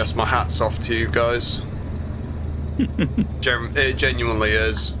 SES. My hat's off to you guys. It genuinely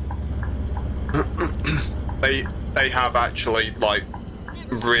is. They have actually, like,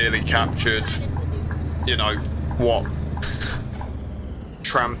 really captured, you know, what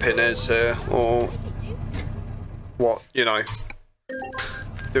tramping is here, or what, you know,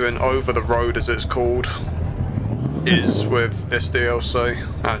 doing over the road as it's called is with this DLC,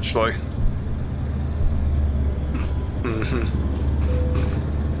 actually.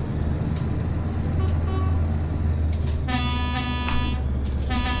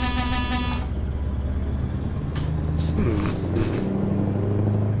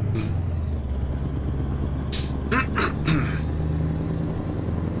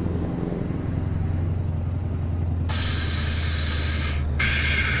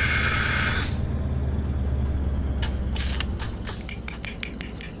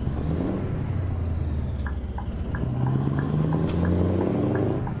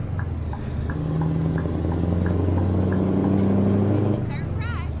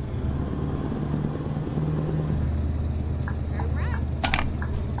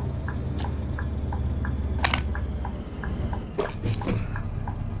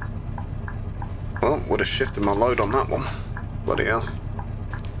 Well, would have shifted my load on that one. Bloody hell.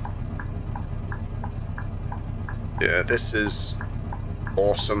 Yeah, this is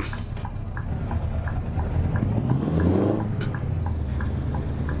awesome.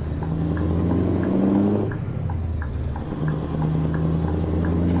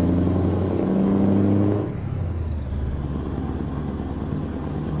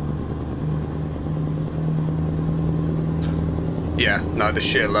 Yeah, no, the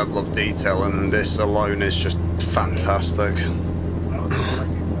sheer level of detail in this alone is just fantastic.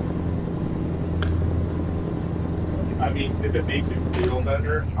 I mean, if it makes you feel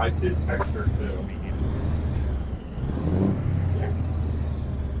better, I did texture too.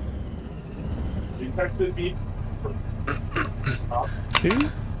 You texted me. Who?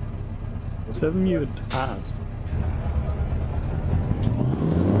 Server you would ask.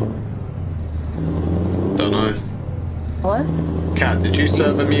 Don't know. What? Kat, did you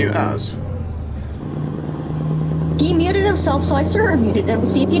server mute as? He muted himself, so I server muted him to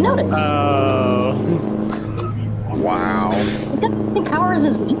see if you noticed. Oh. Wow. He's got the same powers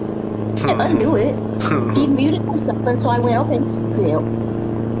as me. And I knew it. He muted himself, and so I went, okay, so, you know.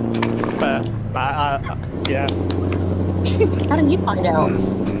 Fair. Yeah. How did you find out?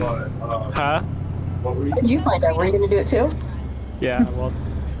 Huh? How did you find out? Were you gonna do it too? Yeah, I was.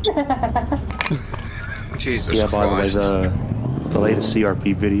 Jesus yeah, by Christ. the way, the latest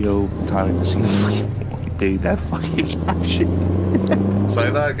CRP video entirely missing the fucking dude, that fucking caption. Say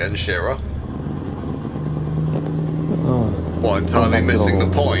that again, Shira. Oh, What, entirely missing the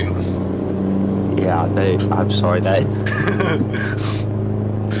point? Yeah, I'm sorry, that.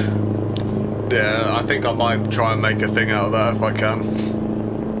 Yeah, I think I might try and make a thing out of that if I can.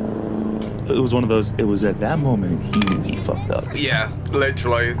 It was one of those, it was at that moment he fucked up. Yeah,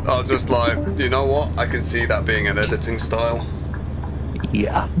 literally. I was just like, you know what? I can see that being an editing style.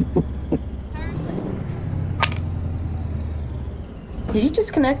 Yeah. Did you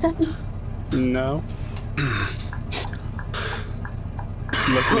disconnect him? No.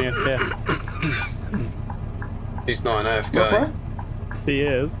 Look at me up here. He's not an AFK. What? He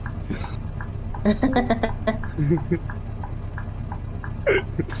is.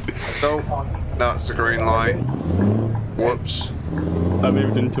 So, that's the green light. Whoops. I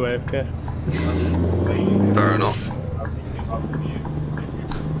moved into AFK. Fair enough.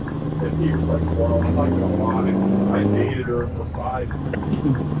 And he was like, well, I'm not gonna lie. I dated her for 5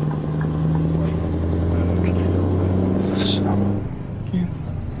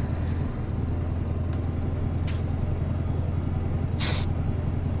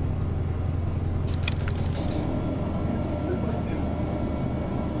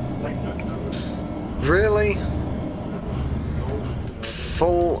 Really?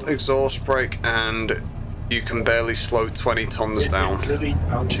 Full exhaust brake and you can barely slow 20 tons down.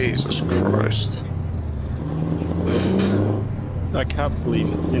 Jesus Christ. I can't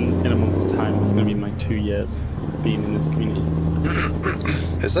believe in a month's time it's going to be my 2 years being in this community.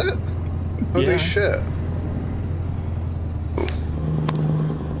 Is it? Holy Yeah. shit.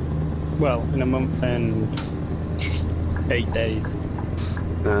 Well, in a month and 8 days.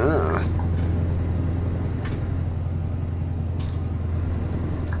 Ah.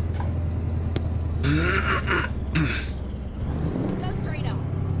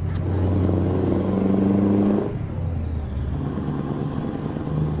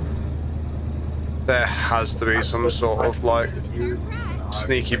 There has to be some sort of like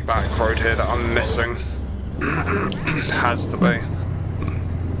sneaky back road here that I'm missing. Has to be.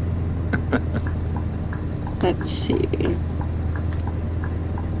 Let's see.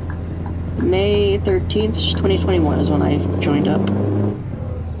 May 13th, 2021 is when I joined up.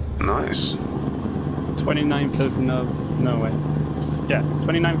 Nice. 29th of no way. Yeah,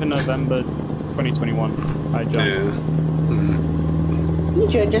 29th of November, 2021. I jumped. Yeah. You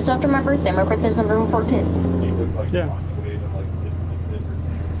joined just after my birthday. My birthday's November 14th. Yeah.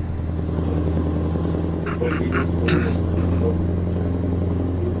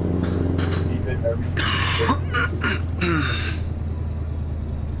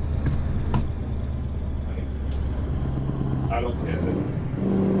 I don't get it.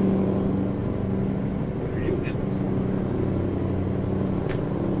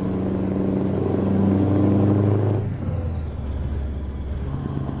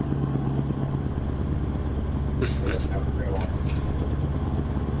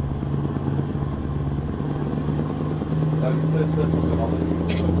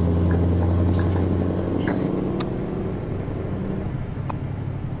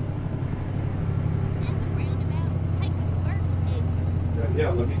 Yeah,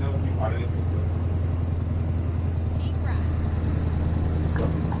 let me know if you find anything. Keep right.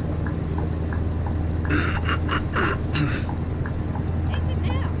 Exit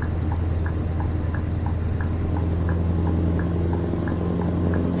now.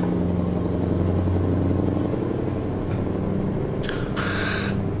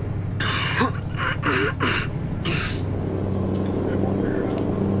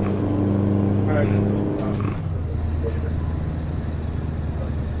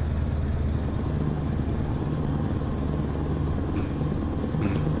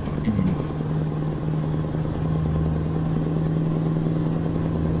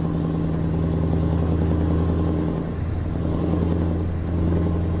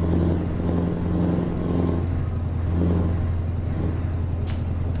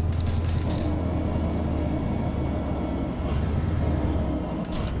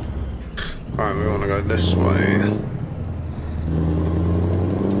 Alright, we want to go this way.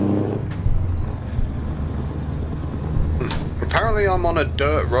 Apparently I'm on a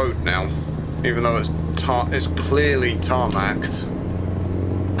dirt road now, even though it's clearly tarmacked.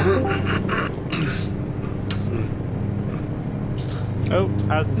 Oh,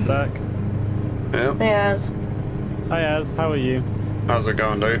 Az is back. Yep. Hey, Az. Hi, Az. How are you? How's it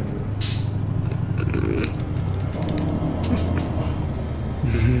going, dude?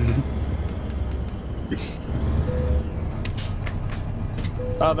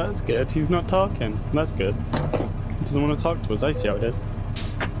 Oh, that's good. He's not talking. That's good. He doesn't want to talk to us. I see how it is.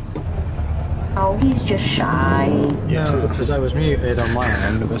 Oh, he's just shy. Yeah, because I was muted on my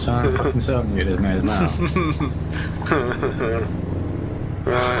end, but someone fucking self-muted me as well.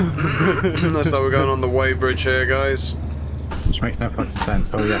 Right. Looks like we're going on the weighbridge here, guys. Which makes no fucking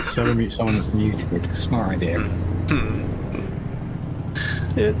sense. Oh yes, so mute someone that's muted. Smart idea.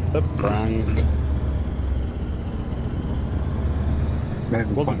 It's a prank. It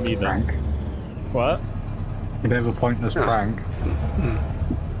wasn't me then. Prank. What? A bit of a pointless prank.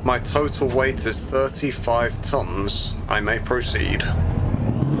 My total weight is 35 tons. I may proceed.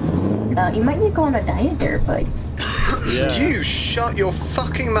 You might need to go on a diet there, bud. Yeah. You shut your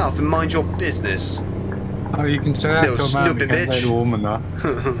fucking mouth and mind your business. Oh, you can say that to a man, stupid you can't say to a woman, though.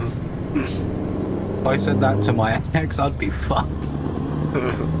 If I said that to my ex, I'd be fucked.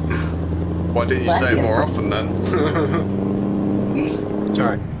 Why didn't you say it more often then?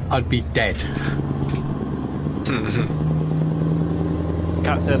 Sorry, I'd be dead.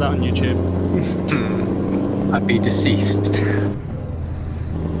 Can't say that on YouTube. I'd be deceased.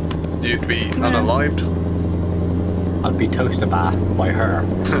 You'd be unalived? I'd be toaster bath by her.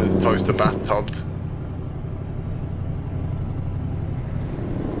 Toaster bath-tobbed.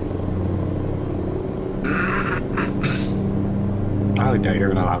 I doubt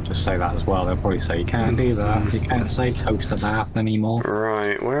you're allowed to say that as well. They'll probably say you can't do that. You can't say toaster bath anymore.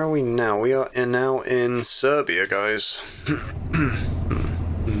 Right, where are we now? We are now in Serbia, guys.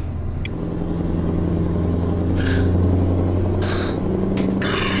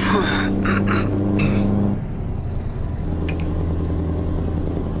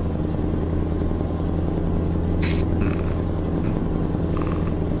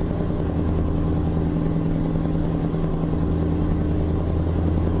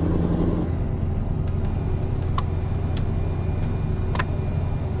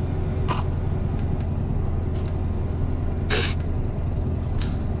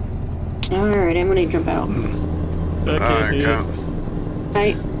 Alright, I'm gonna jump out. Okay, Alright, dude. Cat.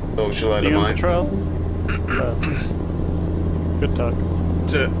 Hi. What would you like See to you on mind? patrol. Good talk.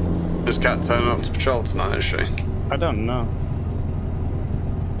 Is Cat turning up to patrol tonight, is she? I don't know.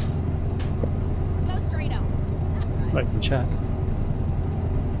 Go straight on. That's right. I can check.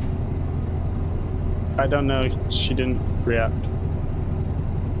 I don't know. She didn't react.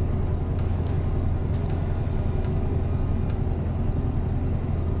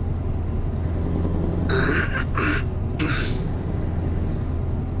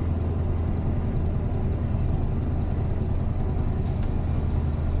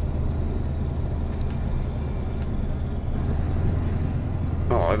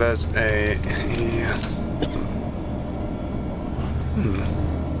 Right, there's a... Yeah.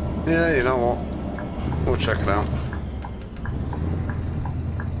 Yeah, you know what? We'll check it out.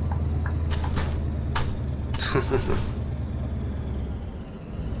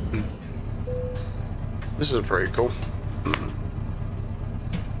 This is pretty cool.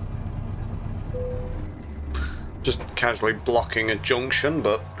 Just casually blocking a junction,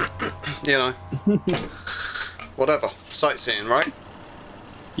 but you know, whatever. Sightseeing, right?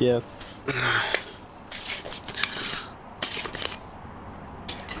 Yes.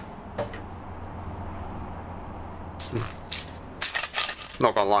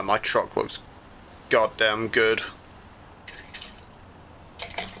 Not gonna lie, my truck looks goddamn good.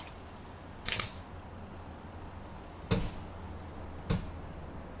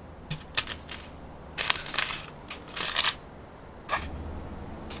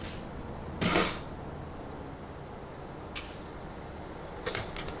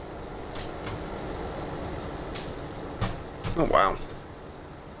 Oh wow.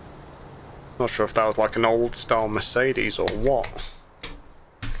 Not sure if that was like an old style Mercedes or what.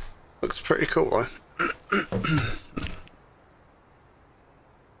 Looks pretty cool though.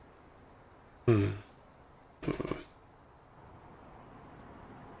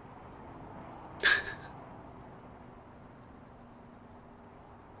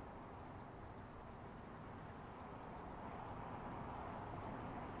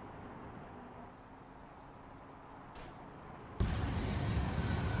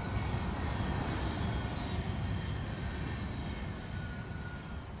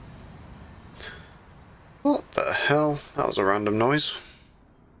 What the hell? That was a random noise.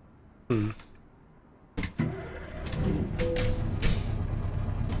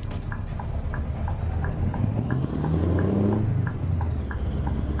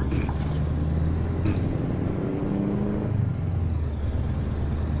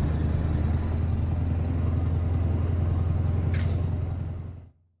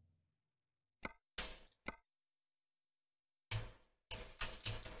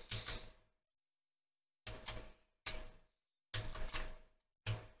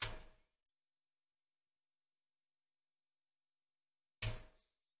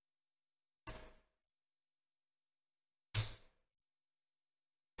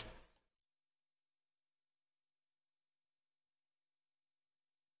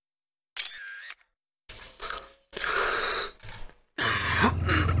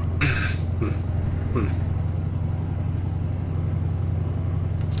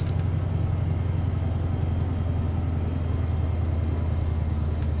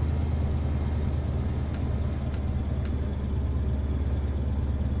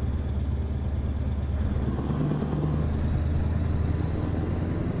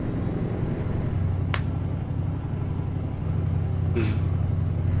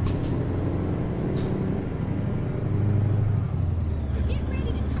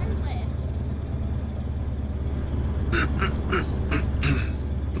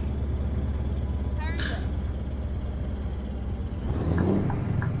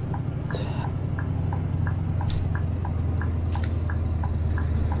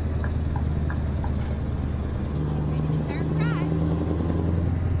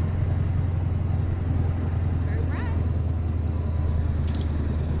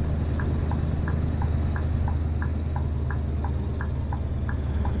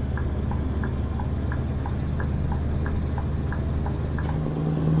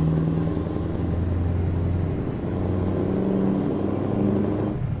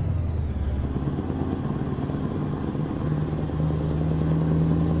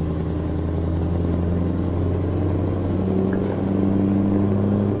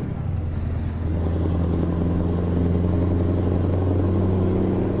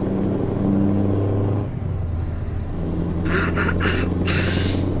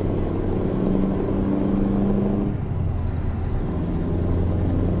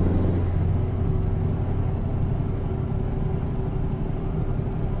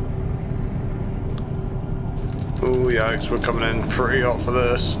 Oh yikes, we're coming in pretty hot for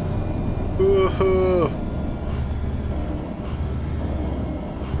this. Woohoo!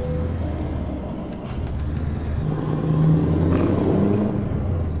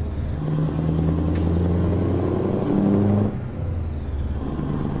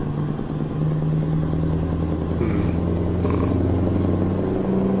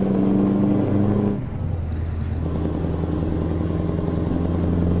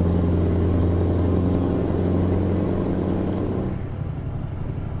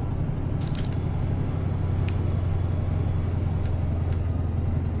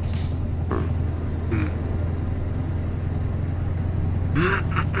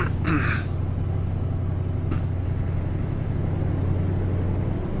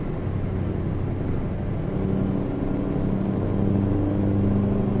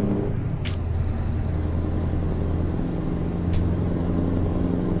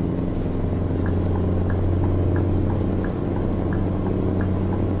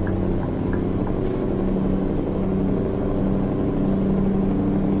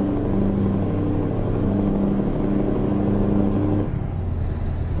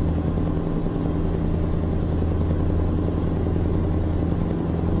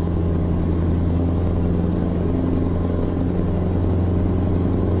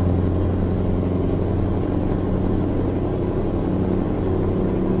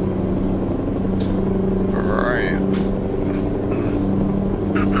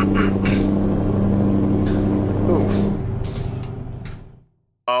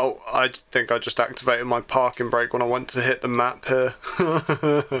 I think I just activated my parking brake when I went to hit the map here.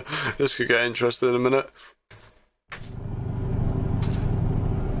 This could get interesting in a minute.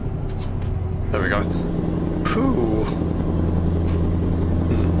 There we go. Whew.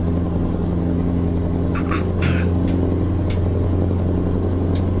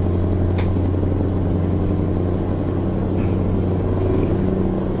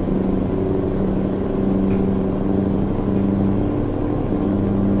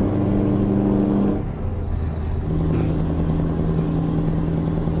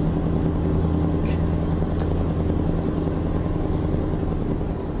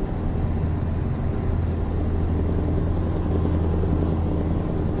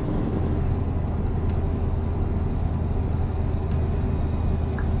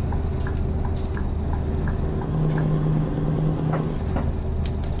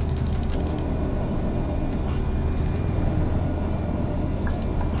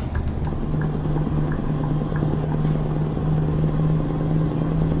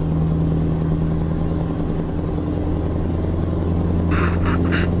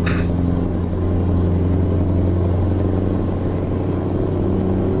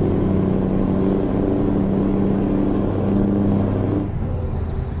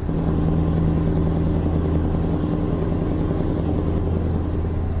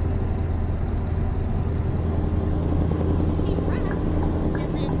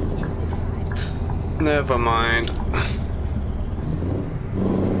 Never mind.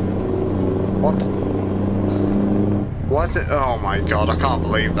 What? Why is it? Oh my god, I can't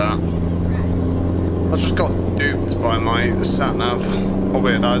believe that. I just got duped by my sat-nav.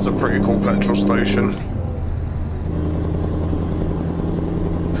 Albeit that is a pretty cool petrol station.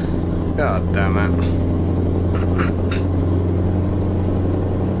 God damn it.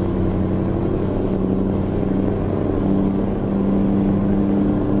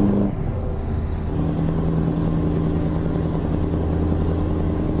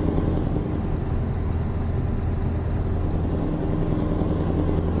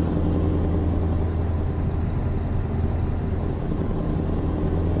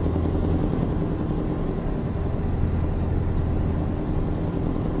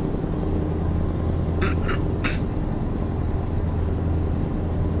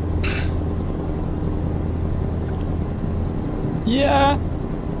 Yeah.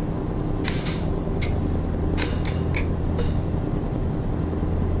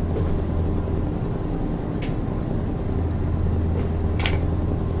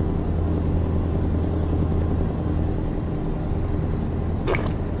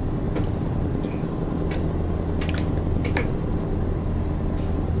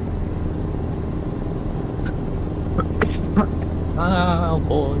 Oh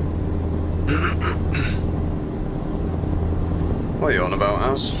boy. What are you on about,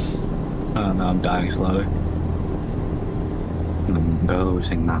 Az? I don't know, I'm dying slowly. I'm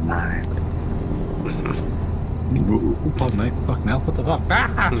losing my mind. Pardon me, fucking hell, what the fuck?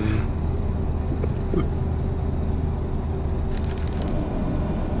 Ah!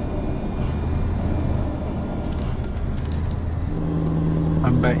 I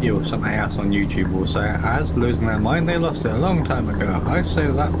bet you some ass on YouTube will say, as losing their mind, they lost it a long time ago. I say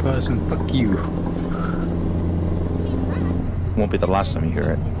to that person, fuck you. Won't be the last time you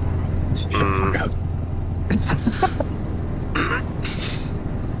hear it.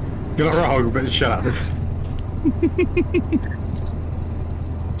 You're not wrong, but shut up.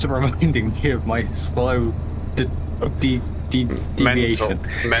 It's reminding me of my slow deviation.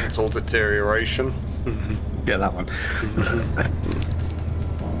 Mental deterioration. Yeah, that one.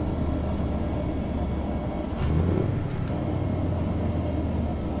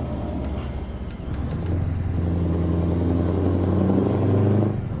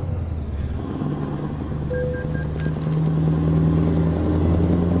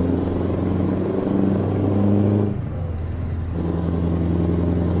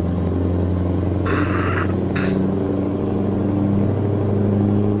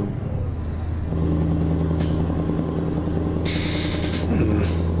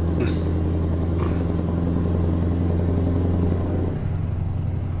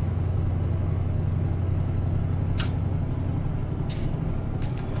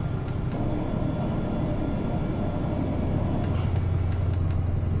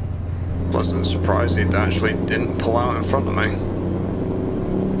 Pleasant surprise he actually didn't pull out in front of me.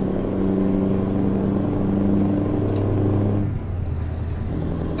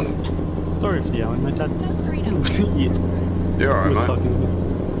 Sorry for yelling, my dad. Yeah. You're alright, mate. Talking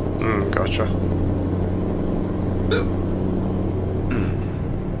about. Gotcha.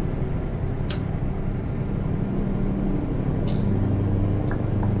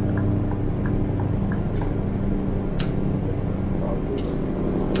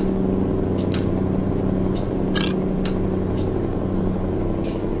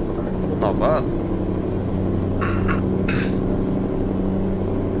 Not bad.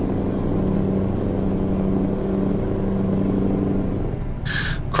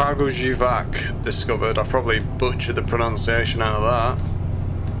 Kragujivak discovered. I probably butchered the pronunciation out of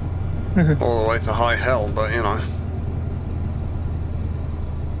that. All the way to high hell, but you know.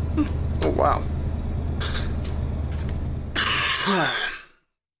 Oh wow.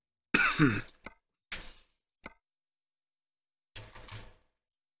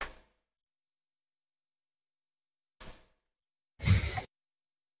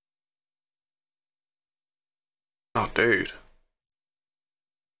 Oh, dude.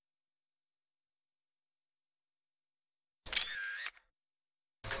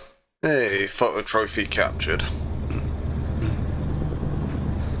 Hey, photo trophy captured.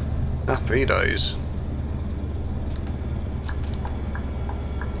 Happy days.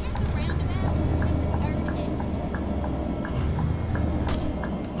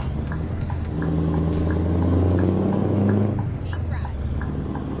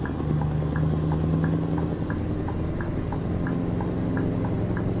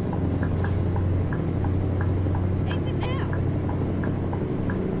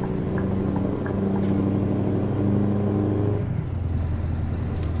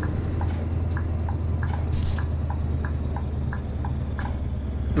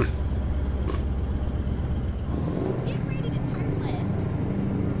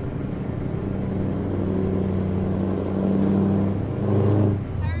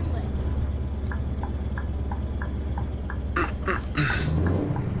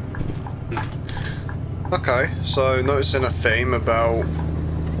 Okay, so noticing a theme about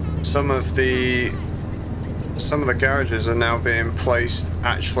some of the garages are now being placed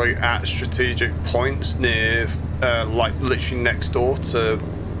actually at strategic points near, like literally next door to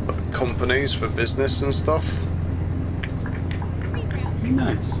companies for business and stuff.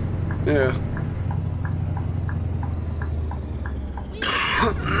 Nice. Yeah.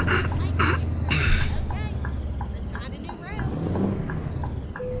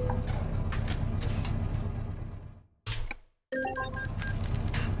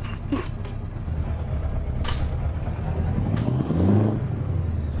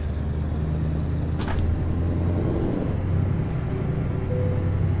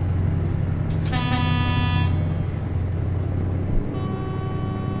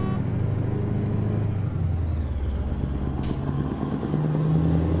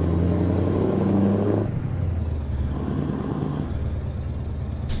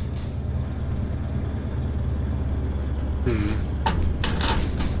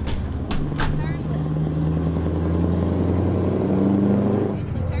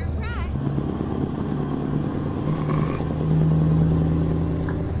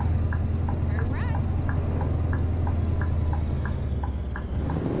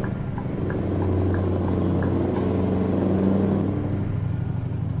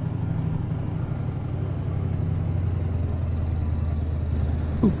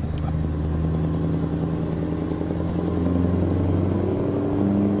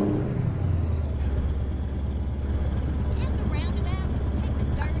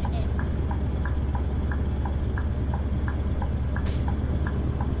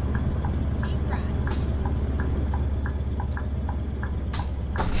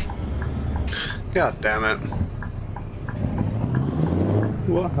 God damn it.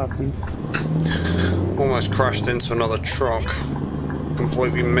 What happened? Almost crashed into another truck.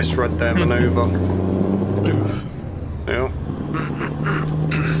 Completely misread their maneuver. Yep.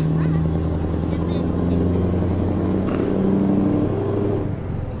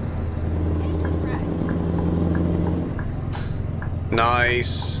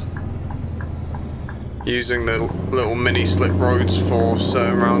 Nice. Using the little mini slip roads for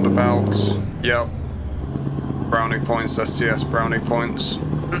certain roundabouts. Yep. Brownie points, SCS brownie points.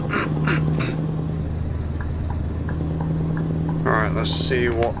 Alright, let's see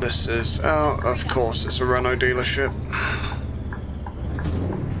what this is. Oh, of course, it's a Renault dealership.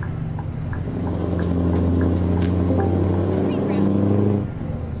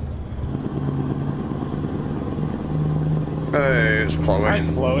 Hey, it's Chloe. Hi,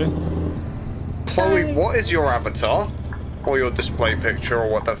 Chloe. Chloe, what is your avatar? Or your display picture, or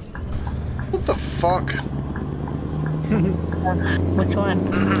what the fuck? Which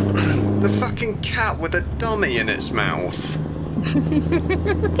one? The fucking cat with a dummy in its mouth. I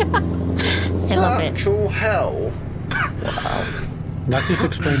love it. Actual hell. Wow. That just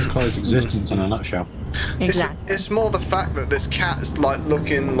explains Chloe's existence in a nutshell. Exactly. It's more the fact that this cat's like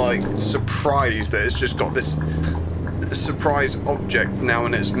looking like surprised that it's just got this surprise object now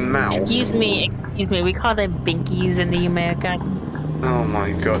in its mouth. Excuse me, we call them binkies in the Americans. Oh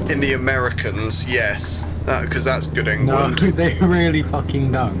my god. In the Americans, yes. Because that's good England. No, they really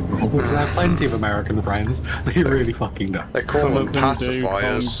fucking don't. Because I have plenty of American friends. They really fucking don't. They call them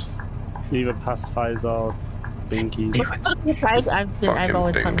pacifiers. Either pacifiers or binkies. I've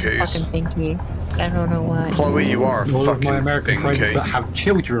always called them fucking binky. I don't know why. Chloe, you are a all fucking of my American binky. friends that have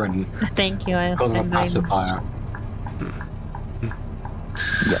children. Thank you. I call them a pacifier.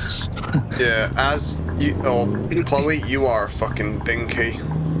 Yes. Yeah, as you, Chloe, you are a fucking binky.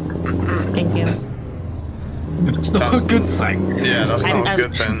 Thank you. It's not a good thing. Yeah, that's not a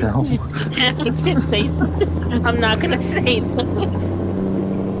good thing. I'm gonna say something. I'm not gonna say something.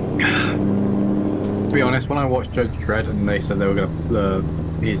 To be honest, when I watched Judge Dredd and they said they were gonna,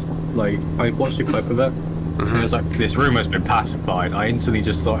 he's like, I watched a clip of it, and it was like, this room has been pacified. I instantly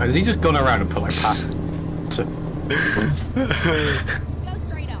just thought, has he just gone around and put like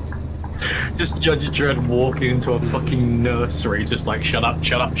just Judge Dredd walking into a fucking nursery, just like, shut up,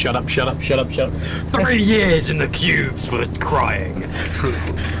 shut up, shut up, shut up, shut up, shut up. 3 years in the cubes for crying.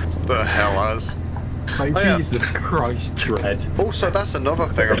 The hell has. Like, Jesus Christ, Dredd. Also, that's another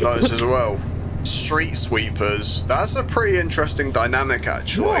thing I've noticed as well. Street sweepers. That's a pretty interesting dynamic,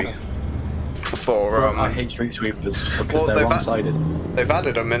 actually. Yeah. For I hate street sweepers because they're one-sided. They've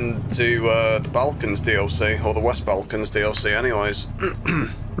added them into the Balkans DLC, or the West Balkans DLC, anyways.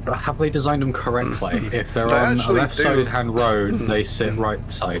 But have they designed them correctly? If they're on a left-sided hand road, they sit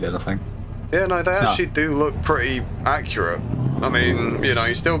right-sided, I think. Yeah, no, they actually do look pretty accurate. I mean, you know,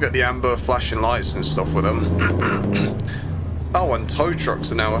 you still get the amber flashing lights and stuff with them. Oh, and tow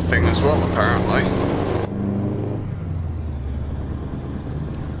trucks are now a thing as well, apparently.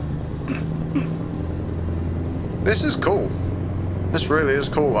 This is cool. This really is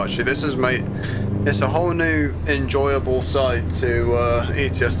cool, actually. This is it's a whole new enjoyable side to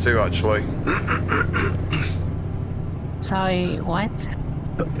ETS2, actually. Sorry, what?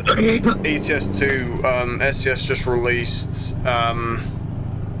 ETS2, SCS just released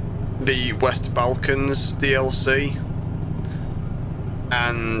the West Balkans DLC.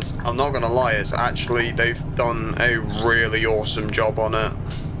 And I'm not gonna lie, it's actually, they've done a really awesome job on it.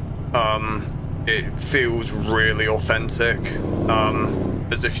 It feels really authentic,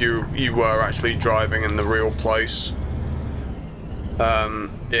 as if you were actually driving in the real place.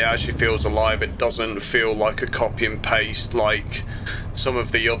 It actually feels alive. It doesn't feel like a copy and paste like some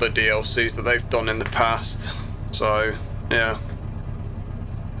of the other DLCs that they've done in the past. So, yeah.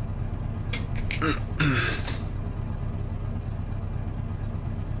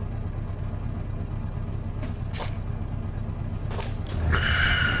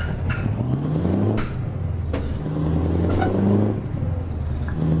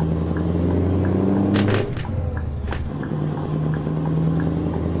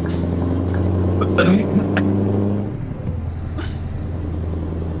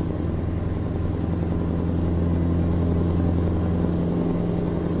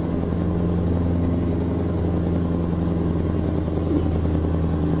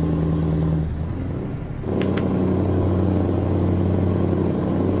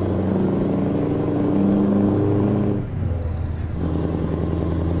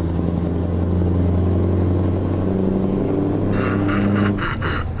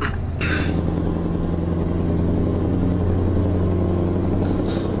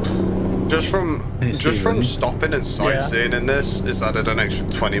 Just from stopping and sightseeing in this, it's added an extra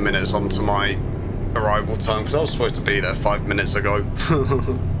 20 minutes onto my arrival time, because I was supposed to be there 5 minutes ago.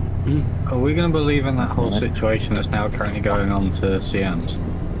 Are we going to believe in that whole situation that's now currently going on to CMs?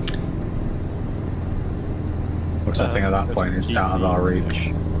 Because I think at that point it's out of our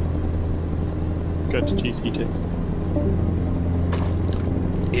reach. Go to GC2.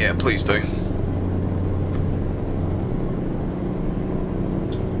 Yeah, please do.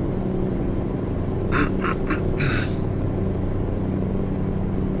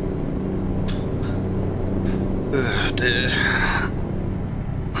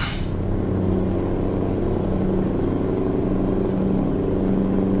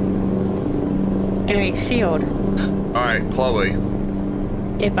 Hey, Shield. Alright, Chloe.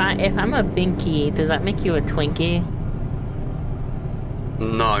 If I'm a binky, does that make you a Twinkie?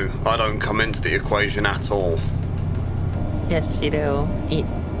 No, I don't come into the equation at all. Yes, you do.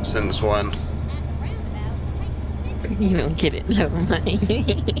 Since when? You don't get it, never mind.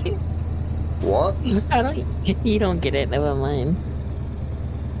 What? You don't get it, never mind.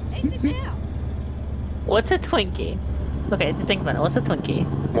 What's a Twinkie? Okay, think about it. What's a Twinkie?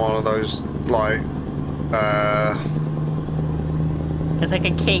 One of those, like, It's like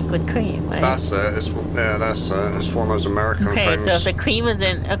a cake with cream, right? That's it. That's it. It's one of those American things. Okay, so if the cream is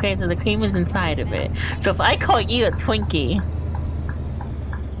in, so the cream is inside of it. So if I call you a Twinkie,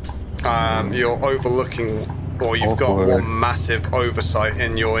 you're overlooking, or you've got one massive oversight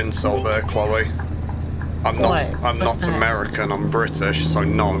in your insult there, Chloe. I'm not American. I'm British, so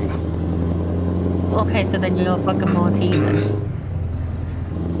no. Okay, so then you're a fucking Malteser.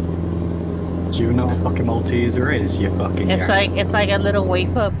 Do you know what fucking Malteser is? You fucking. It's like a little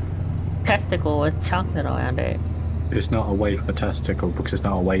wafer testicle with chocolate around it. It's not a wafer testicle because it's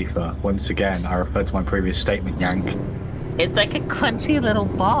not a wafer. Once again, I refer to my previous statement, Yank. It's like a crunchy little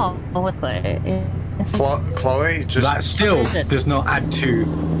ball with it. Chloe, just that still does not add to.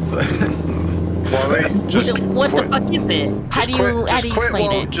 Chloe, just what the fuck is it? How do you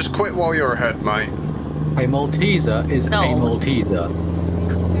explain it? Just quit while you're ahead, mate. A Malteser is a Malteser.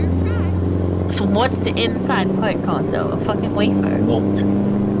 So what's the inside part called though? A fucking wafer? Malt.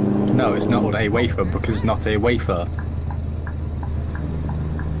 No, it's not a wafer because it's not a wafer.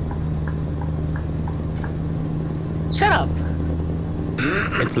 Shut up.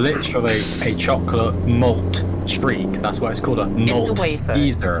 It's literally a chocolate malt streak. That's why it's called a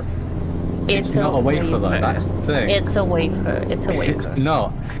Malteser. It's not a wafer though, that's the thing. It's a wafer. It's a wafer. It's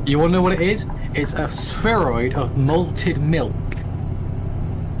not. You wanna know what it is? It's a spheroid of malted milk.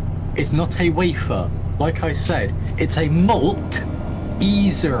 It's not a wafer. Like I said, it's a Malteser.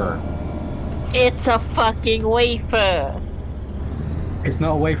 It's a fucking wafer. It's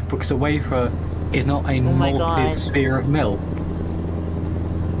not a wafer because a wafer is not a malted sphere of milk.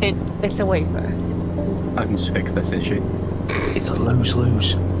 It's a wafer. I can just fix this issue. It's a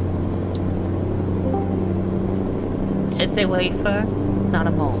lose-lose. It's a wafer, not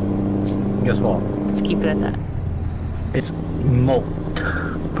a malt. Guess what? Let's keep it at that. It's malt,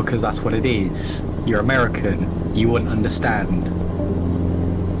 because that's what it is. You're American, you wouldn't understand.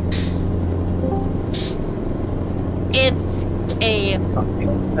 It's a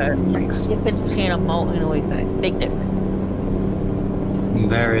Thanks. difference between a malt and a wafer. Big difference.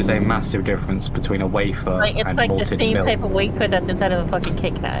 There is a massive difference between a wafer It's and like malted the same milk. type of wafer that's inside of a fucking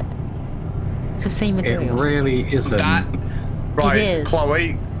Kit Kat. It's the same material. It really isn't. Right, It is.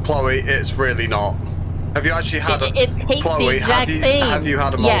 Chloe, it's really not. Have you actually had It tastes Chloe, the exact same. have you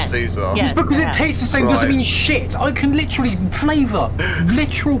had a Yes. Malteser? Yes. Just because it tastes the same doesn't mean shit. I can literally flavour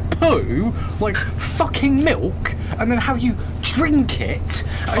literal poo, like fucking milk, and then have you drink it.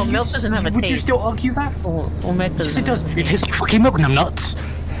 Oh, milk doesn't have a Would taste. you still argue that? Well, milk doesn't Yes, it does. It tastes like fucking milk, numbnuts.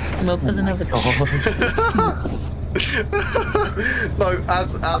 Milk doesn't have a taste. No,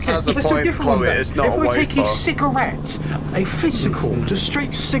 as has a Let's do point, different Chloe, one then. it's not if a I take a wafer. cigarette, a physical, just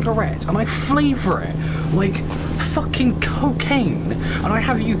straight cigarette, and I flavour it like fucking cocaine, and I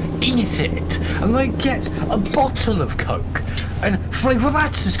have you eat it, and I get a bottle of Coke, and flavour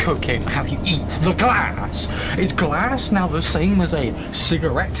that as cocaine, and have you eat the glass. Is glass now the same as a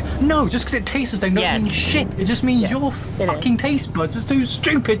cigarette? No, just because it tastes the same doesn't mean shit. It just means your fucking taste buds are too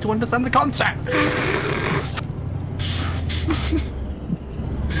stupid to understand the concept.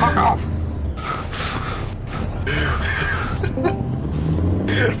 Fuck off.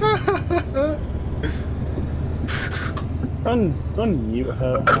 Unmute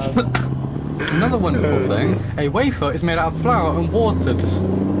her. Another wonderful thing, a wafer is made out of flour and water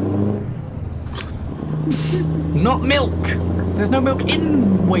not milk! There's no milk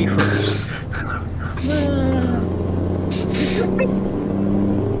in wafers!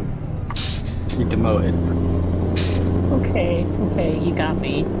 You demoted. Okay, you got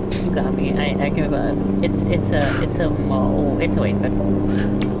me. I give up. It's a wafer.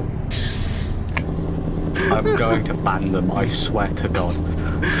 I'm going to ban them, I swear to God.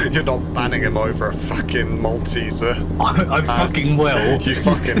 You're not banning him over a fucking Malteser. I fucking will. You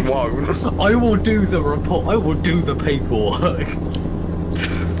fucking won't. I will do the report. I will do the paperwork.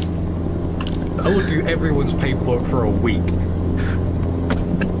 I will do everyone's paperwork for a week.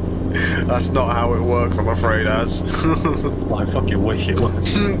 That's not how it works, I'm afraid, Az. I fucking wish it was.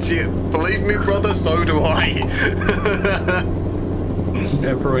 Believe me, brother, so do I.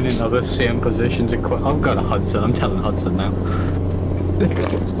 Everyone in other CM positions. I'm going to Hudson. I'm telling Hudson now.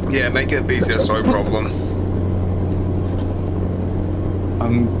 Yeah, make it a BCSO problem.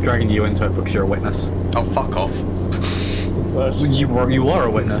 I'm dragging you into it because you're a witness. Oh, fuck off. So you are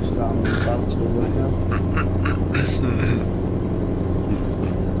a witness. I'm about to right now.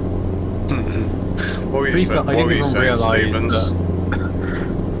 What were you saying? What were you saying, Stevens?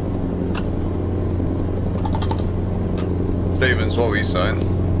 Stevens, what were you saying?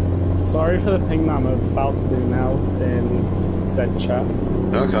 Sorry for the ping that I'm about to do now in said chat.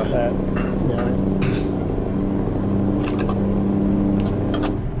 Okay.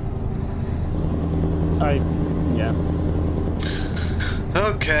 Yeah.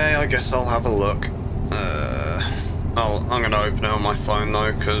 Okay, I guess I'll have a look. I'm gonna open it on my phone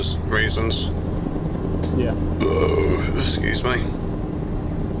though, because reasons. Yeah. Excuse me.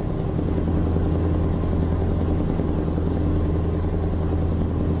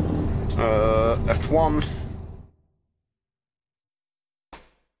 F1.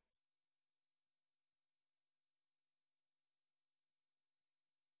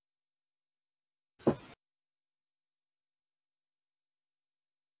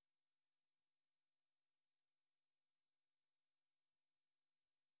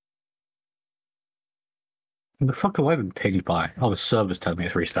 The fuck have I been pinged by? Oh, the server's telling me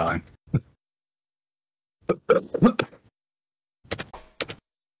it's restarting.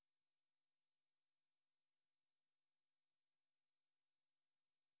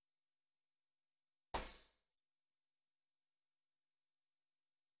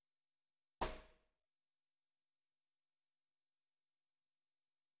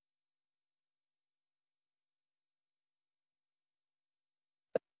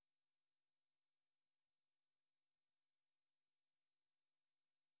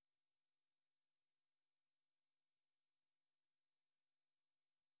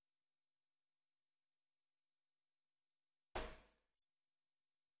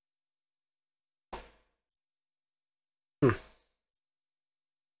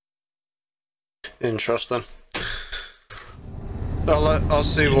 Interesting. I'll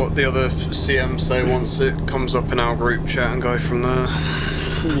see what the other CMs say once it comes up in our group chat and go from there.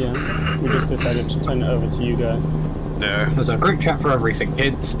 Yeah, we just decided to turn it over to you guys. Yeah. There's a group chat for everything,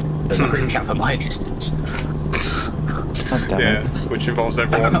 kids. There's a group chat for my existence. Yeah, which involves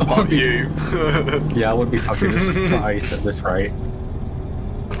everyone but you. Yeah, I would be fucking surprised at this rate.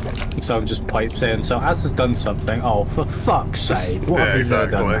 Someone just pipes in, so Az has done something. Oh, for fuck's sake. What have you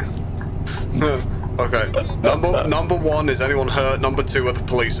done? Okay, number one, is anyone hurt? Number two, are the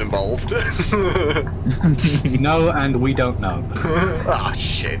police involved? No, and we don't know. Ah,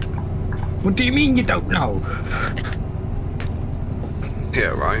 shit. What do you mean you don't know? Yeah,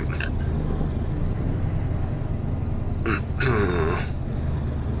 right.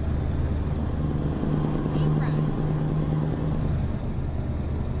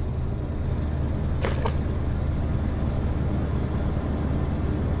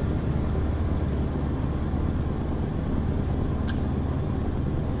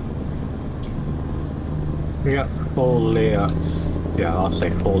 We got 4 Leo. Yeah, I'll say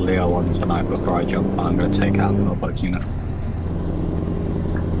 4 Leo 1 tonight before I jump on. I'm going to take out the notebook unit.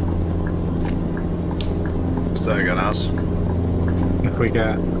 Say again, Az. If we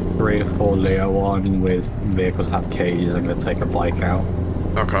get 3 to 4 Leo 1 with vehicles that have cages, I'm going to take a bike out.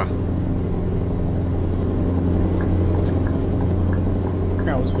 Okay.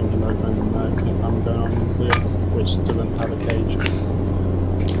 I was thinking about going on Merc if I'm going on this Leo, which doesn't have a cage.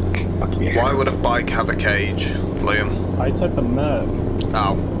 Why would a bike have a cage, Liam? I said the Merc.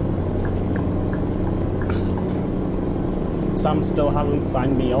 Oh. Sam still hasn't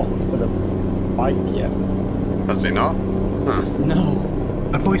signed me off for the bike yet. Has he not? Huh. No.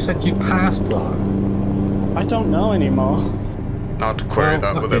 I thought he said you passed that. I don't know anymore. I'd query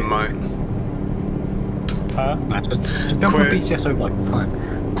that with him, mate. Just jump on BCSO bike, fine.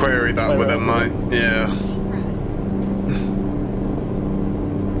 Query that with him, mate. Yeah.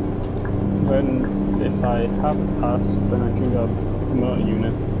 Then, if I have passed, then I can go motor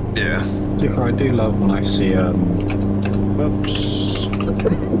unit. Yeah. I do love when I see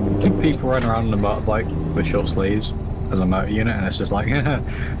people running around on a motorbike with short sleeves as a motor unit, and it's just like,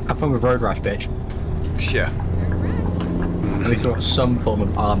 have fun with road rash, bitch. Yeah. At least they've got some form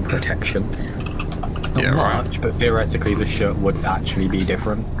of arm protection. Not much, but theoretically the shirt would actually be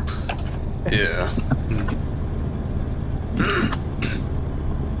different. Yeah.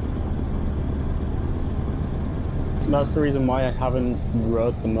 That's the reason why I haven't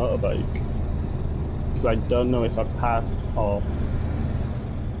rode the motorbike. Because I don't know if I passed or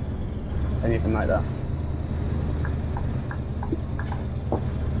anything like that.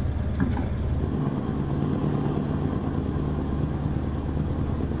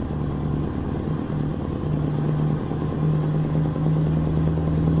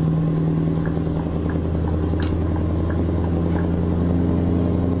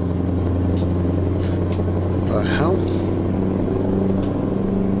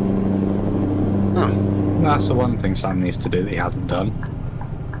 that's the one thing Sam needs to do that he hasn't done.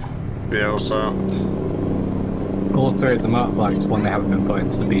 Yeah, what's that? All three of them are like when they haven't been put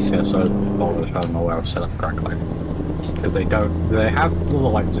into the BCSO folders, I don't know where I've set up correctly. Because they have all the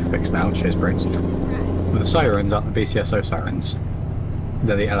lights fixed now, TEESPRINGs. But the sirens aren't the BCSO sirens.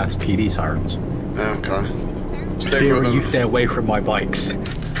 They're the LSPD sirens. Okay. Stick with them. You stay away from my bikes.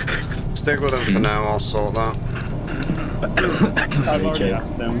 Stick with them for now, I'll sort that. I've already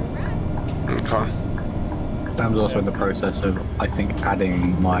asked them. Okay. Sam's also in the process of, I think,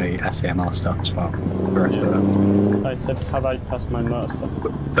 adding my SAMR stuff as well. The rest of it. I said, have I passed my Mercer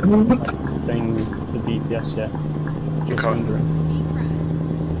thing for DPS yet? Just wondering.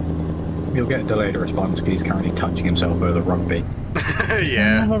 You'll get a delayed response because he's currently touching himself with a rugby.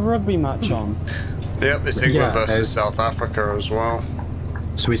 Yeah. I have a rugby match on. Yep, it's England versus South Africa as well.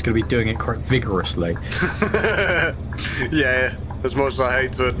 So he's going to be doing it quite vigorously. Yeah, as much as I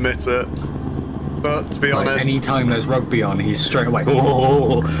hate to admit it. But to be honest... Anytime there's rugby on, he's straight away,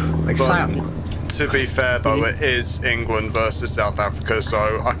 oh, like Sam. To be fair though, it is England versus South Africa,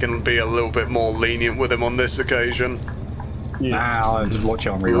 so I can be a little bit more lenient with him on this occasion. Nah, just watch it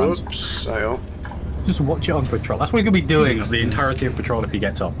on reruns. Oops, sail. Just watch it on patrol. That's what he's going to be doing the entirety of patrol if he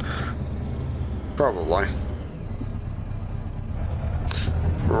gets on. Probably.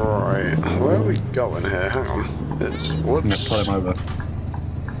 Right, where are we going here? Hang on. It's... Whoops. I'm going to pull him over.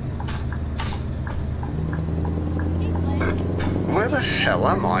 Where the hell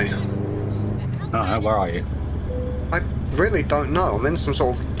am I? Where are you? I really don't know. I'm in some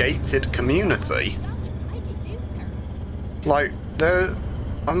sort of gated community. Like,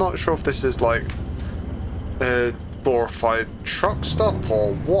 I'm not sure if this is like a glorified truck stop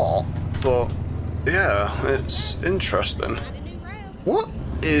or what, but yeah, it's interesting. What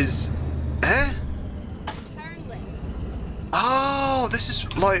is... Oh, this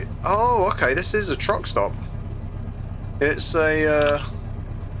is like... Oh, okay, this is a truck stop. It's a,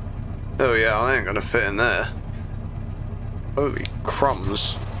 Oh yeah, I ain't gonna fit in there. Holy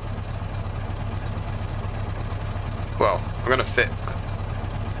crumbs. Well, I'm gonna fit...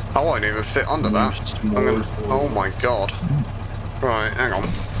 I won't even fit under that. I'm gonna... Oh my god. Right, hang on.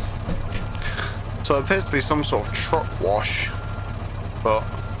 So it appears to be some sort of truck wash. But...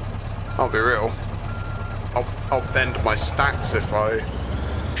 I'll be real. I'll bend my stacks if I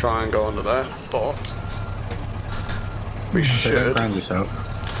try and go under there, but... We should. Don't ground yourself.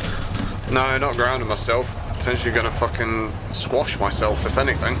 No, not grounding myself. Potentially gonna fucking squash myself, if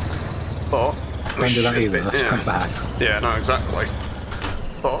anything. But Don't do that either. That's quite bad. Yeah, no, exactly.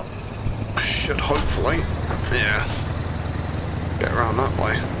 But I should hopefully, yeah, get around that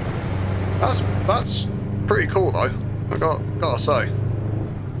way. That's pretty cool though. I gotta say,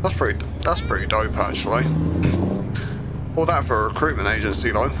 that's pretty dope actually. All that for a recruitment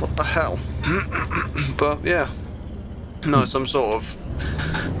agency though. What the hell? But yeah. No, some sort of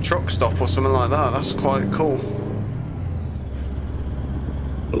truck stop or something like that. That's quite cool.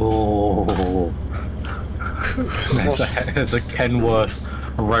 Oh, there's a Kenworth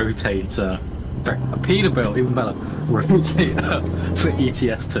rotator, a Peterbilt, even better, rotator for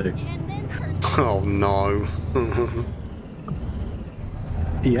ETS2. Oh no.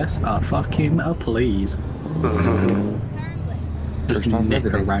 Yes, fucking please. Just nick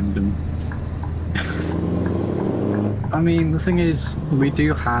a random. I mean, the thing is, we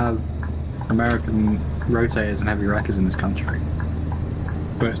do have American rotators and heavy wreckers in this country.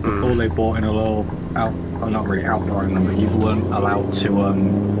 But it's before they bought in a little, not really outlawing them, but you weren't allowed to,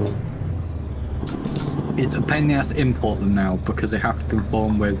 it's a pain in the ass to import them now because they have to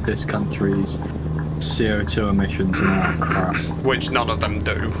conform with this country's CO2 emissions and all that crap. Which none of them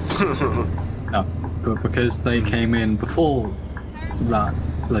do. No, but because they came in before that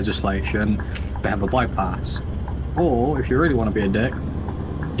legislation, they have a bypass. Or, if you really want to be a dick,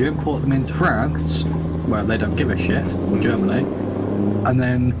 you import them into France, where they don't give a shit, or Germany, and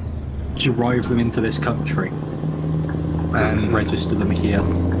then drive them into this country and register them here.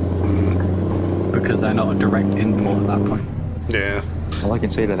 Because they're not a direct import at that point. Yeah. All I can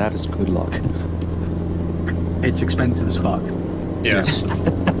say to that is good luck. It's expensive as fuck. Yes.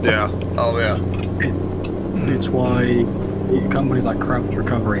 Yeah. Oh yeah. It's why companies like Crouch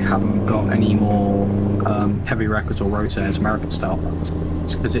Recovery haven't got any more heavy wreckers or rotators, American style.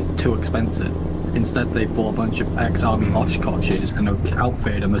 It's because it's too expensive. Instead, they bought a bunch of ex-army Oshkoshes and have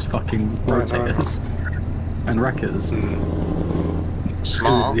outfitted them as fucking rotators and wreckers.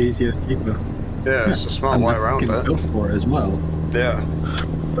 Smart. It's easier, cheaper. Yeah, it's a smart way around it. Built for it as well. Yeah.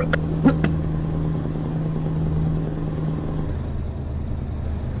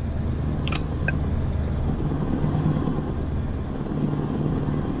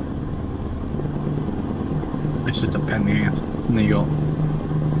 it's just a penny, and then you got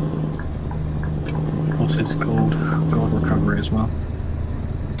what's it's called? Gold recovery as well.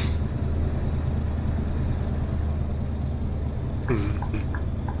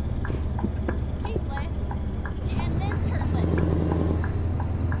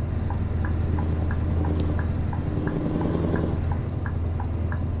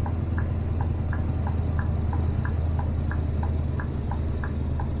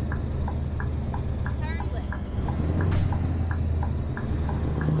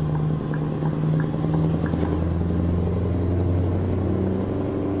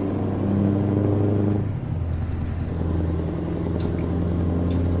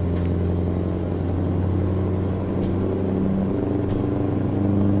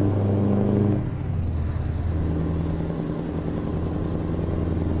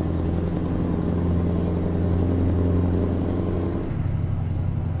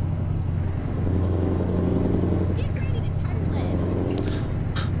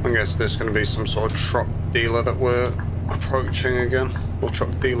 I guess there's going to be some sort of truck dealer that we're approaching again, or truck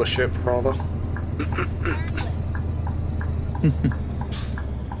dealership rather.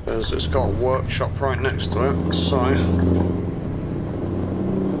 It's got a workshop right next to it, so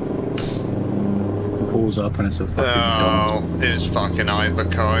It pulls up and it's a fucking dog. it's fucking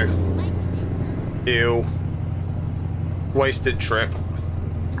Iveco. Ew. Wasted trip.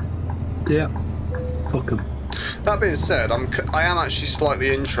 Yeah. Fuck 'em. That being said, I am actually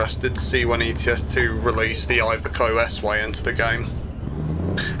slightly interested to see when ETS2 release the Iveco S-Way into the game.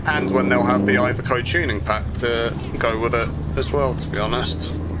 And when they'll have the Iveco tuning pack to go with it as well, to be honest.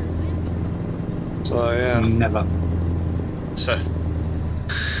 So, yeah. Never. So,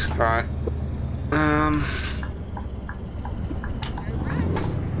 alright.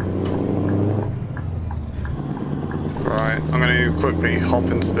 Right, I'm going to quickly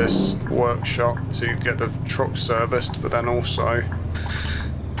hop into this workshop to get the truck serviced, but then also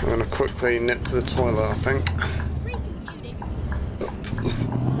I'm going to quickly nip to the toilet, I think.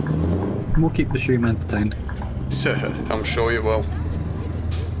 We'll keep the stream entertained. I'm sure you will.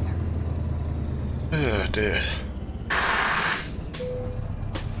 Oh dear.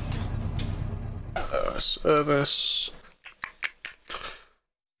 Service.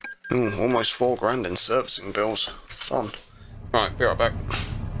 Ooh, almost $4 grand in servicing bills. Fun. Right, be right back.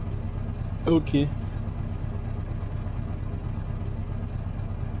 Okay.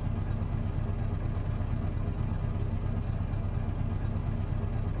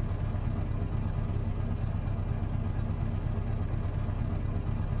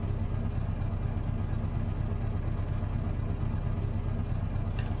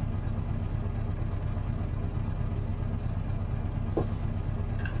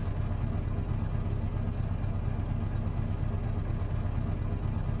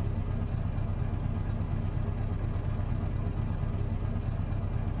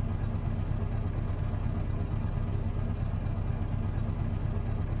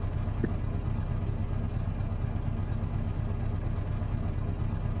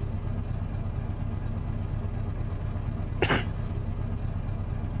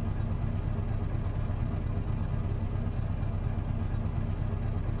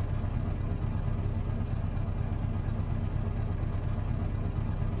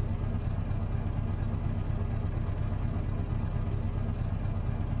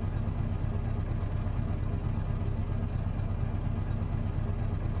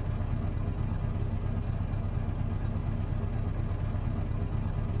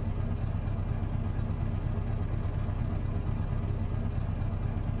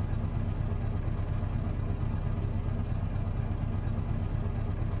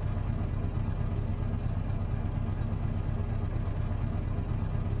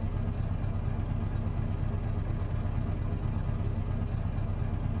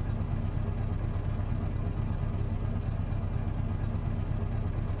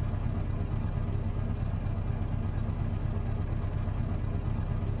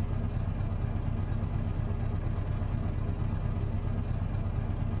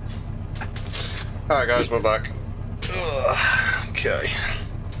 Alright guys, we're back. Okay.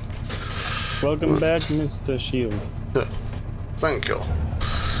 Welcome back, Mr. Shield. Thank you.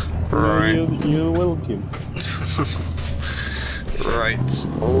 Right. You're welcome. Right,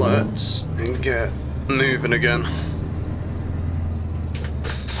 let's get moving again.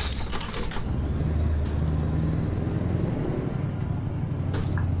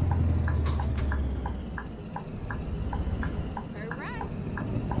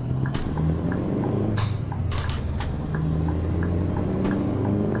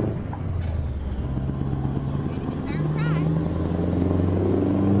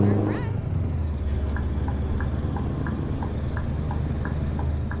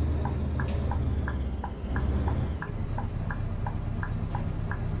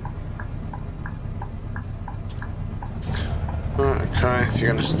 Okay, if you're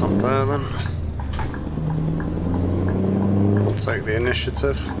going to stop there then. I'll take the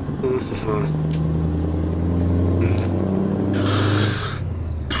initiative.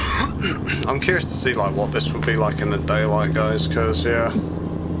 I'm curious to see like what this would be like in the daylight, guys, because yeah,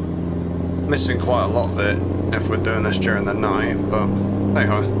 missing quite a lot of it if we're doing this during the night, but hey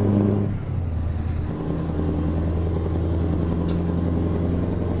ho.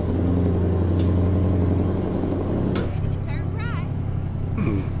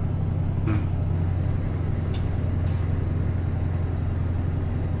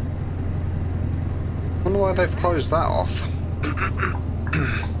 Wonder why they've closed that off.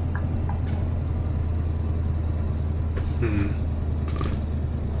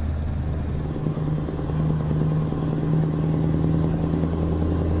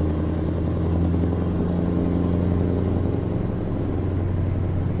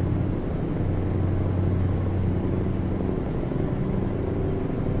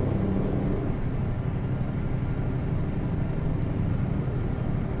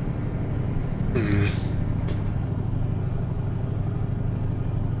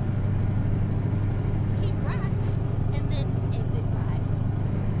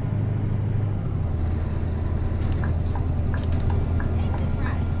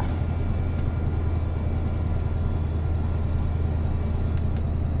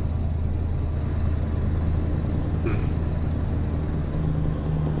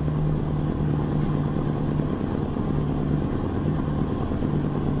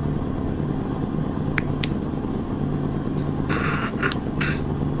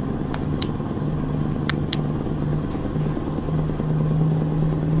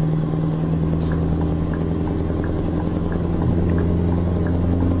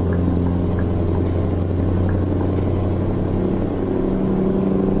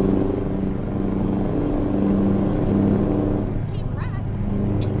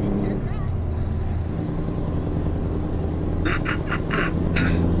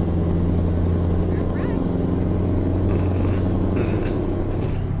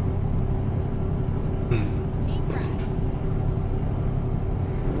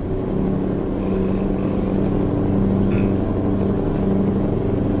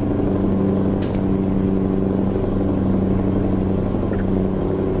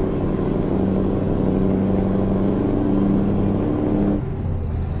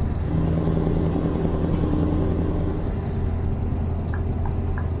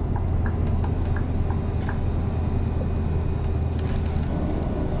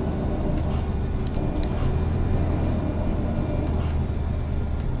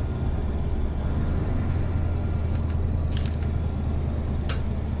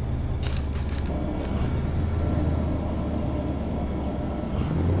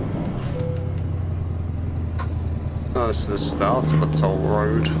 Oh, this is the start of a toll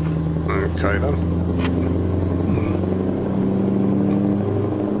road. Okay then.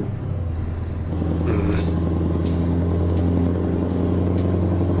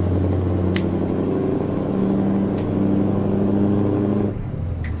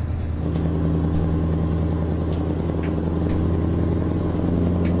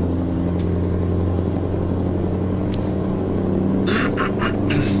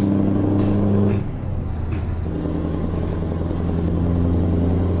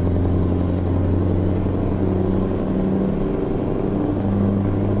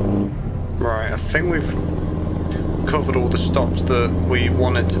 I think we've covered all the stops that we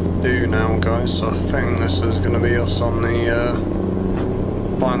wanted to do now, guys, so I think this is going to be us on the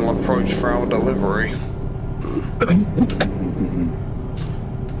final approach for our delivery.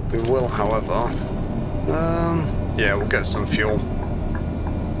 We will, however, yeah, we'll get some fuel.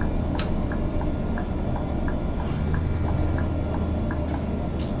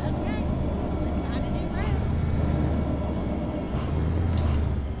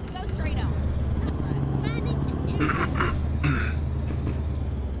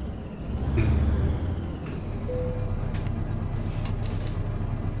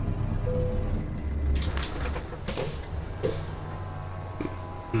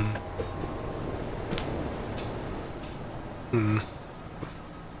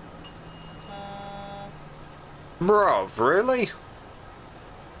 Bruv, really?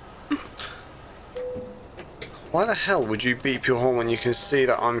 Why the hell would you beep your horn when you can see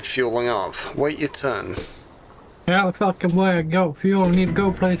that I'm fueling up? Wait your turn. Yeah, the fucking way I go. Fuel, need to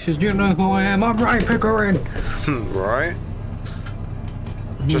go places. You know who I am. I'm Ryan Pickering. Right?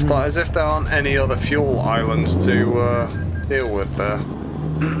 Just like as if there aren't any other fuel islands to deal with there.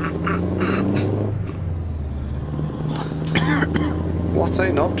 What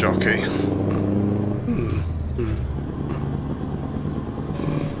a knob jockey.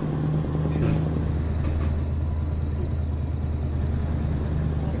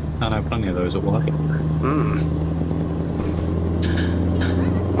 goes away.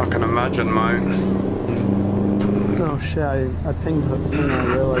 I can imagine, mate. Oh shit, I pinged Hudson and I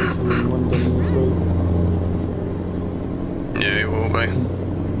realised he was in London this week. Yeah, he will be.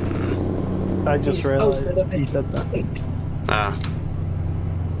 I just realised he said that. Ah.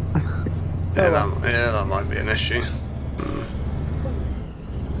 Yeah, that might be an issue.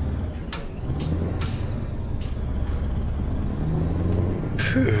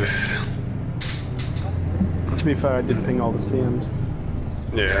 To be fair, I did ping all the CMs.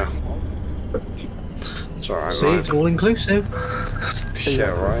 Yeah. It's alright, See, it's all inclusive. Yeah,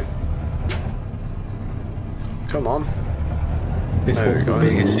 right. Come on. It's there we go.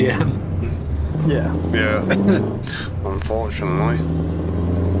 Being a CM. Yeah. Yeah. Unfortunately.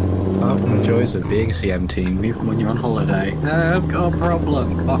 Part of the joys of being a CM team, even when you're on holiday. I've got a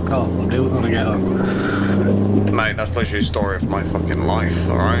problem. Fuck off. I'll do it when I get home. Mate, that's literally the story of my fucking life,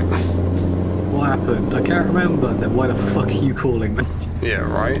 alright? What happened? I can't remember. Then why the fuck are you calling me? Yeah,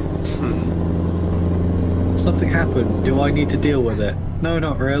 right? Something happened. Do I need to deal with it? No,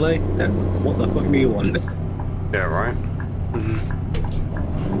 not really. Then what the fuck do you want? Yeah, right?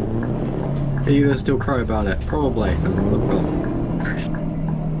 Are you gonna still cry about it? Probably.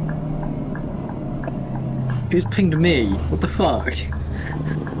 Who's pinged me? What the fuck?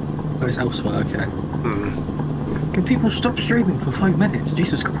 Oh, it's elsewhere, okay. Can people stop streaming for 5 minutes?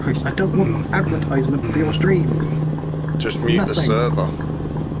 Jesus Christ, I don't want advertisement for your stream. Just mute the server.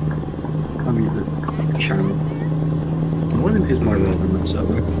 I mute the channel. What is my role in that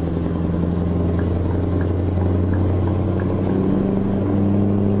server?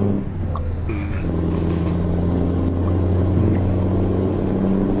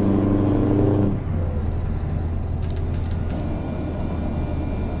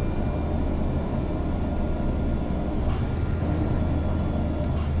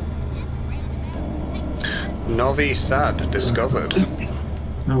 Novi Sad discovered.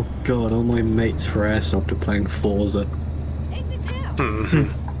 Oh god, all my mates for airsoft are playing Forza.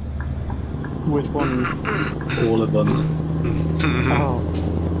 Which one? All of them. Oh.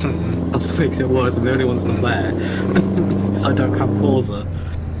 That's what makes it worse, I'm the only one that's not there. Because I don't have Forza.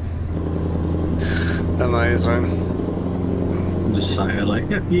 Amazing. I'm just sat here like,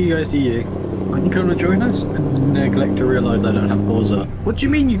 yep, you guys do you. Aren't you going to join us? And neglect to realise I don't have Forza. What do you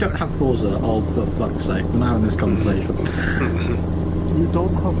mean you don't have Forza? Oh, for fuck's sake, we're now in this conversation. You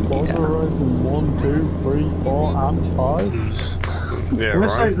don't have Forza Horizon 1, 2, 3, 4 and 5? Yeah, well,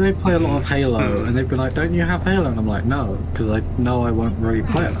 it's right. like they play a lot of Halo, and they've been like, don't you have Halo? And I'm like, no, because I know I won't really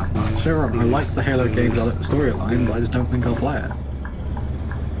play it that much. Sure, I like the Halo games, I like the storyline, but I just don't think I'll play it.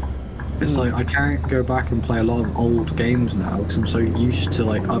 It's like, I can't go back and play a lot of old games now, because I'm so used to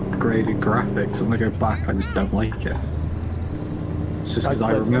like upgraded graphics, and when I go back, I just don't like it. It's just because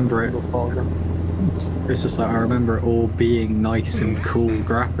I remember it. It's just like, I remember it all being nice and cool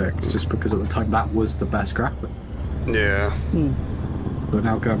graphics, just because at the time that was the best graphic. Yeah. But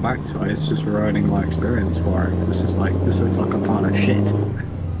now going back to it, it's just ruining my experience for it. It's just like, this looks like a pile of shit.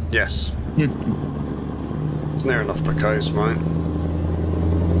 Yes. It's near enough the case, mate.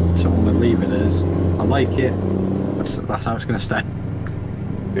 So I'm gonna leave it as, I like it, that's how it's gonna stay.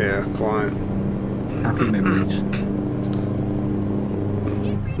 Yeah, quite. Happy memories.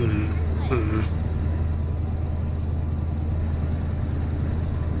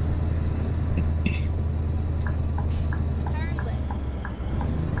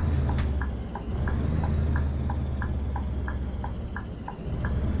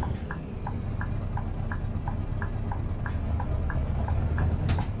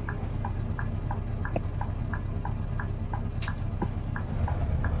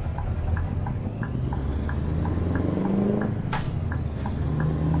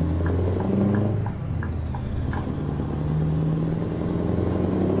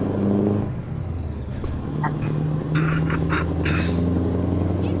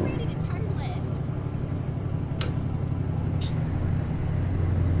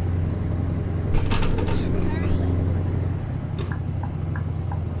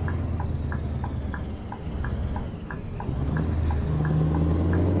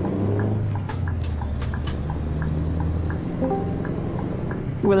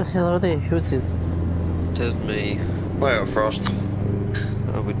 Well, hello there, who's this? Tis me. Later, Frost.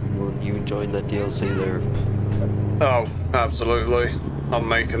 I would want you enjoying that DLC there. Oh, absolutely. I'm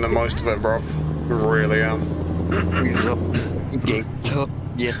making the most of it, bruv. Really am. You gave up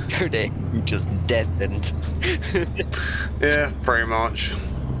yesterday. You just deafened. Yeah, pretty much.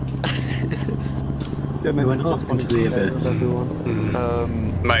 Yeah, we went off into the abyss.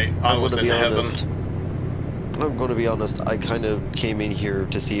 Mate, I was in heaven. I'm going to be honest, I kind of came in here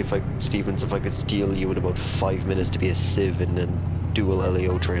to see if I could steal you in about 5 minutes to be a civ and then dual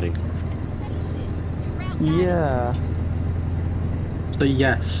LAO training. Yeah. So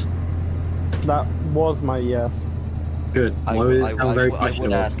yes. That was my yes. Good. I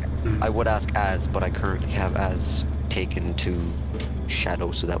would ask Az, but I currently have Az taken to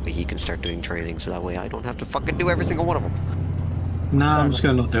Shadow so that way he can start doing training, so that way I don't have to fucking do every single one of them. No, I'm just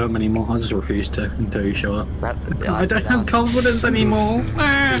gonna not do them anymore. I just refuse to until you show up. I don't have confidence anymore.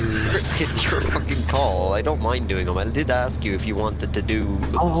 It's your fucking call. I don't mind doing them. I did ask you if you wanted to do.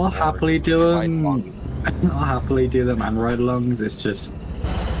 I'll happily do them. I'll happily do them and ride-alongs. It's just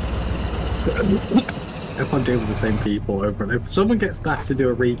if I'm doing the same people over and if someone gets staffed to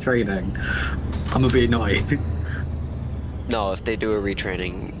do a retraining, I'm gonna be annoyed. No, if they do a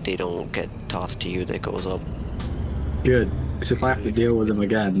retraining, they don't get tossed to you. That goes up. Good. So if I have to deal with them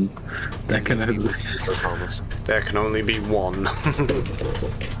again, there can only be one.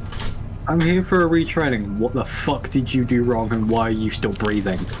 I'm here for a retraining. What the fuck did you do wrong, and why are you still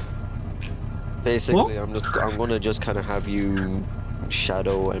breathing? Basically, I'm gonna just kind of have you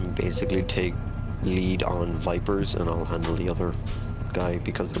shadow and basically take lead on Vipers, and I'll handle the other guy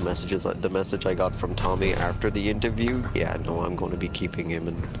because the message I got from Tommy after the interview. Yeah, no, I'm going to be keeping him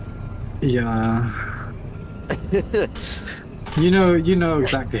and. Yeah. You know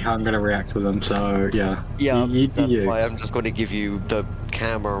exactly how I'm gonna react with them, so yeah. Yeah, that's why I'm just going to give you the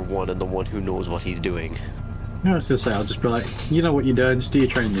camera one and the one who knows what he's doing. No, I was gonna say, I'll just be like, you know what you're doing, just do your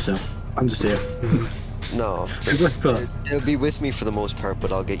training yourself. I'm just here. No, they'll be with me for the most part,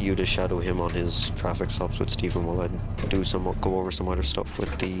 but I'll get you to shadow him on his traffic stops with Stephen while I go over some other stuff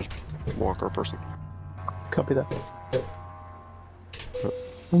with the walker person. Copy that.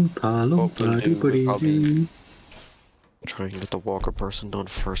 Try and get the walker person done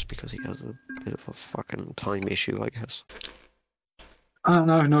first because he has a bit of a fucking time issue, I guess. Oh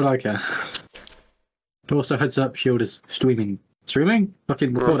no, not I care. Also, heads up, Shield is streaming. Streaming?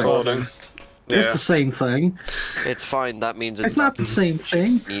 Fucking recording. Yeah. It's the same thing. It's fine, that means it's not the same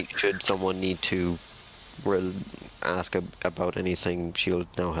thing. Should someone need to ask about anything, Shield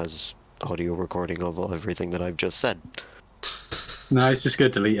now has audio recording of everything that I've just said. No, it's just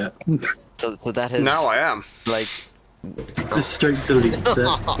going to delete it. So that is... Now I am. Like... Just straight deletes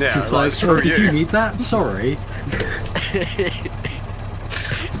it. Yeah, it's like, oh, did you need that? Sorry.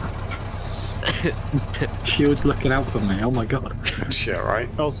 Shield's looking out for me, oh my god. Yeah, right.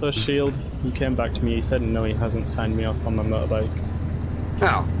 Also, Shield, he came back to me, he said no, he hasn't signed me up on my motorbike.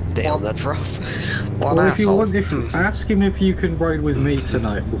 Oh. Damn, that's rough. Well, if you want, ask him if you can ride with me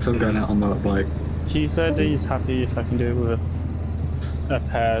tonight, because I'm going out on motorbike. He said he's happy if I can do it with a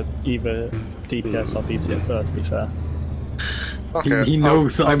pair, either DPS or BCSO, to be fair. He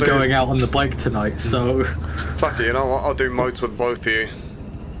knows that I'm going out on the bike tonight, so... Fuck it, you know what, I'll do modes with both of you.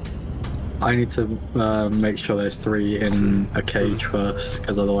 I need to make sure there's 3 in a cage first,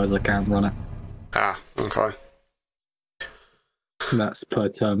 because otherwise I can't run it. Ah, okay. That's per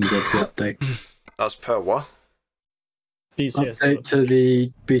terms of the update. That's per what? BCSO. Update to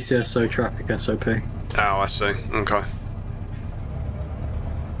the BCSO traffic SOP. Oh, I see. Okay.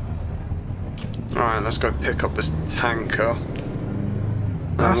 Alright, let's go pick up this tanker.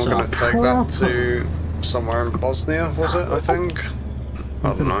 And we're going to take that to somewhere in Bosnia, was it, I think?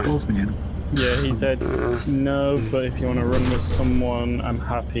 I don't know. Bosnia? Yeah, he said no, but if you want to run with someone, I'm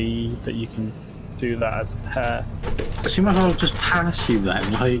happy that you can do that as a pair. So you might as well just pass you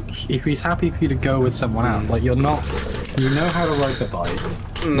then. Like, if he's happy for you to go with someone else, like you're not, you know how to ride the bike.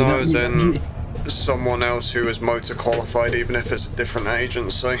 No, as in someone else who is motor qualified, even if it's a different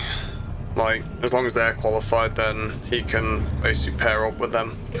agency. Like, as long as they're qualified, then he can basically pair up with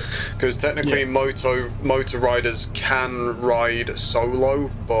them. Because technically, motor riders can ride solo,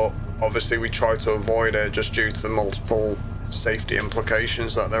 but obviously we try to avoid it just due to the multiple safety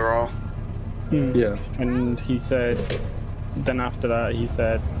implications that there are. Yeah. And he said, then after that, he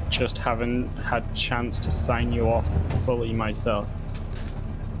said, just haven't had chance to sign you off fully myself.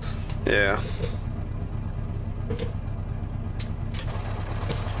 Yeah.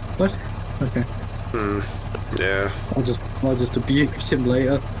 What? Okay. Yeah. I'll just abuse him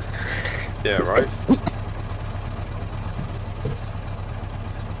later. Yeah, right.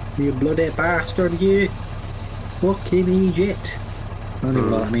 You bloody bastard, you! Fucking Egypt! I don't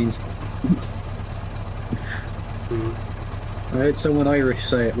know what that means. I heard someone Irish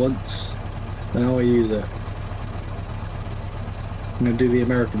say it once, and now I use it. I'm gonna do the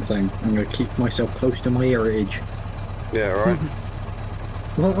American thing. I'm gonna keep myself close to my heritage. Yeah, right.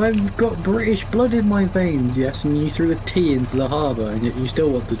 Well, I've got British blood in my veins, yes, and you threw the tea into the harbour, and yet you still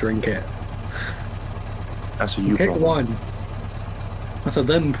want to drink it. That's a you Pick problem. one. That's a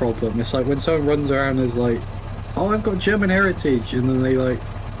them problem. It's like when someone runs around and is like, "Oh, I've got German heritage," and then they like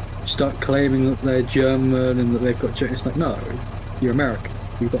start claiming that they're German and that they've got German. It's like, no, you're American.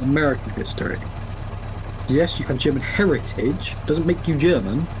 You've got American history. Yes, you have German heritage. Doesn't make you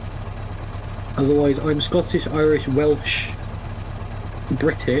German. Otherwise, I'm Scottish, Irish, Welsh,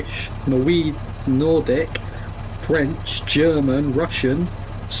 British, Norwegian, Nordic, French, German, Russian,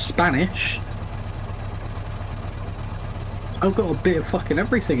 Spanish. I've got a bit of fucking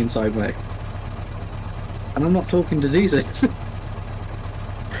everything inside me. And I'm not talking diseases.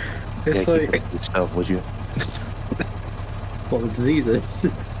 It's yeah, like... keep it yourself, would you? What, the diseases?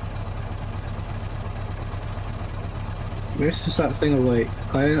 It's just that thing of like,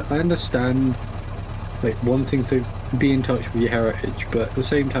 I understand like wanting to be in touch with your heritage, but at the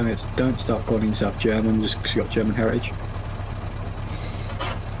same time it's don't start calling yourself German just because you got German heritage.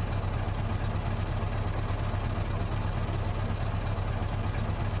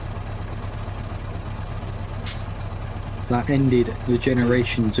 That ended the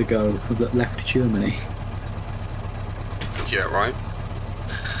generations ago that left Germany. Yeah, right.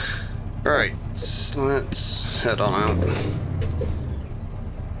 Right, let's head on out.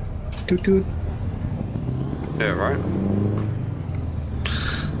 Toot toot. Yeah, right.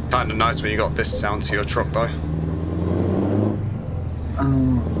 Kind of nice when you got this sound to your truck, though.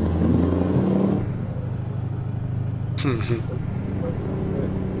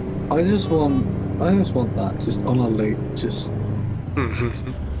 I just want that just on a loop, just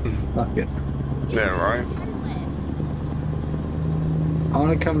fuck it. Yeah, right. I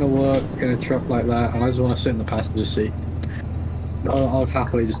want to come to work in a truck like that, and I just want to sit in the passenger seat. I'll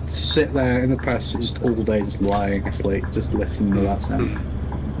happily just sit there in the passenger just all day, just lying asleep, just listening to that sound.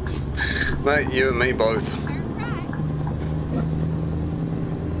 Mate, you and me both.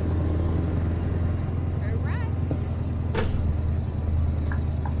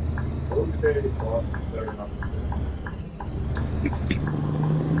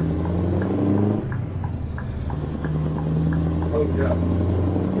 Oh yeah.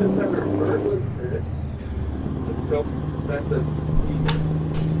 Just have a burglar pit. Just don't spend this.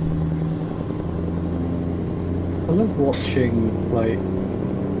 I love watching like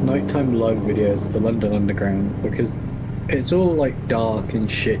nighttime live videos of the London Underground because it's all like dark and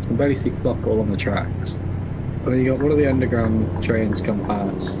shit. You can barely see fuck all on the tracks. But then you got one of the underground trains come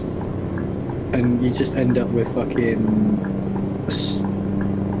past, and you just end up with fucking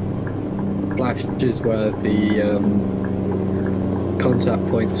flashes where the contact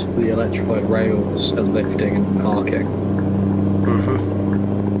points for the electrified rails are lifting and arcing.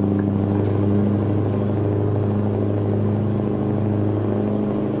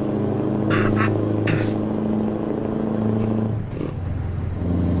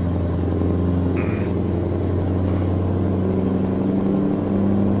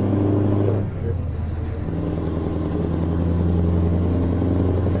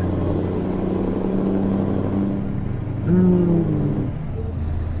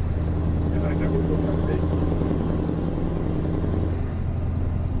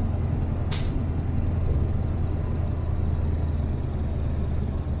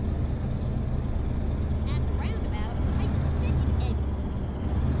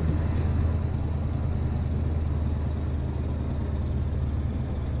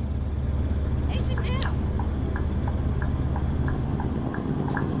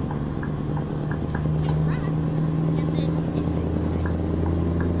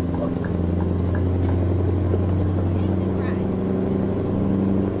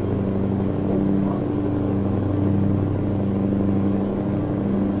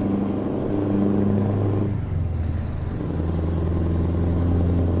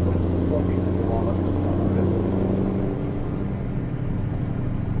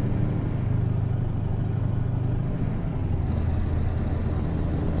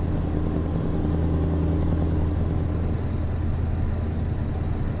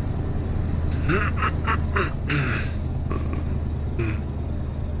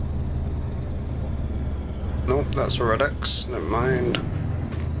 Nope, that's a Red X, never mind.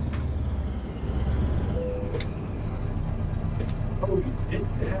 Oh, you did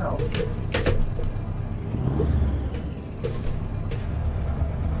now.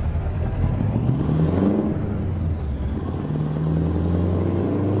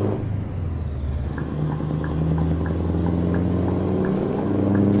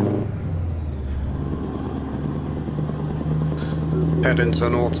 Head into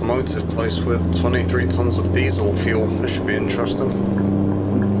an automotive place with 23 tons of diesel fuel. This should be interesting.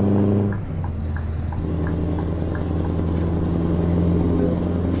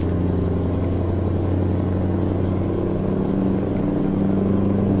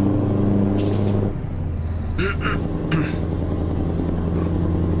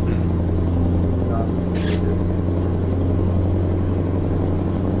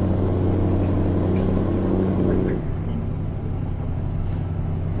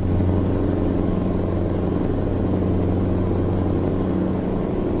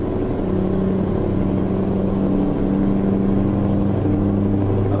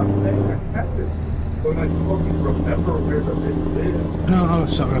 No, I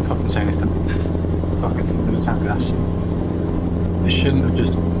was not gonna fucking say anything. Fucking attack ass. It shouldn't have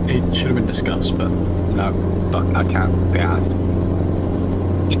just. It should have been discussed, but no. Fuck, I can't be asked.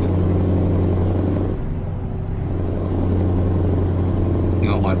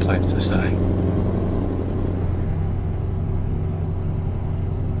 Not my place to say.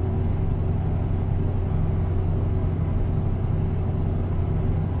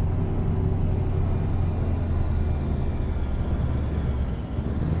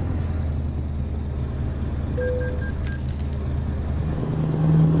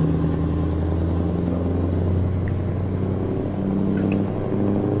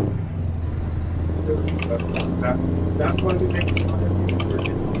 That's why we make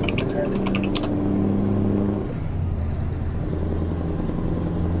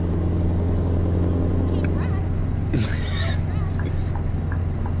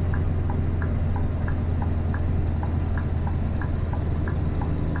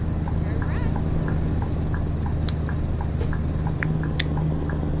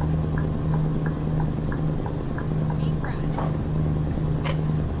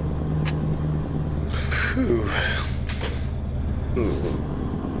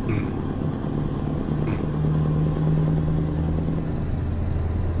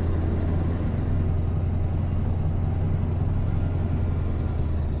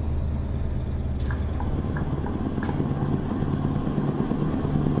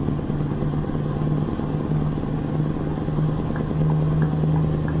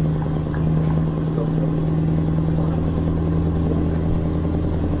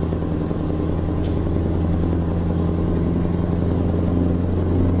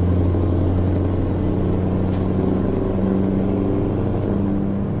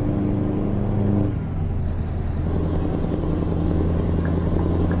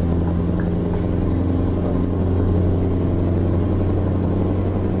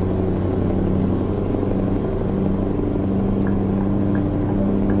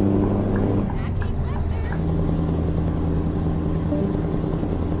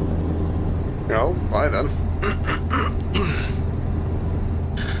then.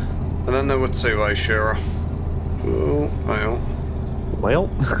 And then there were two, Shira. Oh, well.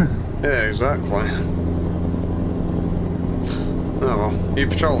 Yeah, exactly. Oh well. You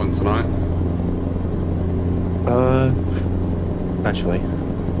patrolling tonight? Eventually.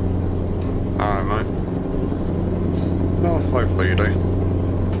 Alright, mate. Well, hopefully you do.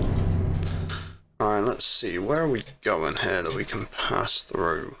 Alright, let's see. Where are we going here that we can pass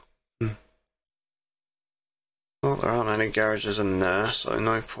through? Well, there aren't any garages in there, so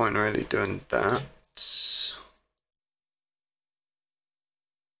no point really doing that.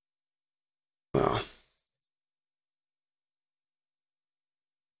 Well.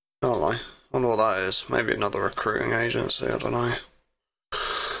 Oh, I wonder what that is. Maybe another recruiting agency, I don't know.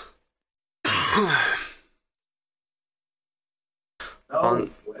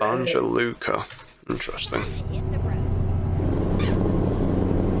 Angeluca. Interesting.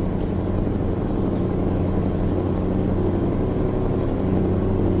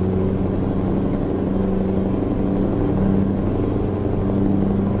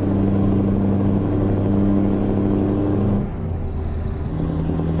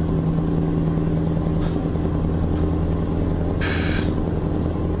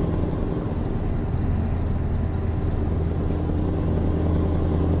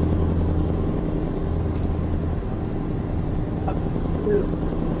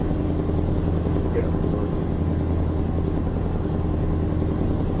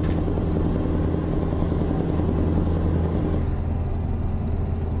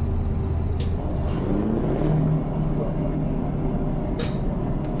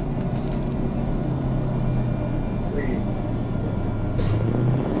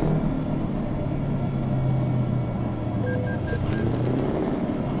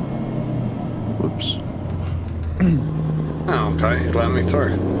 Okay, he's letting me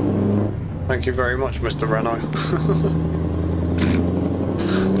through. Thank you very much, Mr. Renault.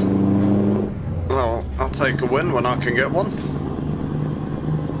 Well, I'll take a win when I can get one.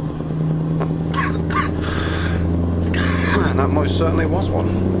 And that most certainly was one.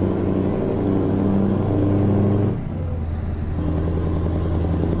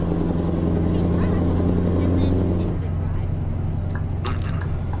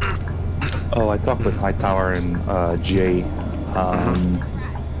 Oh, I talked with Hightower and Jay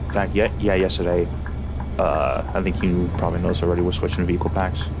back yesterday. I think you probably noticed already we're switching vehicle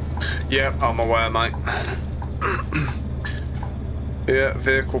packs. Yeah, I'm aware, mate. Yeah,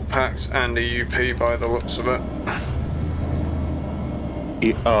 vehicle packs and EUP by the looks of it.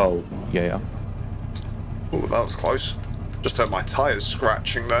 Oh, yeah. Oh, that was close. Just heard my tyres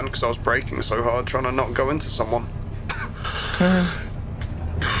scratching then because I was braking so hard trying to not go into someone.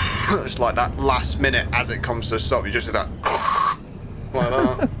 It's like that last minute as it comes to a stop, you just hear that like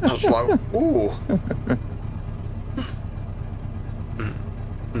that. I was like, ooh.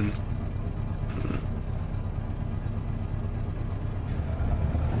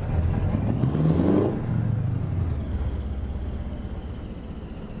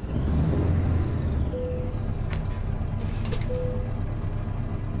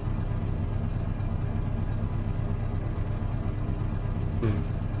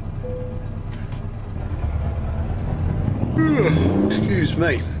 Excuse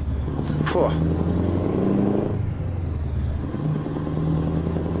me. Whew.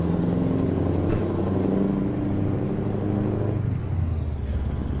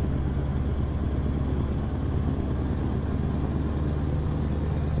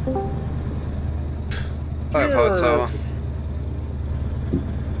 Hi, Pod Tower.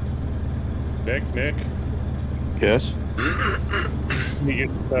 Nick? Yes? You get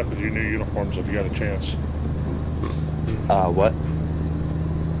stuff with your new uniforms if you got a chance. What?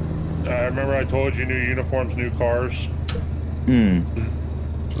 Remember I told you new uniforms, new cars? Hmm.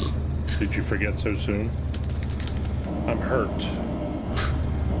 Did you forget so soon? I'm hurt.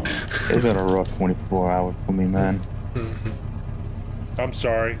 It's been a rough 24 hours for me, man. I'm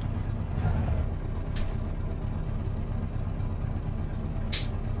sorry.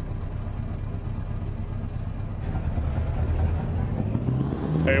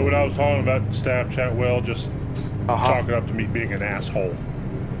 Hey, what I was talking about in staff chat, Will, just chalk it up to me being an asshole.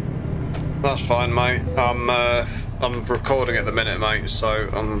 That's fine, mate. I'm recording at the minute, mate, so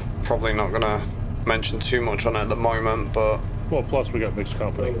I'm probably not gonna mention too much on it at the moment, but... Well, plus we got mixed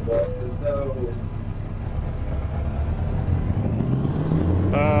company.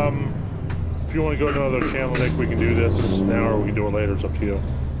 If you want to go to another channel, Nick, we can do this now or we can do it later. It's up to you.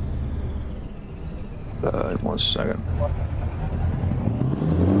 1 second.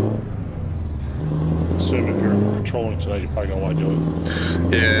 Assume if you're patrolling tonight, you're probably gonna want to do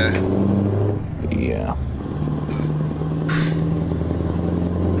it. Yeah. Yeah.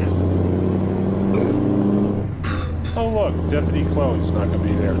 Oh look, Deputy Chloe's not gonna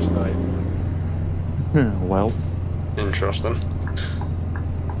be there tonight. Well. Interesting.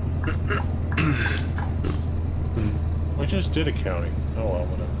 We just did accounting. Oh well,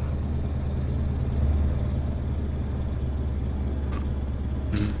 whatever.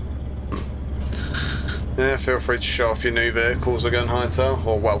 Yeah, feel free to show off your new vehicles again, Hightail.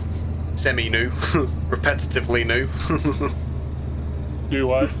 Or, well, semi-new. Repetitively new. Do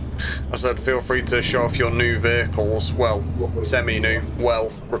what? I said feel free to show off your new vehicles. Well, semi-new.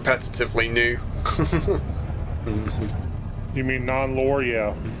 Well, repetitively new. You mean non-lore?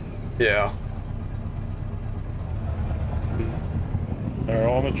 Yeah. Yeah. Alright,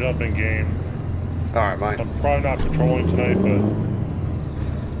 well, I'm gonna jump in game. Alright, mate. I'm probably not patrolling tonight, but...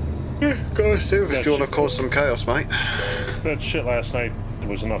 Yeah, go see if you want to cause some chaos, mate. That shit last night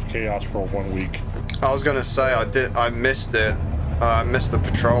was enough chaos for 1 week. I was gonna say I missed it. I missed the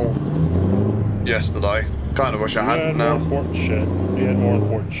patrol yesterday. Kind of wish I hadn't now. More important shit. You had more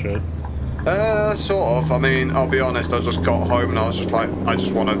important shit. Sort of. I mean, I'll be honest, I just got home and I was just like, I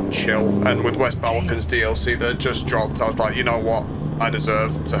just want to chill. And with West Balkans DLC that just dropped, I was like, you know what? I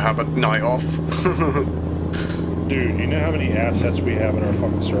deserve to have a night off. Dude, you know how many assets we have in our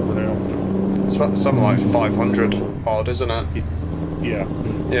fucking server now? Something like 500 odd, isn't it? Yeah.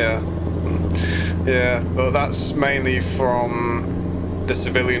 Yeah. Yeah, but that's mainly from the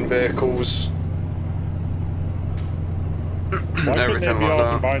civilian vehicles. Why everything they be like all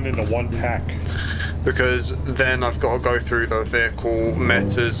that. Combined into one pack? Because then I've got to go through the vehicle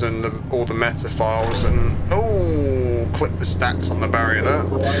metas and all the meta files and clip the stacks on the barrier there.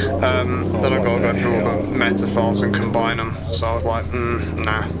 Then I've got to go through all the meta files and combine them. So I was like,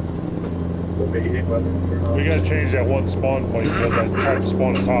 nah. We gotta change that one spawn point because I tried to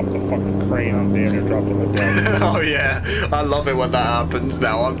spawn on top of the fucking crane and damn near dropped him down. Oh yeah, I love it when that happens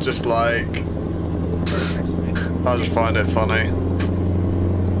now. I'm just like, I just find it funny.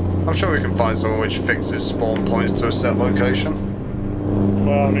 I'm sure we can find someone which fixes spawn points to a set location.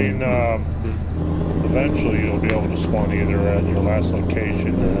 Well, I mean, eventually you'll be able to spawn either at your last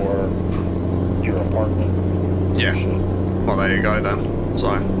location or your apartment. Yeah. Well, there you go then. So,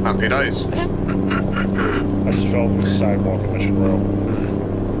 happy days. I just fell through the sidewalk at Mission Row.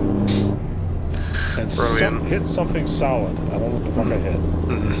 And hit something solid. I don't know what the fuck I hit.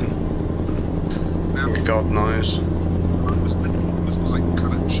 God knows.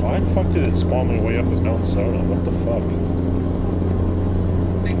 Why the fuck did it spawn me way up as Mount Soda? What the fuck?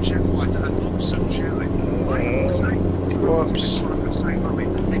 Whoops.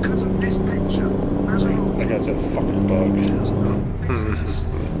 I got that fucking bug.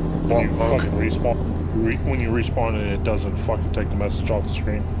 What bug? When you respawn and it doesn't fucking take the message off the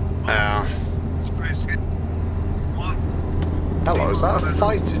screen. Yeah. Hello, is that a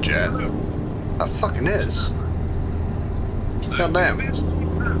fighter jet? That fucking is. God damn. It's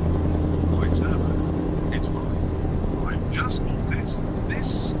mine. I've just bought it.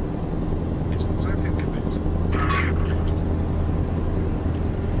 This is what I think of it.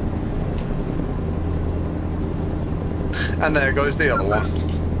 And there goes the other one.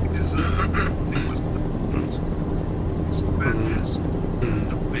 This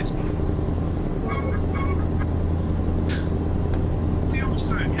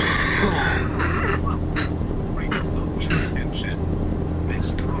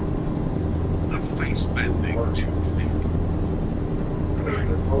car, the face bending 250.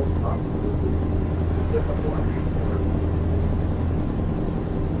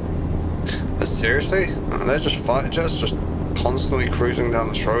 Seriously? They're just fighter jets just constantly cruising down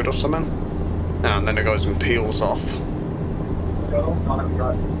this road or something? And then it goes and peels off. Oh my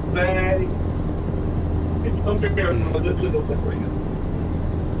god. Zay! Don't forget to do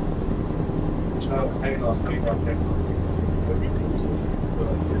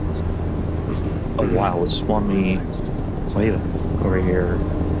Oh wow, it spawned me way over here.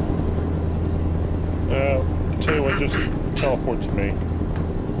 Tell you what, just teleport to me.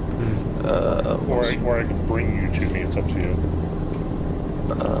 Or I can bring you to me, it's up to you.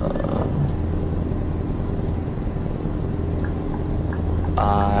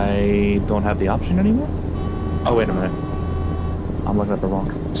 I don't have the option anymore? Oh, wait a minute. I'm looking at the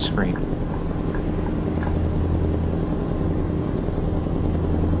wrong screen.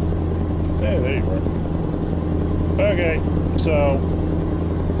 Hey, there you are. Okay, so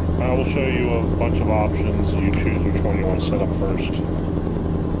I will show you a bunch of options. You choose which one you want to set up first.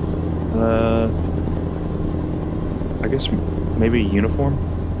 I guess maybe uniform?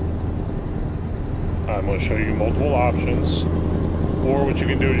 I'm going to show you multiple options. Or what you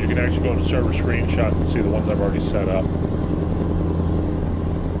can do is you can actually go into server screenshots and see the ones I've already set up.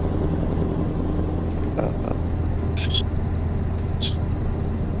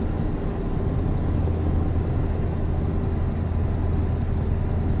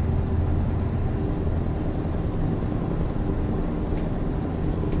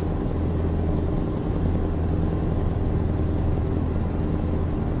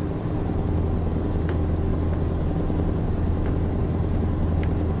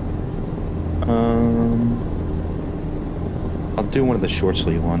 I'll do one of the short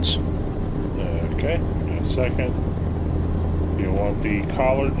sleeve ones. Okay, in a second. You want the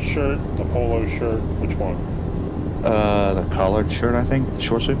collared shirt, the polo shirt, which one? The collared shirt, I think. The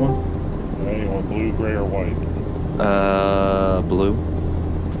short sleeve one? Okay, you want blue, gray, or white? Blue.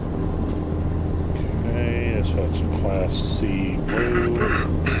 Okay, so that's a Class C blue.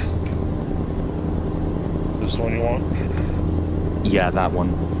 Is this the one you want? Yeah, that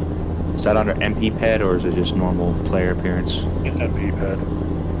one. Is that under MP pad or is it just normal player appearance? It's MP pad.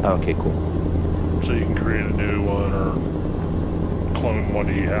 Okay, cool. So you can create a new one or clone one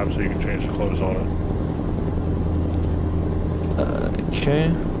that you have so you can change the clothes on it. Okay.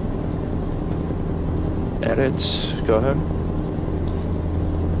 Edits. Go ahead.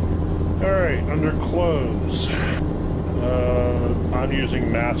 Alright, under clothes. I'm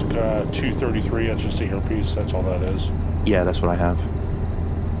using mask 233, that's just the earpiece, that's all that is. Yeah, that's what I have.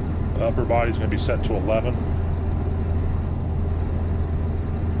 Upper body's going to be set to 11.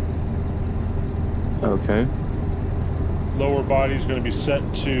 Okay. Lower body's going to be set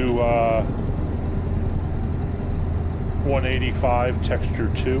to 185, texture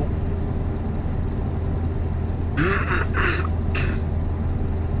 2.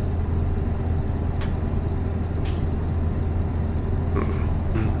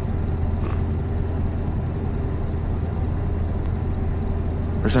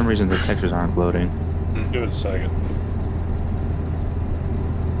 For some reason, the textures aren't loading. Give it a second.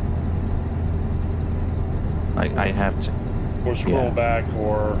 I have to. Or scroll back,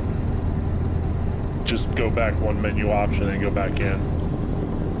 or just go back one menu option and go back in.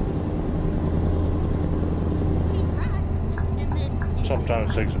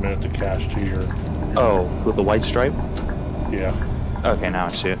 Sometimes it takes a minute to cache to your... Oh, with the white stripe? Yeah. Okay, now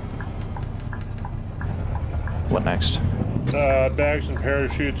I see it. What next? Bags and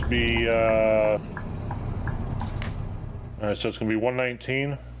parachutes be, alright, so it's gonna be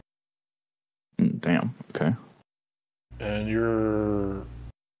 119. Damn, okay. And you're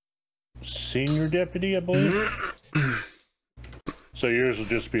senior deputy, I believe? So yours will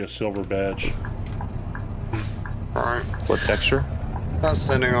just be a silver badge. Alright. What texture? That's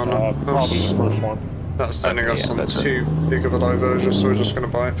sending on probably the first one. That's sending us on that's too big of a diversion, so we're just going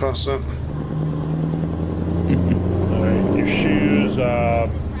to bypass it. Alright, your shoes, I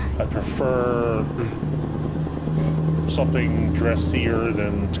prefer something dressier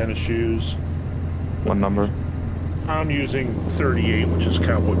than tennis shoes. What number? I'm using 38, which is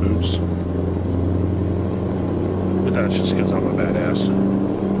cowboy boots. But that's just because I'm a badass.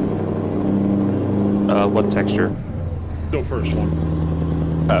 What texture? The first one.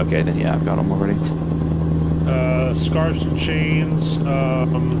 Okay, then yeah, I've got them already. Scarves and chains, I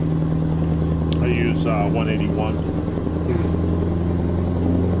use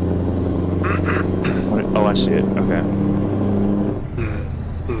 181. Oh, I see it. Okay.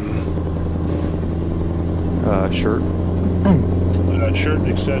 Shirt. Shirt and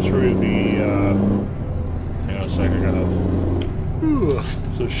accessory would be, hang on a second, I gotta...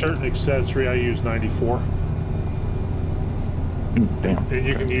 So shirt and accessory, I use 94. Damn. And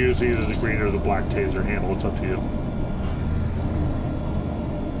you can use either the green or the black taser handle, it's up to you.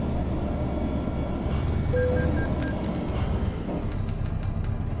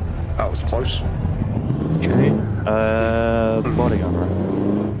 That was close. Okay. Body armor.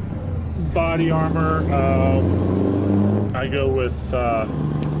 Body armor, I go with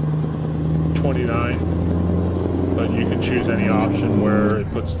 29, but you can choose any option where it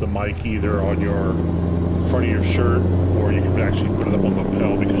puts the mic either on your front of your shirt, or you can actually put it up on the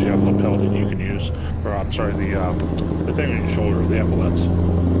lapel because you have a lapel that you can use, or I'm sorry, the thing on your shoulder, the epaulets.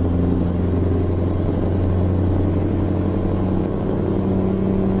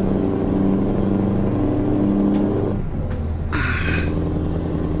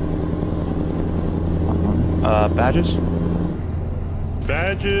 Badges?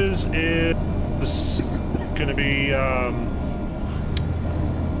 Badges is gonna be,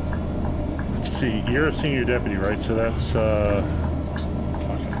 let's see, you're a senior deputy, right? So that's,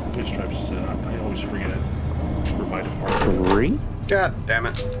 fucking, which stripes is that? I always forget. For my department. 3? God damn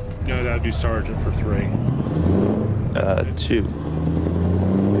it. No, that'd be sergeant for 3. 2.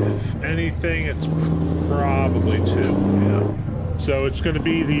 If anything, it's probably 2, yeah. So it's gonna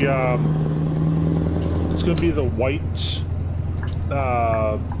be the, it's going to be the white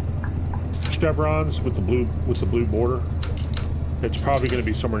chevrons with the blue border. It's probably going to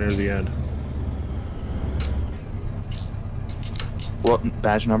be somewhere near the end. What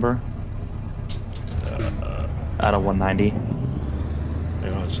badge number? Out of 190.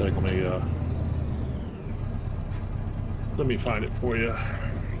 Hang on a sec. Let me find it for you.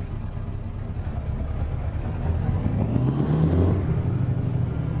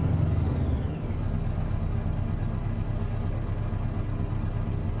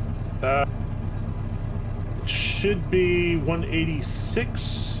 It should be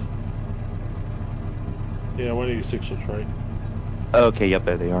 186. Yeah, 186 looks right. Okay, yep,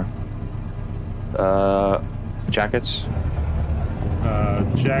 there they are. Jackets?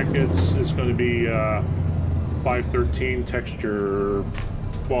 Jackets is going to be 513 texture.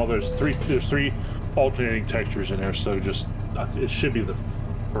 Well, there's three alternating textures in there, so just it should be the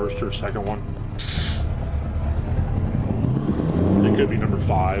first or second one. It could be number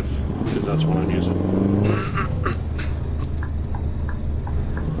 5, because that's what I'm using.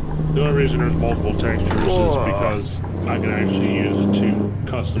 The only reason there's multiple textures is because I can actually use it to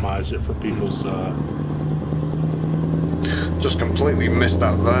customize it for people's, Just completely missed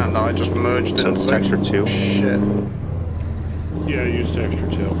that van that I just merged into. So texture 2? Shit. Yeah, use texture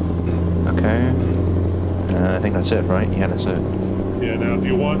 2. Okay. I think that's it, right? Yeah, that's it. Yeah, now do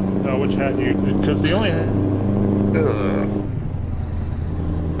you want, which hat you, because the only...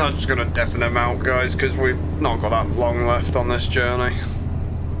 I'm just gonna deafen them out, guys, because we've not got that long left on this journey.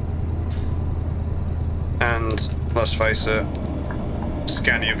 And let's face it,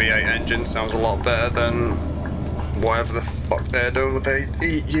 Scania V8 engine sounds a lot better than whatever the fuck they're doing with their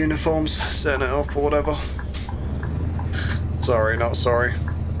uniforms, setting it up or whatever. Sorry, not sorry.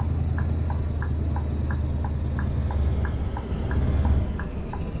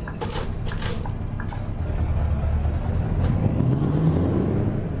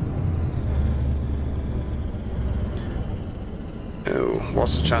 Oh,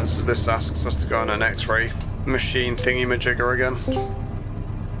 what's the chances this asks us to go on an X-ray machine thingy-majigger again?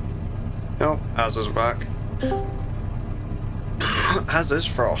 Oh, as is back. As is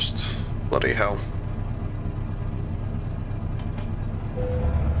Frost. Bloody hell.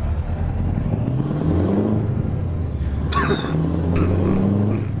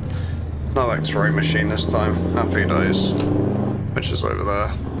 No X-ray machine this time. Happy days. Which is over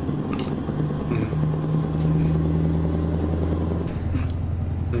there.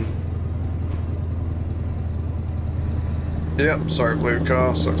 Yep, sorry blue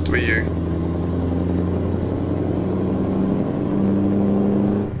car, sucks to be you.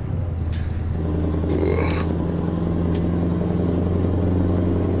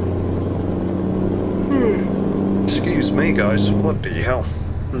 Excuse me guys, bloody hell.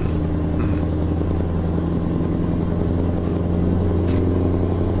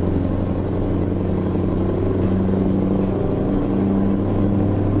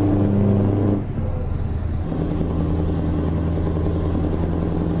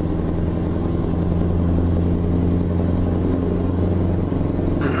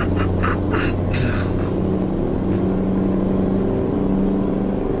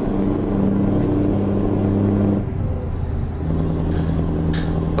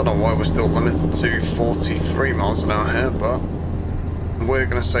 We're still limited to 43 miles an hour here, but we're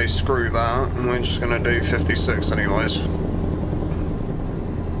going to say screw that and we're just going to do 56 anyways.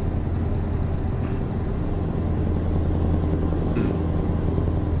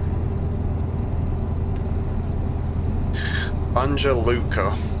 Banja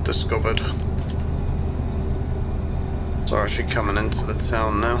Luka discovered. So we're actually coming into the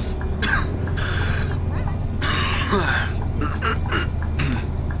town now.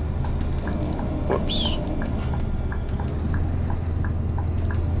 Whoops.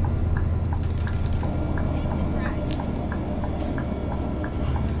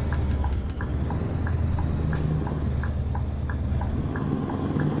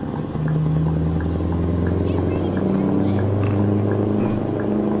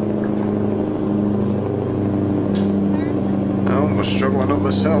 Oh, we're struggling up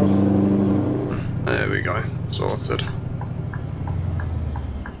this hill. There we go. Sorted.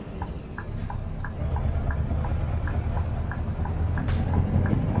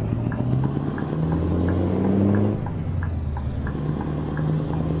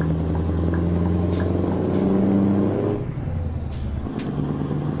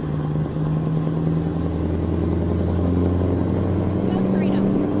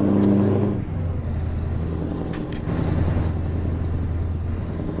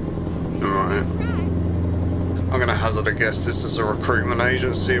 I guess this is a recruitment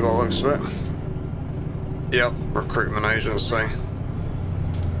agency by the looks of it. Yep, recruitment agency.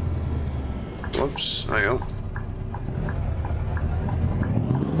 Whoops, hang on.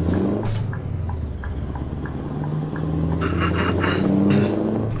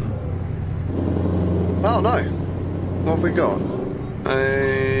 Oh no, what have we got?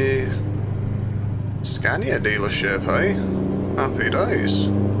 A Scania dealership, eh? Happy days.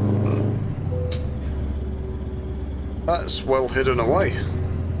 That's well hidden away.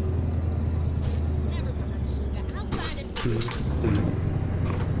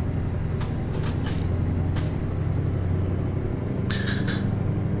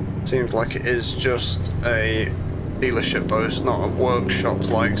 Seems like it is just a dealership though, it's not a workshop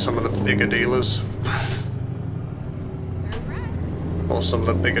like some of the bigger dealers. Or some of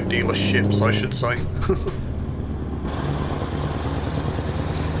the bigger dealerships, I should say.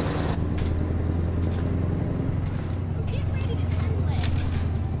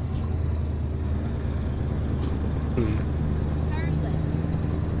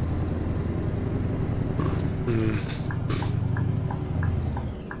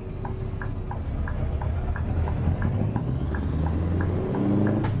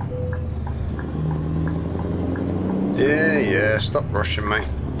 Yeah, stop rushing me.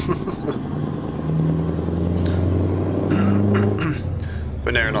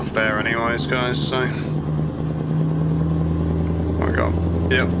 We're near enough there anyways, guys, so... Oh my god.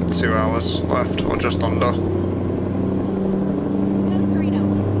 Yep, 2 hours left, or just under.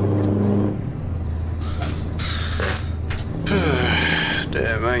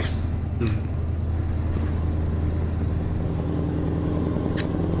 Dear me.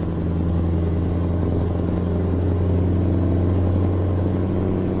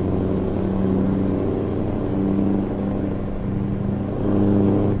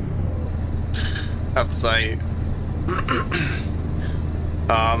 I have to say,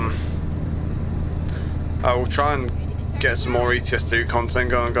 I will try and get some more ETS2 content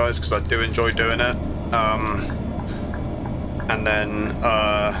going, guys, because I do enjoy doing it. And then,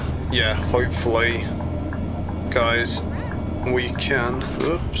 yeah, hopefully, guys, we can.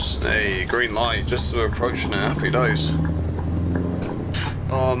 Oops, a green light just as we're approaching it. Happy days.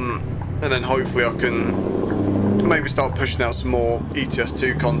 And then hopefully I can maybe start pushing out some more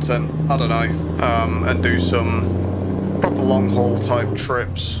ETS2 content, I don't know, and do some proper long haul type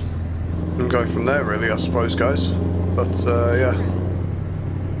trips and go from there really, I suppose, guys. But yeah,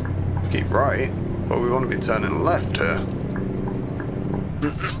 keep right, but we want to be turning left here.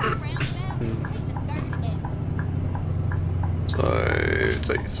 So,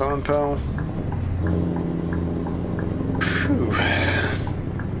 take your time, pal. Whew.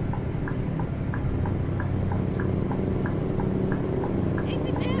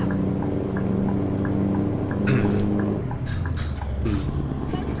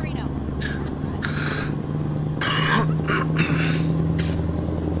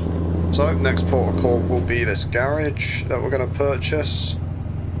 So, next port of call will be this garage that we're going to purchase,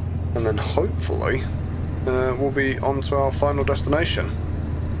 and then hopefully we'll be on to our final destination.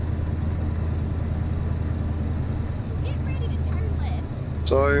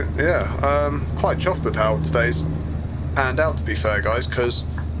 So, yeah, quite chuffed with how today's panned out, to be fair, guys, because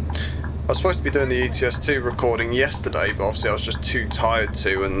I was supposed to be doing the ETS2 recording yesterday, but obviously I was just too tired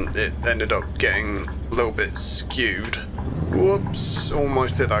to, and it ended up getting a little bit skewed. Whoops,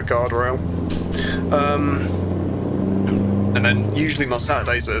 almost hit that guardrail. And then usually my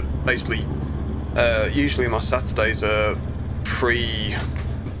Saturdays are basically,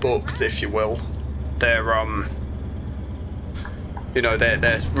 pre-booked, if you will. They're, you know,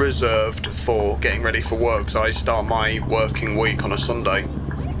 they're reserved for getting ready for work, so I start my working week on a Sunday.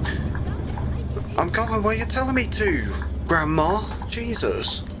 I'm going where you're telling me to, Grandma.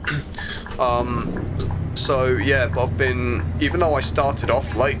 Jesus. So yeah, but I've been, even though I started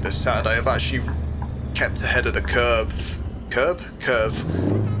off late this Saturday, I've actually kept ahead of the curve,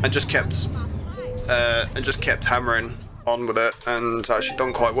 and just kept hammering on with it, and actually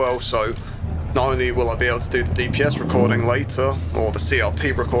done quite well. So not only will I be able to do the DPS recording later, or the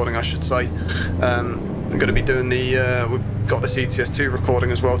CRP recording I should say, I'm going to be doing the, we've got this ETS2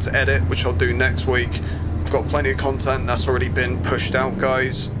 recording as well to edit, which I'll do next week. I've got plenty of content that's already been pushed out,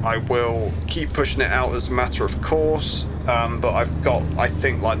 guys. I will keep pushing it out as a matter of course, but I've got, I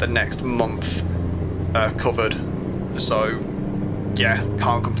think, like the next month covered. So yeah,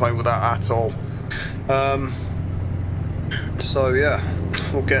 can't complain with that at all. So yeah,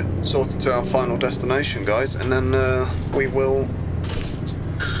 we'll get sorted to our final destination, guys, and then we will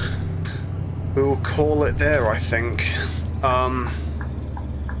call it there, I think.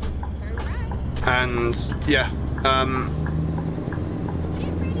 And yeah,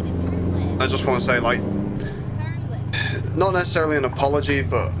 I just want to say, like, not necessarily an apology,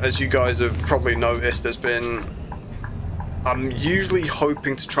 but as you guys have probably noticed, I'm usually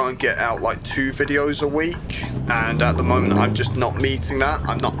hoping to try and get out like 2 videos a week, and at the moment I'm just not meeting that.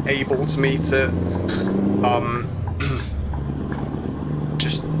 I'm not able to meet it.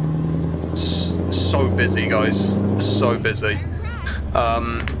 Just so busy, guys, so busy.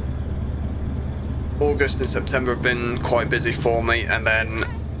 August and September have been quite busy for me, and then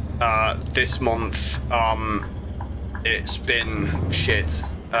this month it's been shit.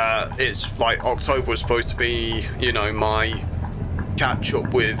 It's like October was supposed to be, you know, my catch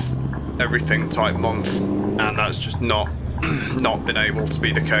up with everything type month, and that's just not been able to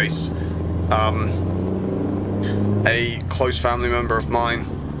be the case. A close family member of mine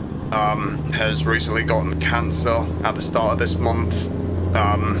has recently gotten cancer at the start of this month.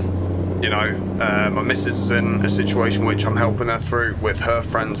 You know, my missus is in a situation which I'm helping her through with her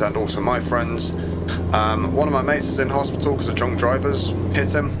friends and also my friends. One of my mates is in hospital because a drunk driver's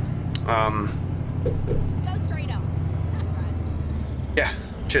hit him. Yeah,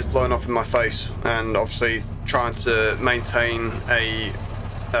 shit's blowing up in my face, and obviously trying to maintain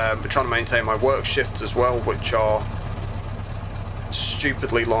my work shifts as well, which are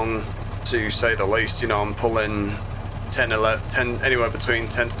stupidly long to say the least. You know, I'm pulling 10, anywhere between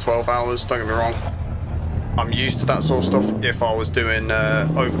 10 to 12 hours, don't get me wrong. I'm used to that sort of stuff if I was doing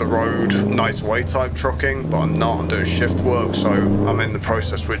over-the-road, nights away type trucking, but I'm not. I'm doing shift work, so I'm in the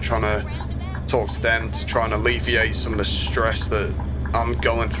process with trying to talk to them to try and alleviate some of the stress that I'm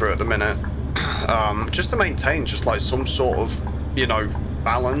going through at the minute. Just to maintain just like some sort of, you know,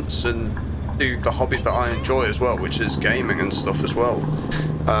 balance and do the hobbies that I enjoy as well, which is gaming and stuff as well.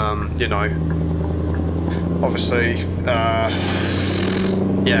 You know, obviously,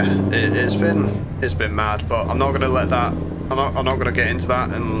 yeah, it's been mad, but I'm not going to let that, I'm not going to get into that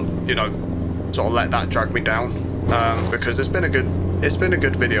and, you know, sort of let that drag me down, because it's been a good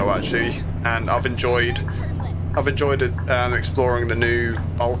video actually, and I've enjoyed exploring the new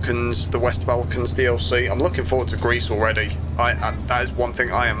Balkans, the West Balkans DLC. I'm looking forward to Greece already. That is one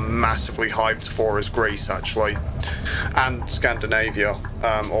thing I am massively hyped for, is Greece actually, and Scandinavia,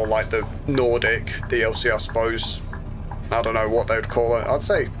 or like the Nordic DLC, I suppose. I don't know what they would call it. I'd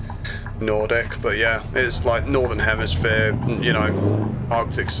say Nordic, but yeah, it's like Northern Hemisphere, you know,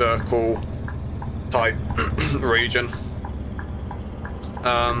 Arctic Circle type region.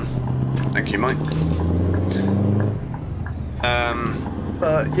 Thank you, mate.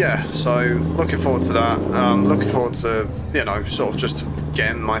 Yeah, so looking forward to that. Looking forward to, you know, sort of just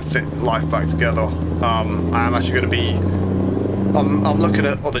getting my life back together. I am actually going to be... I'm looking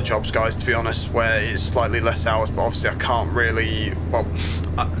at other jobs, guys, to be honest, where it's slightly less hours, but obviously I can't really... Well,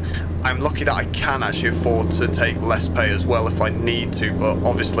 I'm lucky that I can actually afford to take less pay as well if I need to, but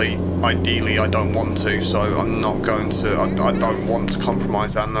obviously, ideally, I don't want to, so I'm not going to... I don't want to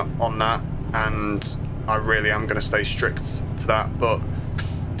compromise on that, and I really am going to stay strict to that, but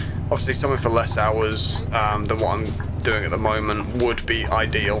obviously something for less hours than what I'm doing at the moment would be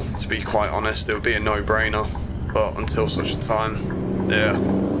ideal, to be quite honest. It would be a no-brainer, but until such a time, yeah.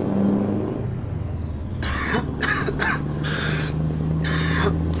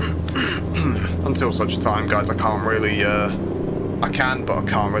 Until such a time, guys, I can't really, I can, but I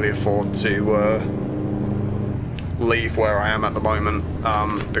can't really afford to leave where I am at the moment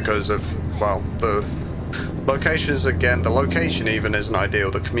because of, well, the locations. Again, the location even isn't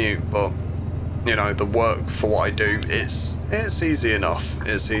ideal, the commute, but, you know, the work for what I do, it's easy enough.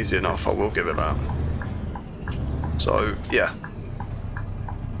 It's easy enough, I will give it that. So, yeah.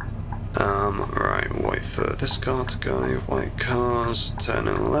 Right, wait for this car to go. White cars,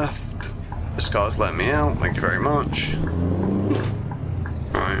 turning left. This car's letting me out, thank you very much.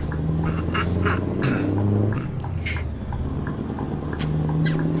 Right.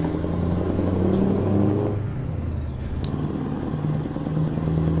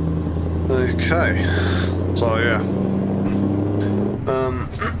 Okay. So, yeah.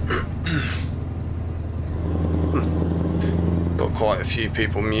 Got quite a few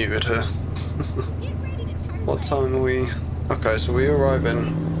people muted here. What time are we? Okay, so we arrive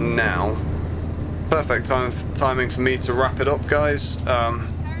in now. Perfect timing for me to wrap it up, guys.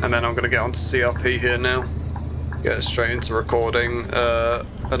 And then I'm going to get on to CRP here now. Get straight into recording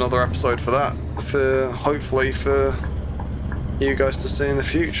another episode for that. Hopefully for you guys to see in the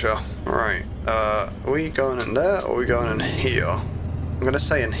future. Right. Are we going in there or are we going in here? I'm going to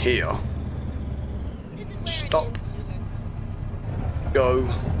say in here. Stop. Go.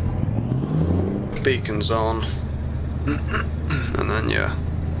 Beacons on. And then, yeah.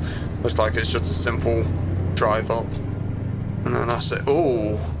 Looks like it's just a simple drive up. And then that's it.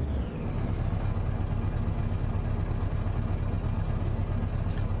 Ooh.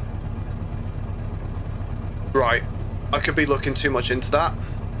 Right. I could be looking too much into that.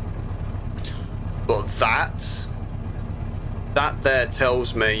 But that there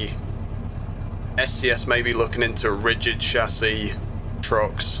tells me SCS may be looking into rigid chassis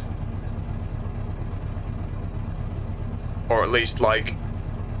trucks. Or at least like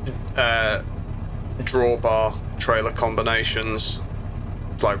drawbar trailer combinations,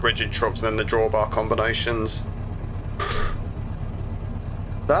 like rigid trucks and then the drawbar combinations.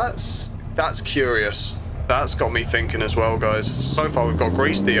 That's curious. That's got me thinking as well, guys. So far we've got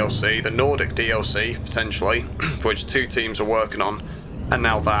Greece DLC, the Nordic DLC potentially, which 2 teams are working on, and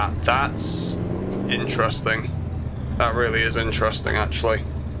now that's interesting. That really is interesting, actually.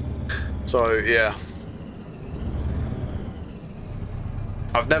 So yeah.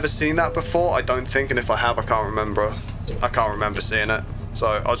 I've never seen that before, I don't think, and if I have, I can't remember. I can't remember seeing it,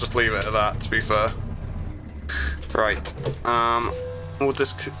 so I'll just leave it at that, to be fair. Right, we'll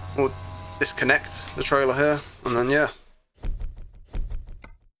disconnect the trailer here, and then, yeah.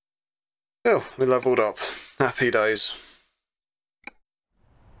 Oh, we leveled up. Happy days.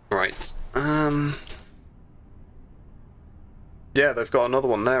 Right, yeah, they've got another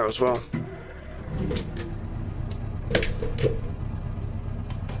one there as well.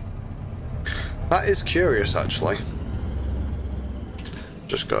 That is curious, actually.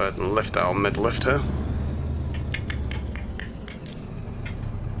 Just go ahead and lift our mid-lift here.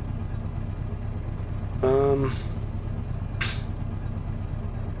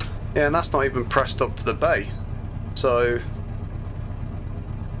 Yeah, and that's not even pressed up to the bay. So,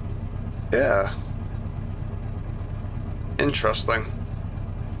 yeah. Interesting.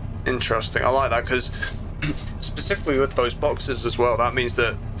 Interesting. I like that because specifically with those boxes as well, that means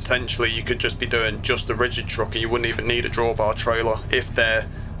that potentially you could just be doing just a rigid truck and you wouldn't even need a drawbar trailer if they're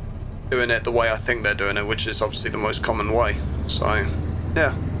doing it the way I think they're doing it, which is obviously the most common way. So,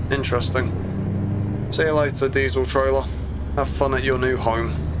 yeah, interesting. See you later, diesel trailer. Have fun at your new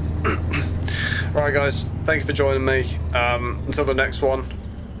home. Right, guys, thank you for joining me. Until the next one,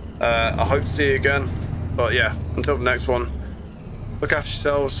 I hope to see you again. But yeah, until the next one, look after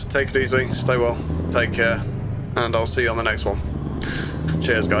yourselves, take it easy, stay well, take care, and I'll see you on the next one.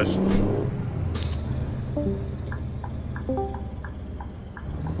 Cheers, guys.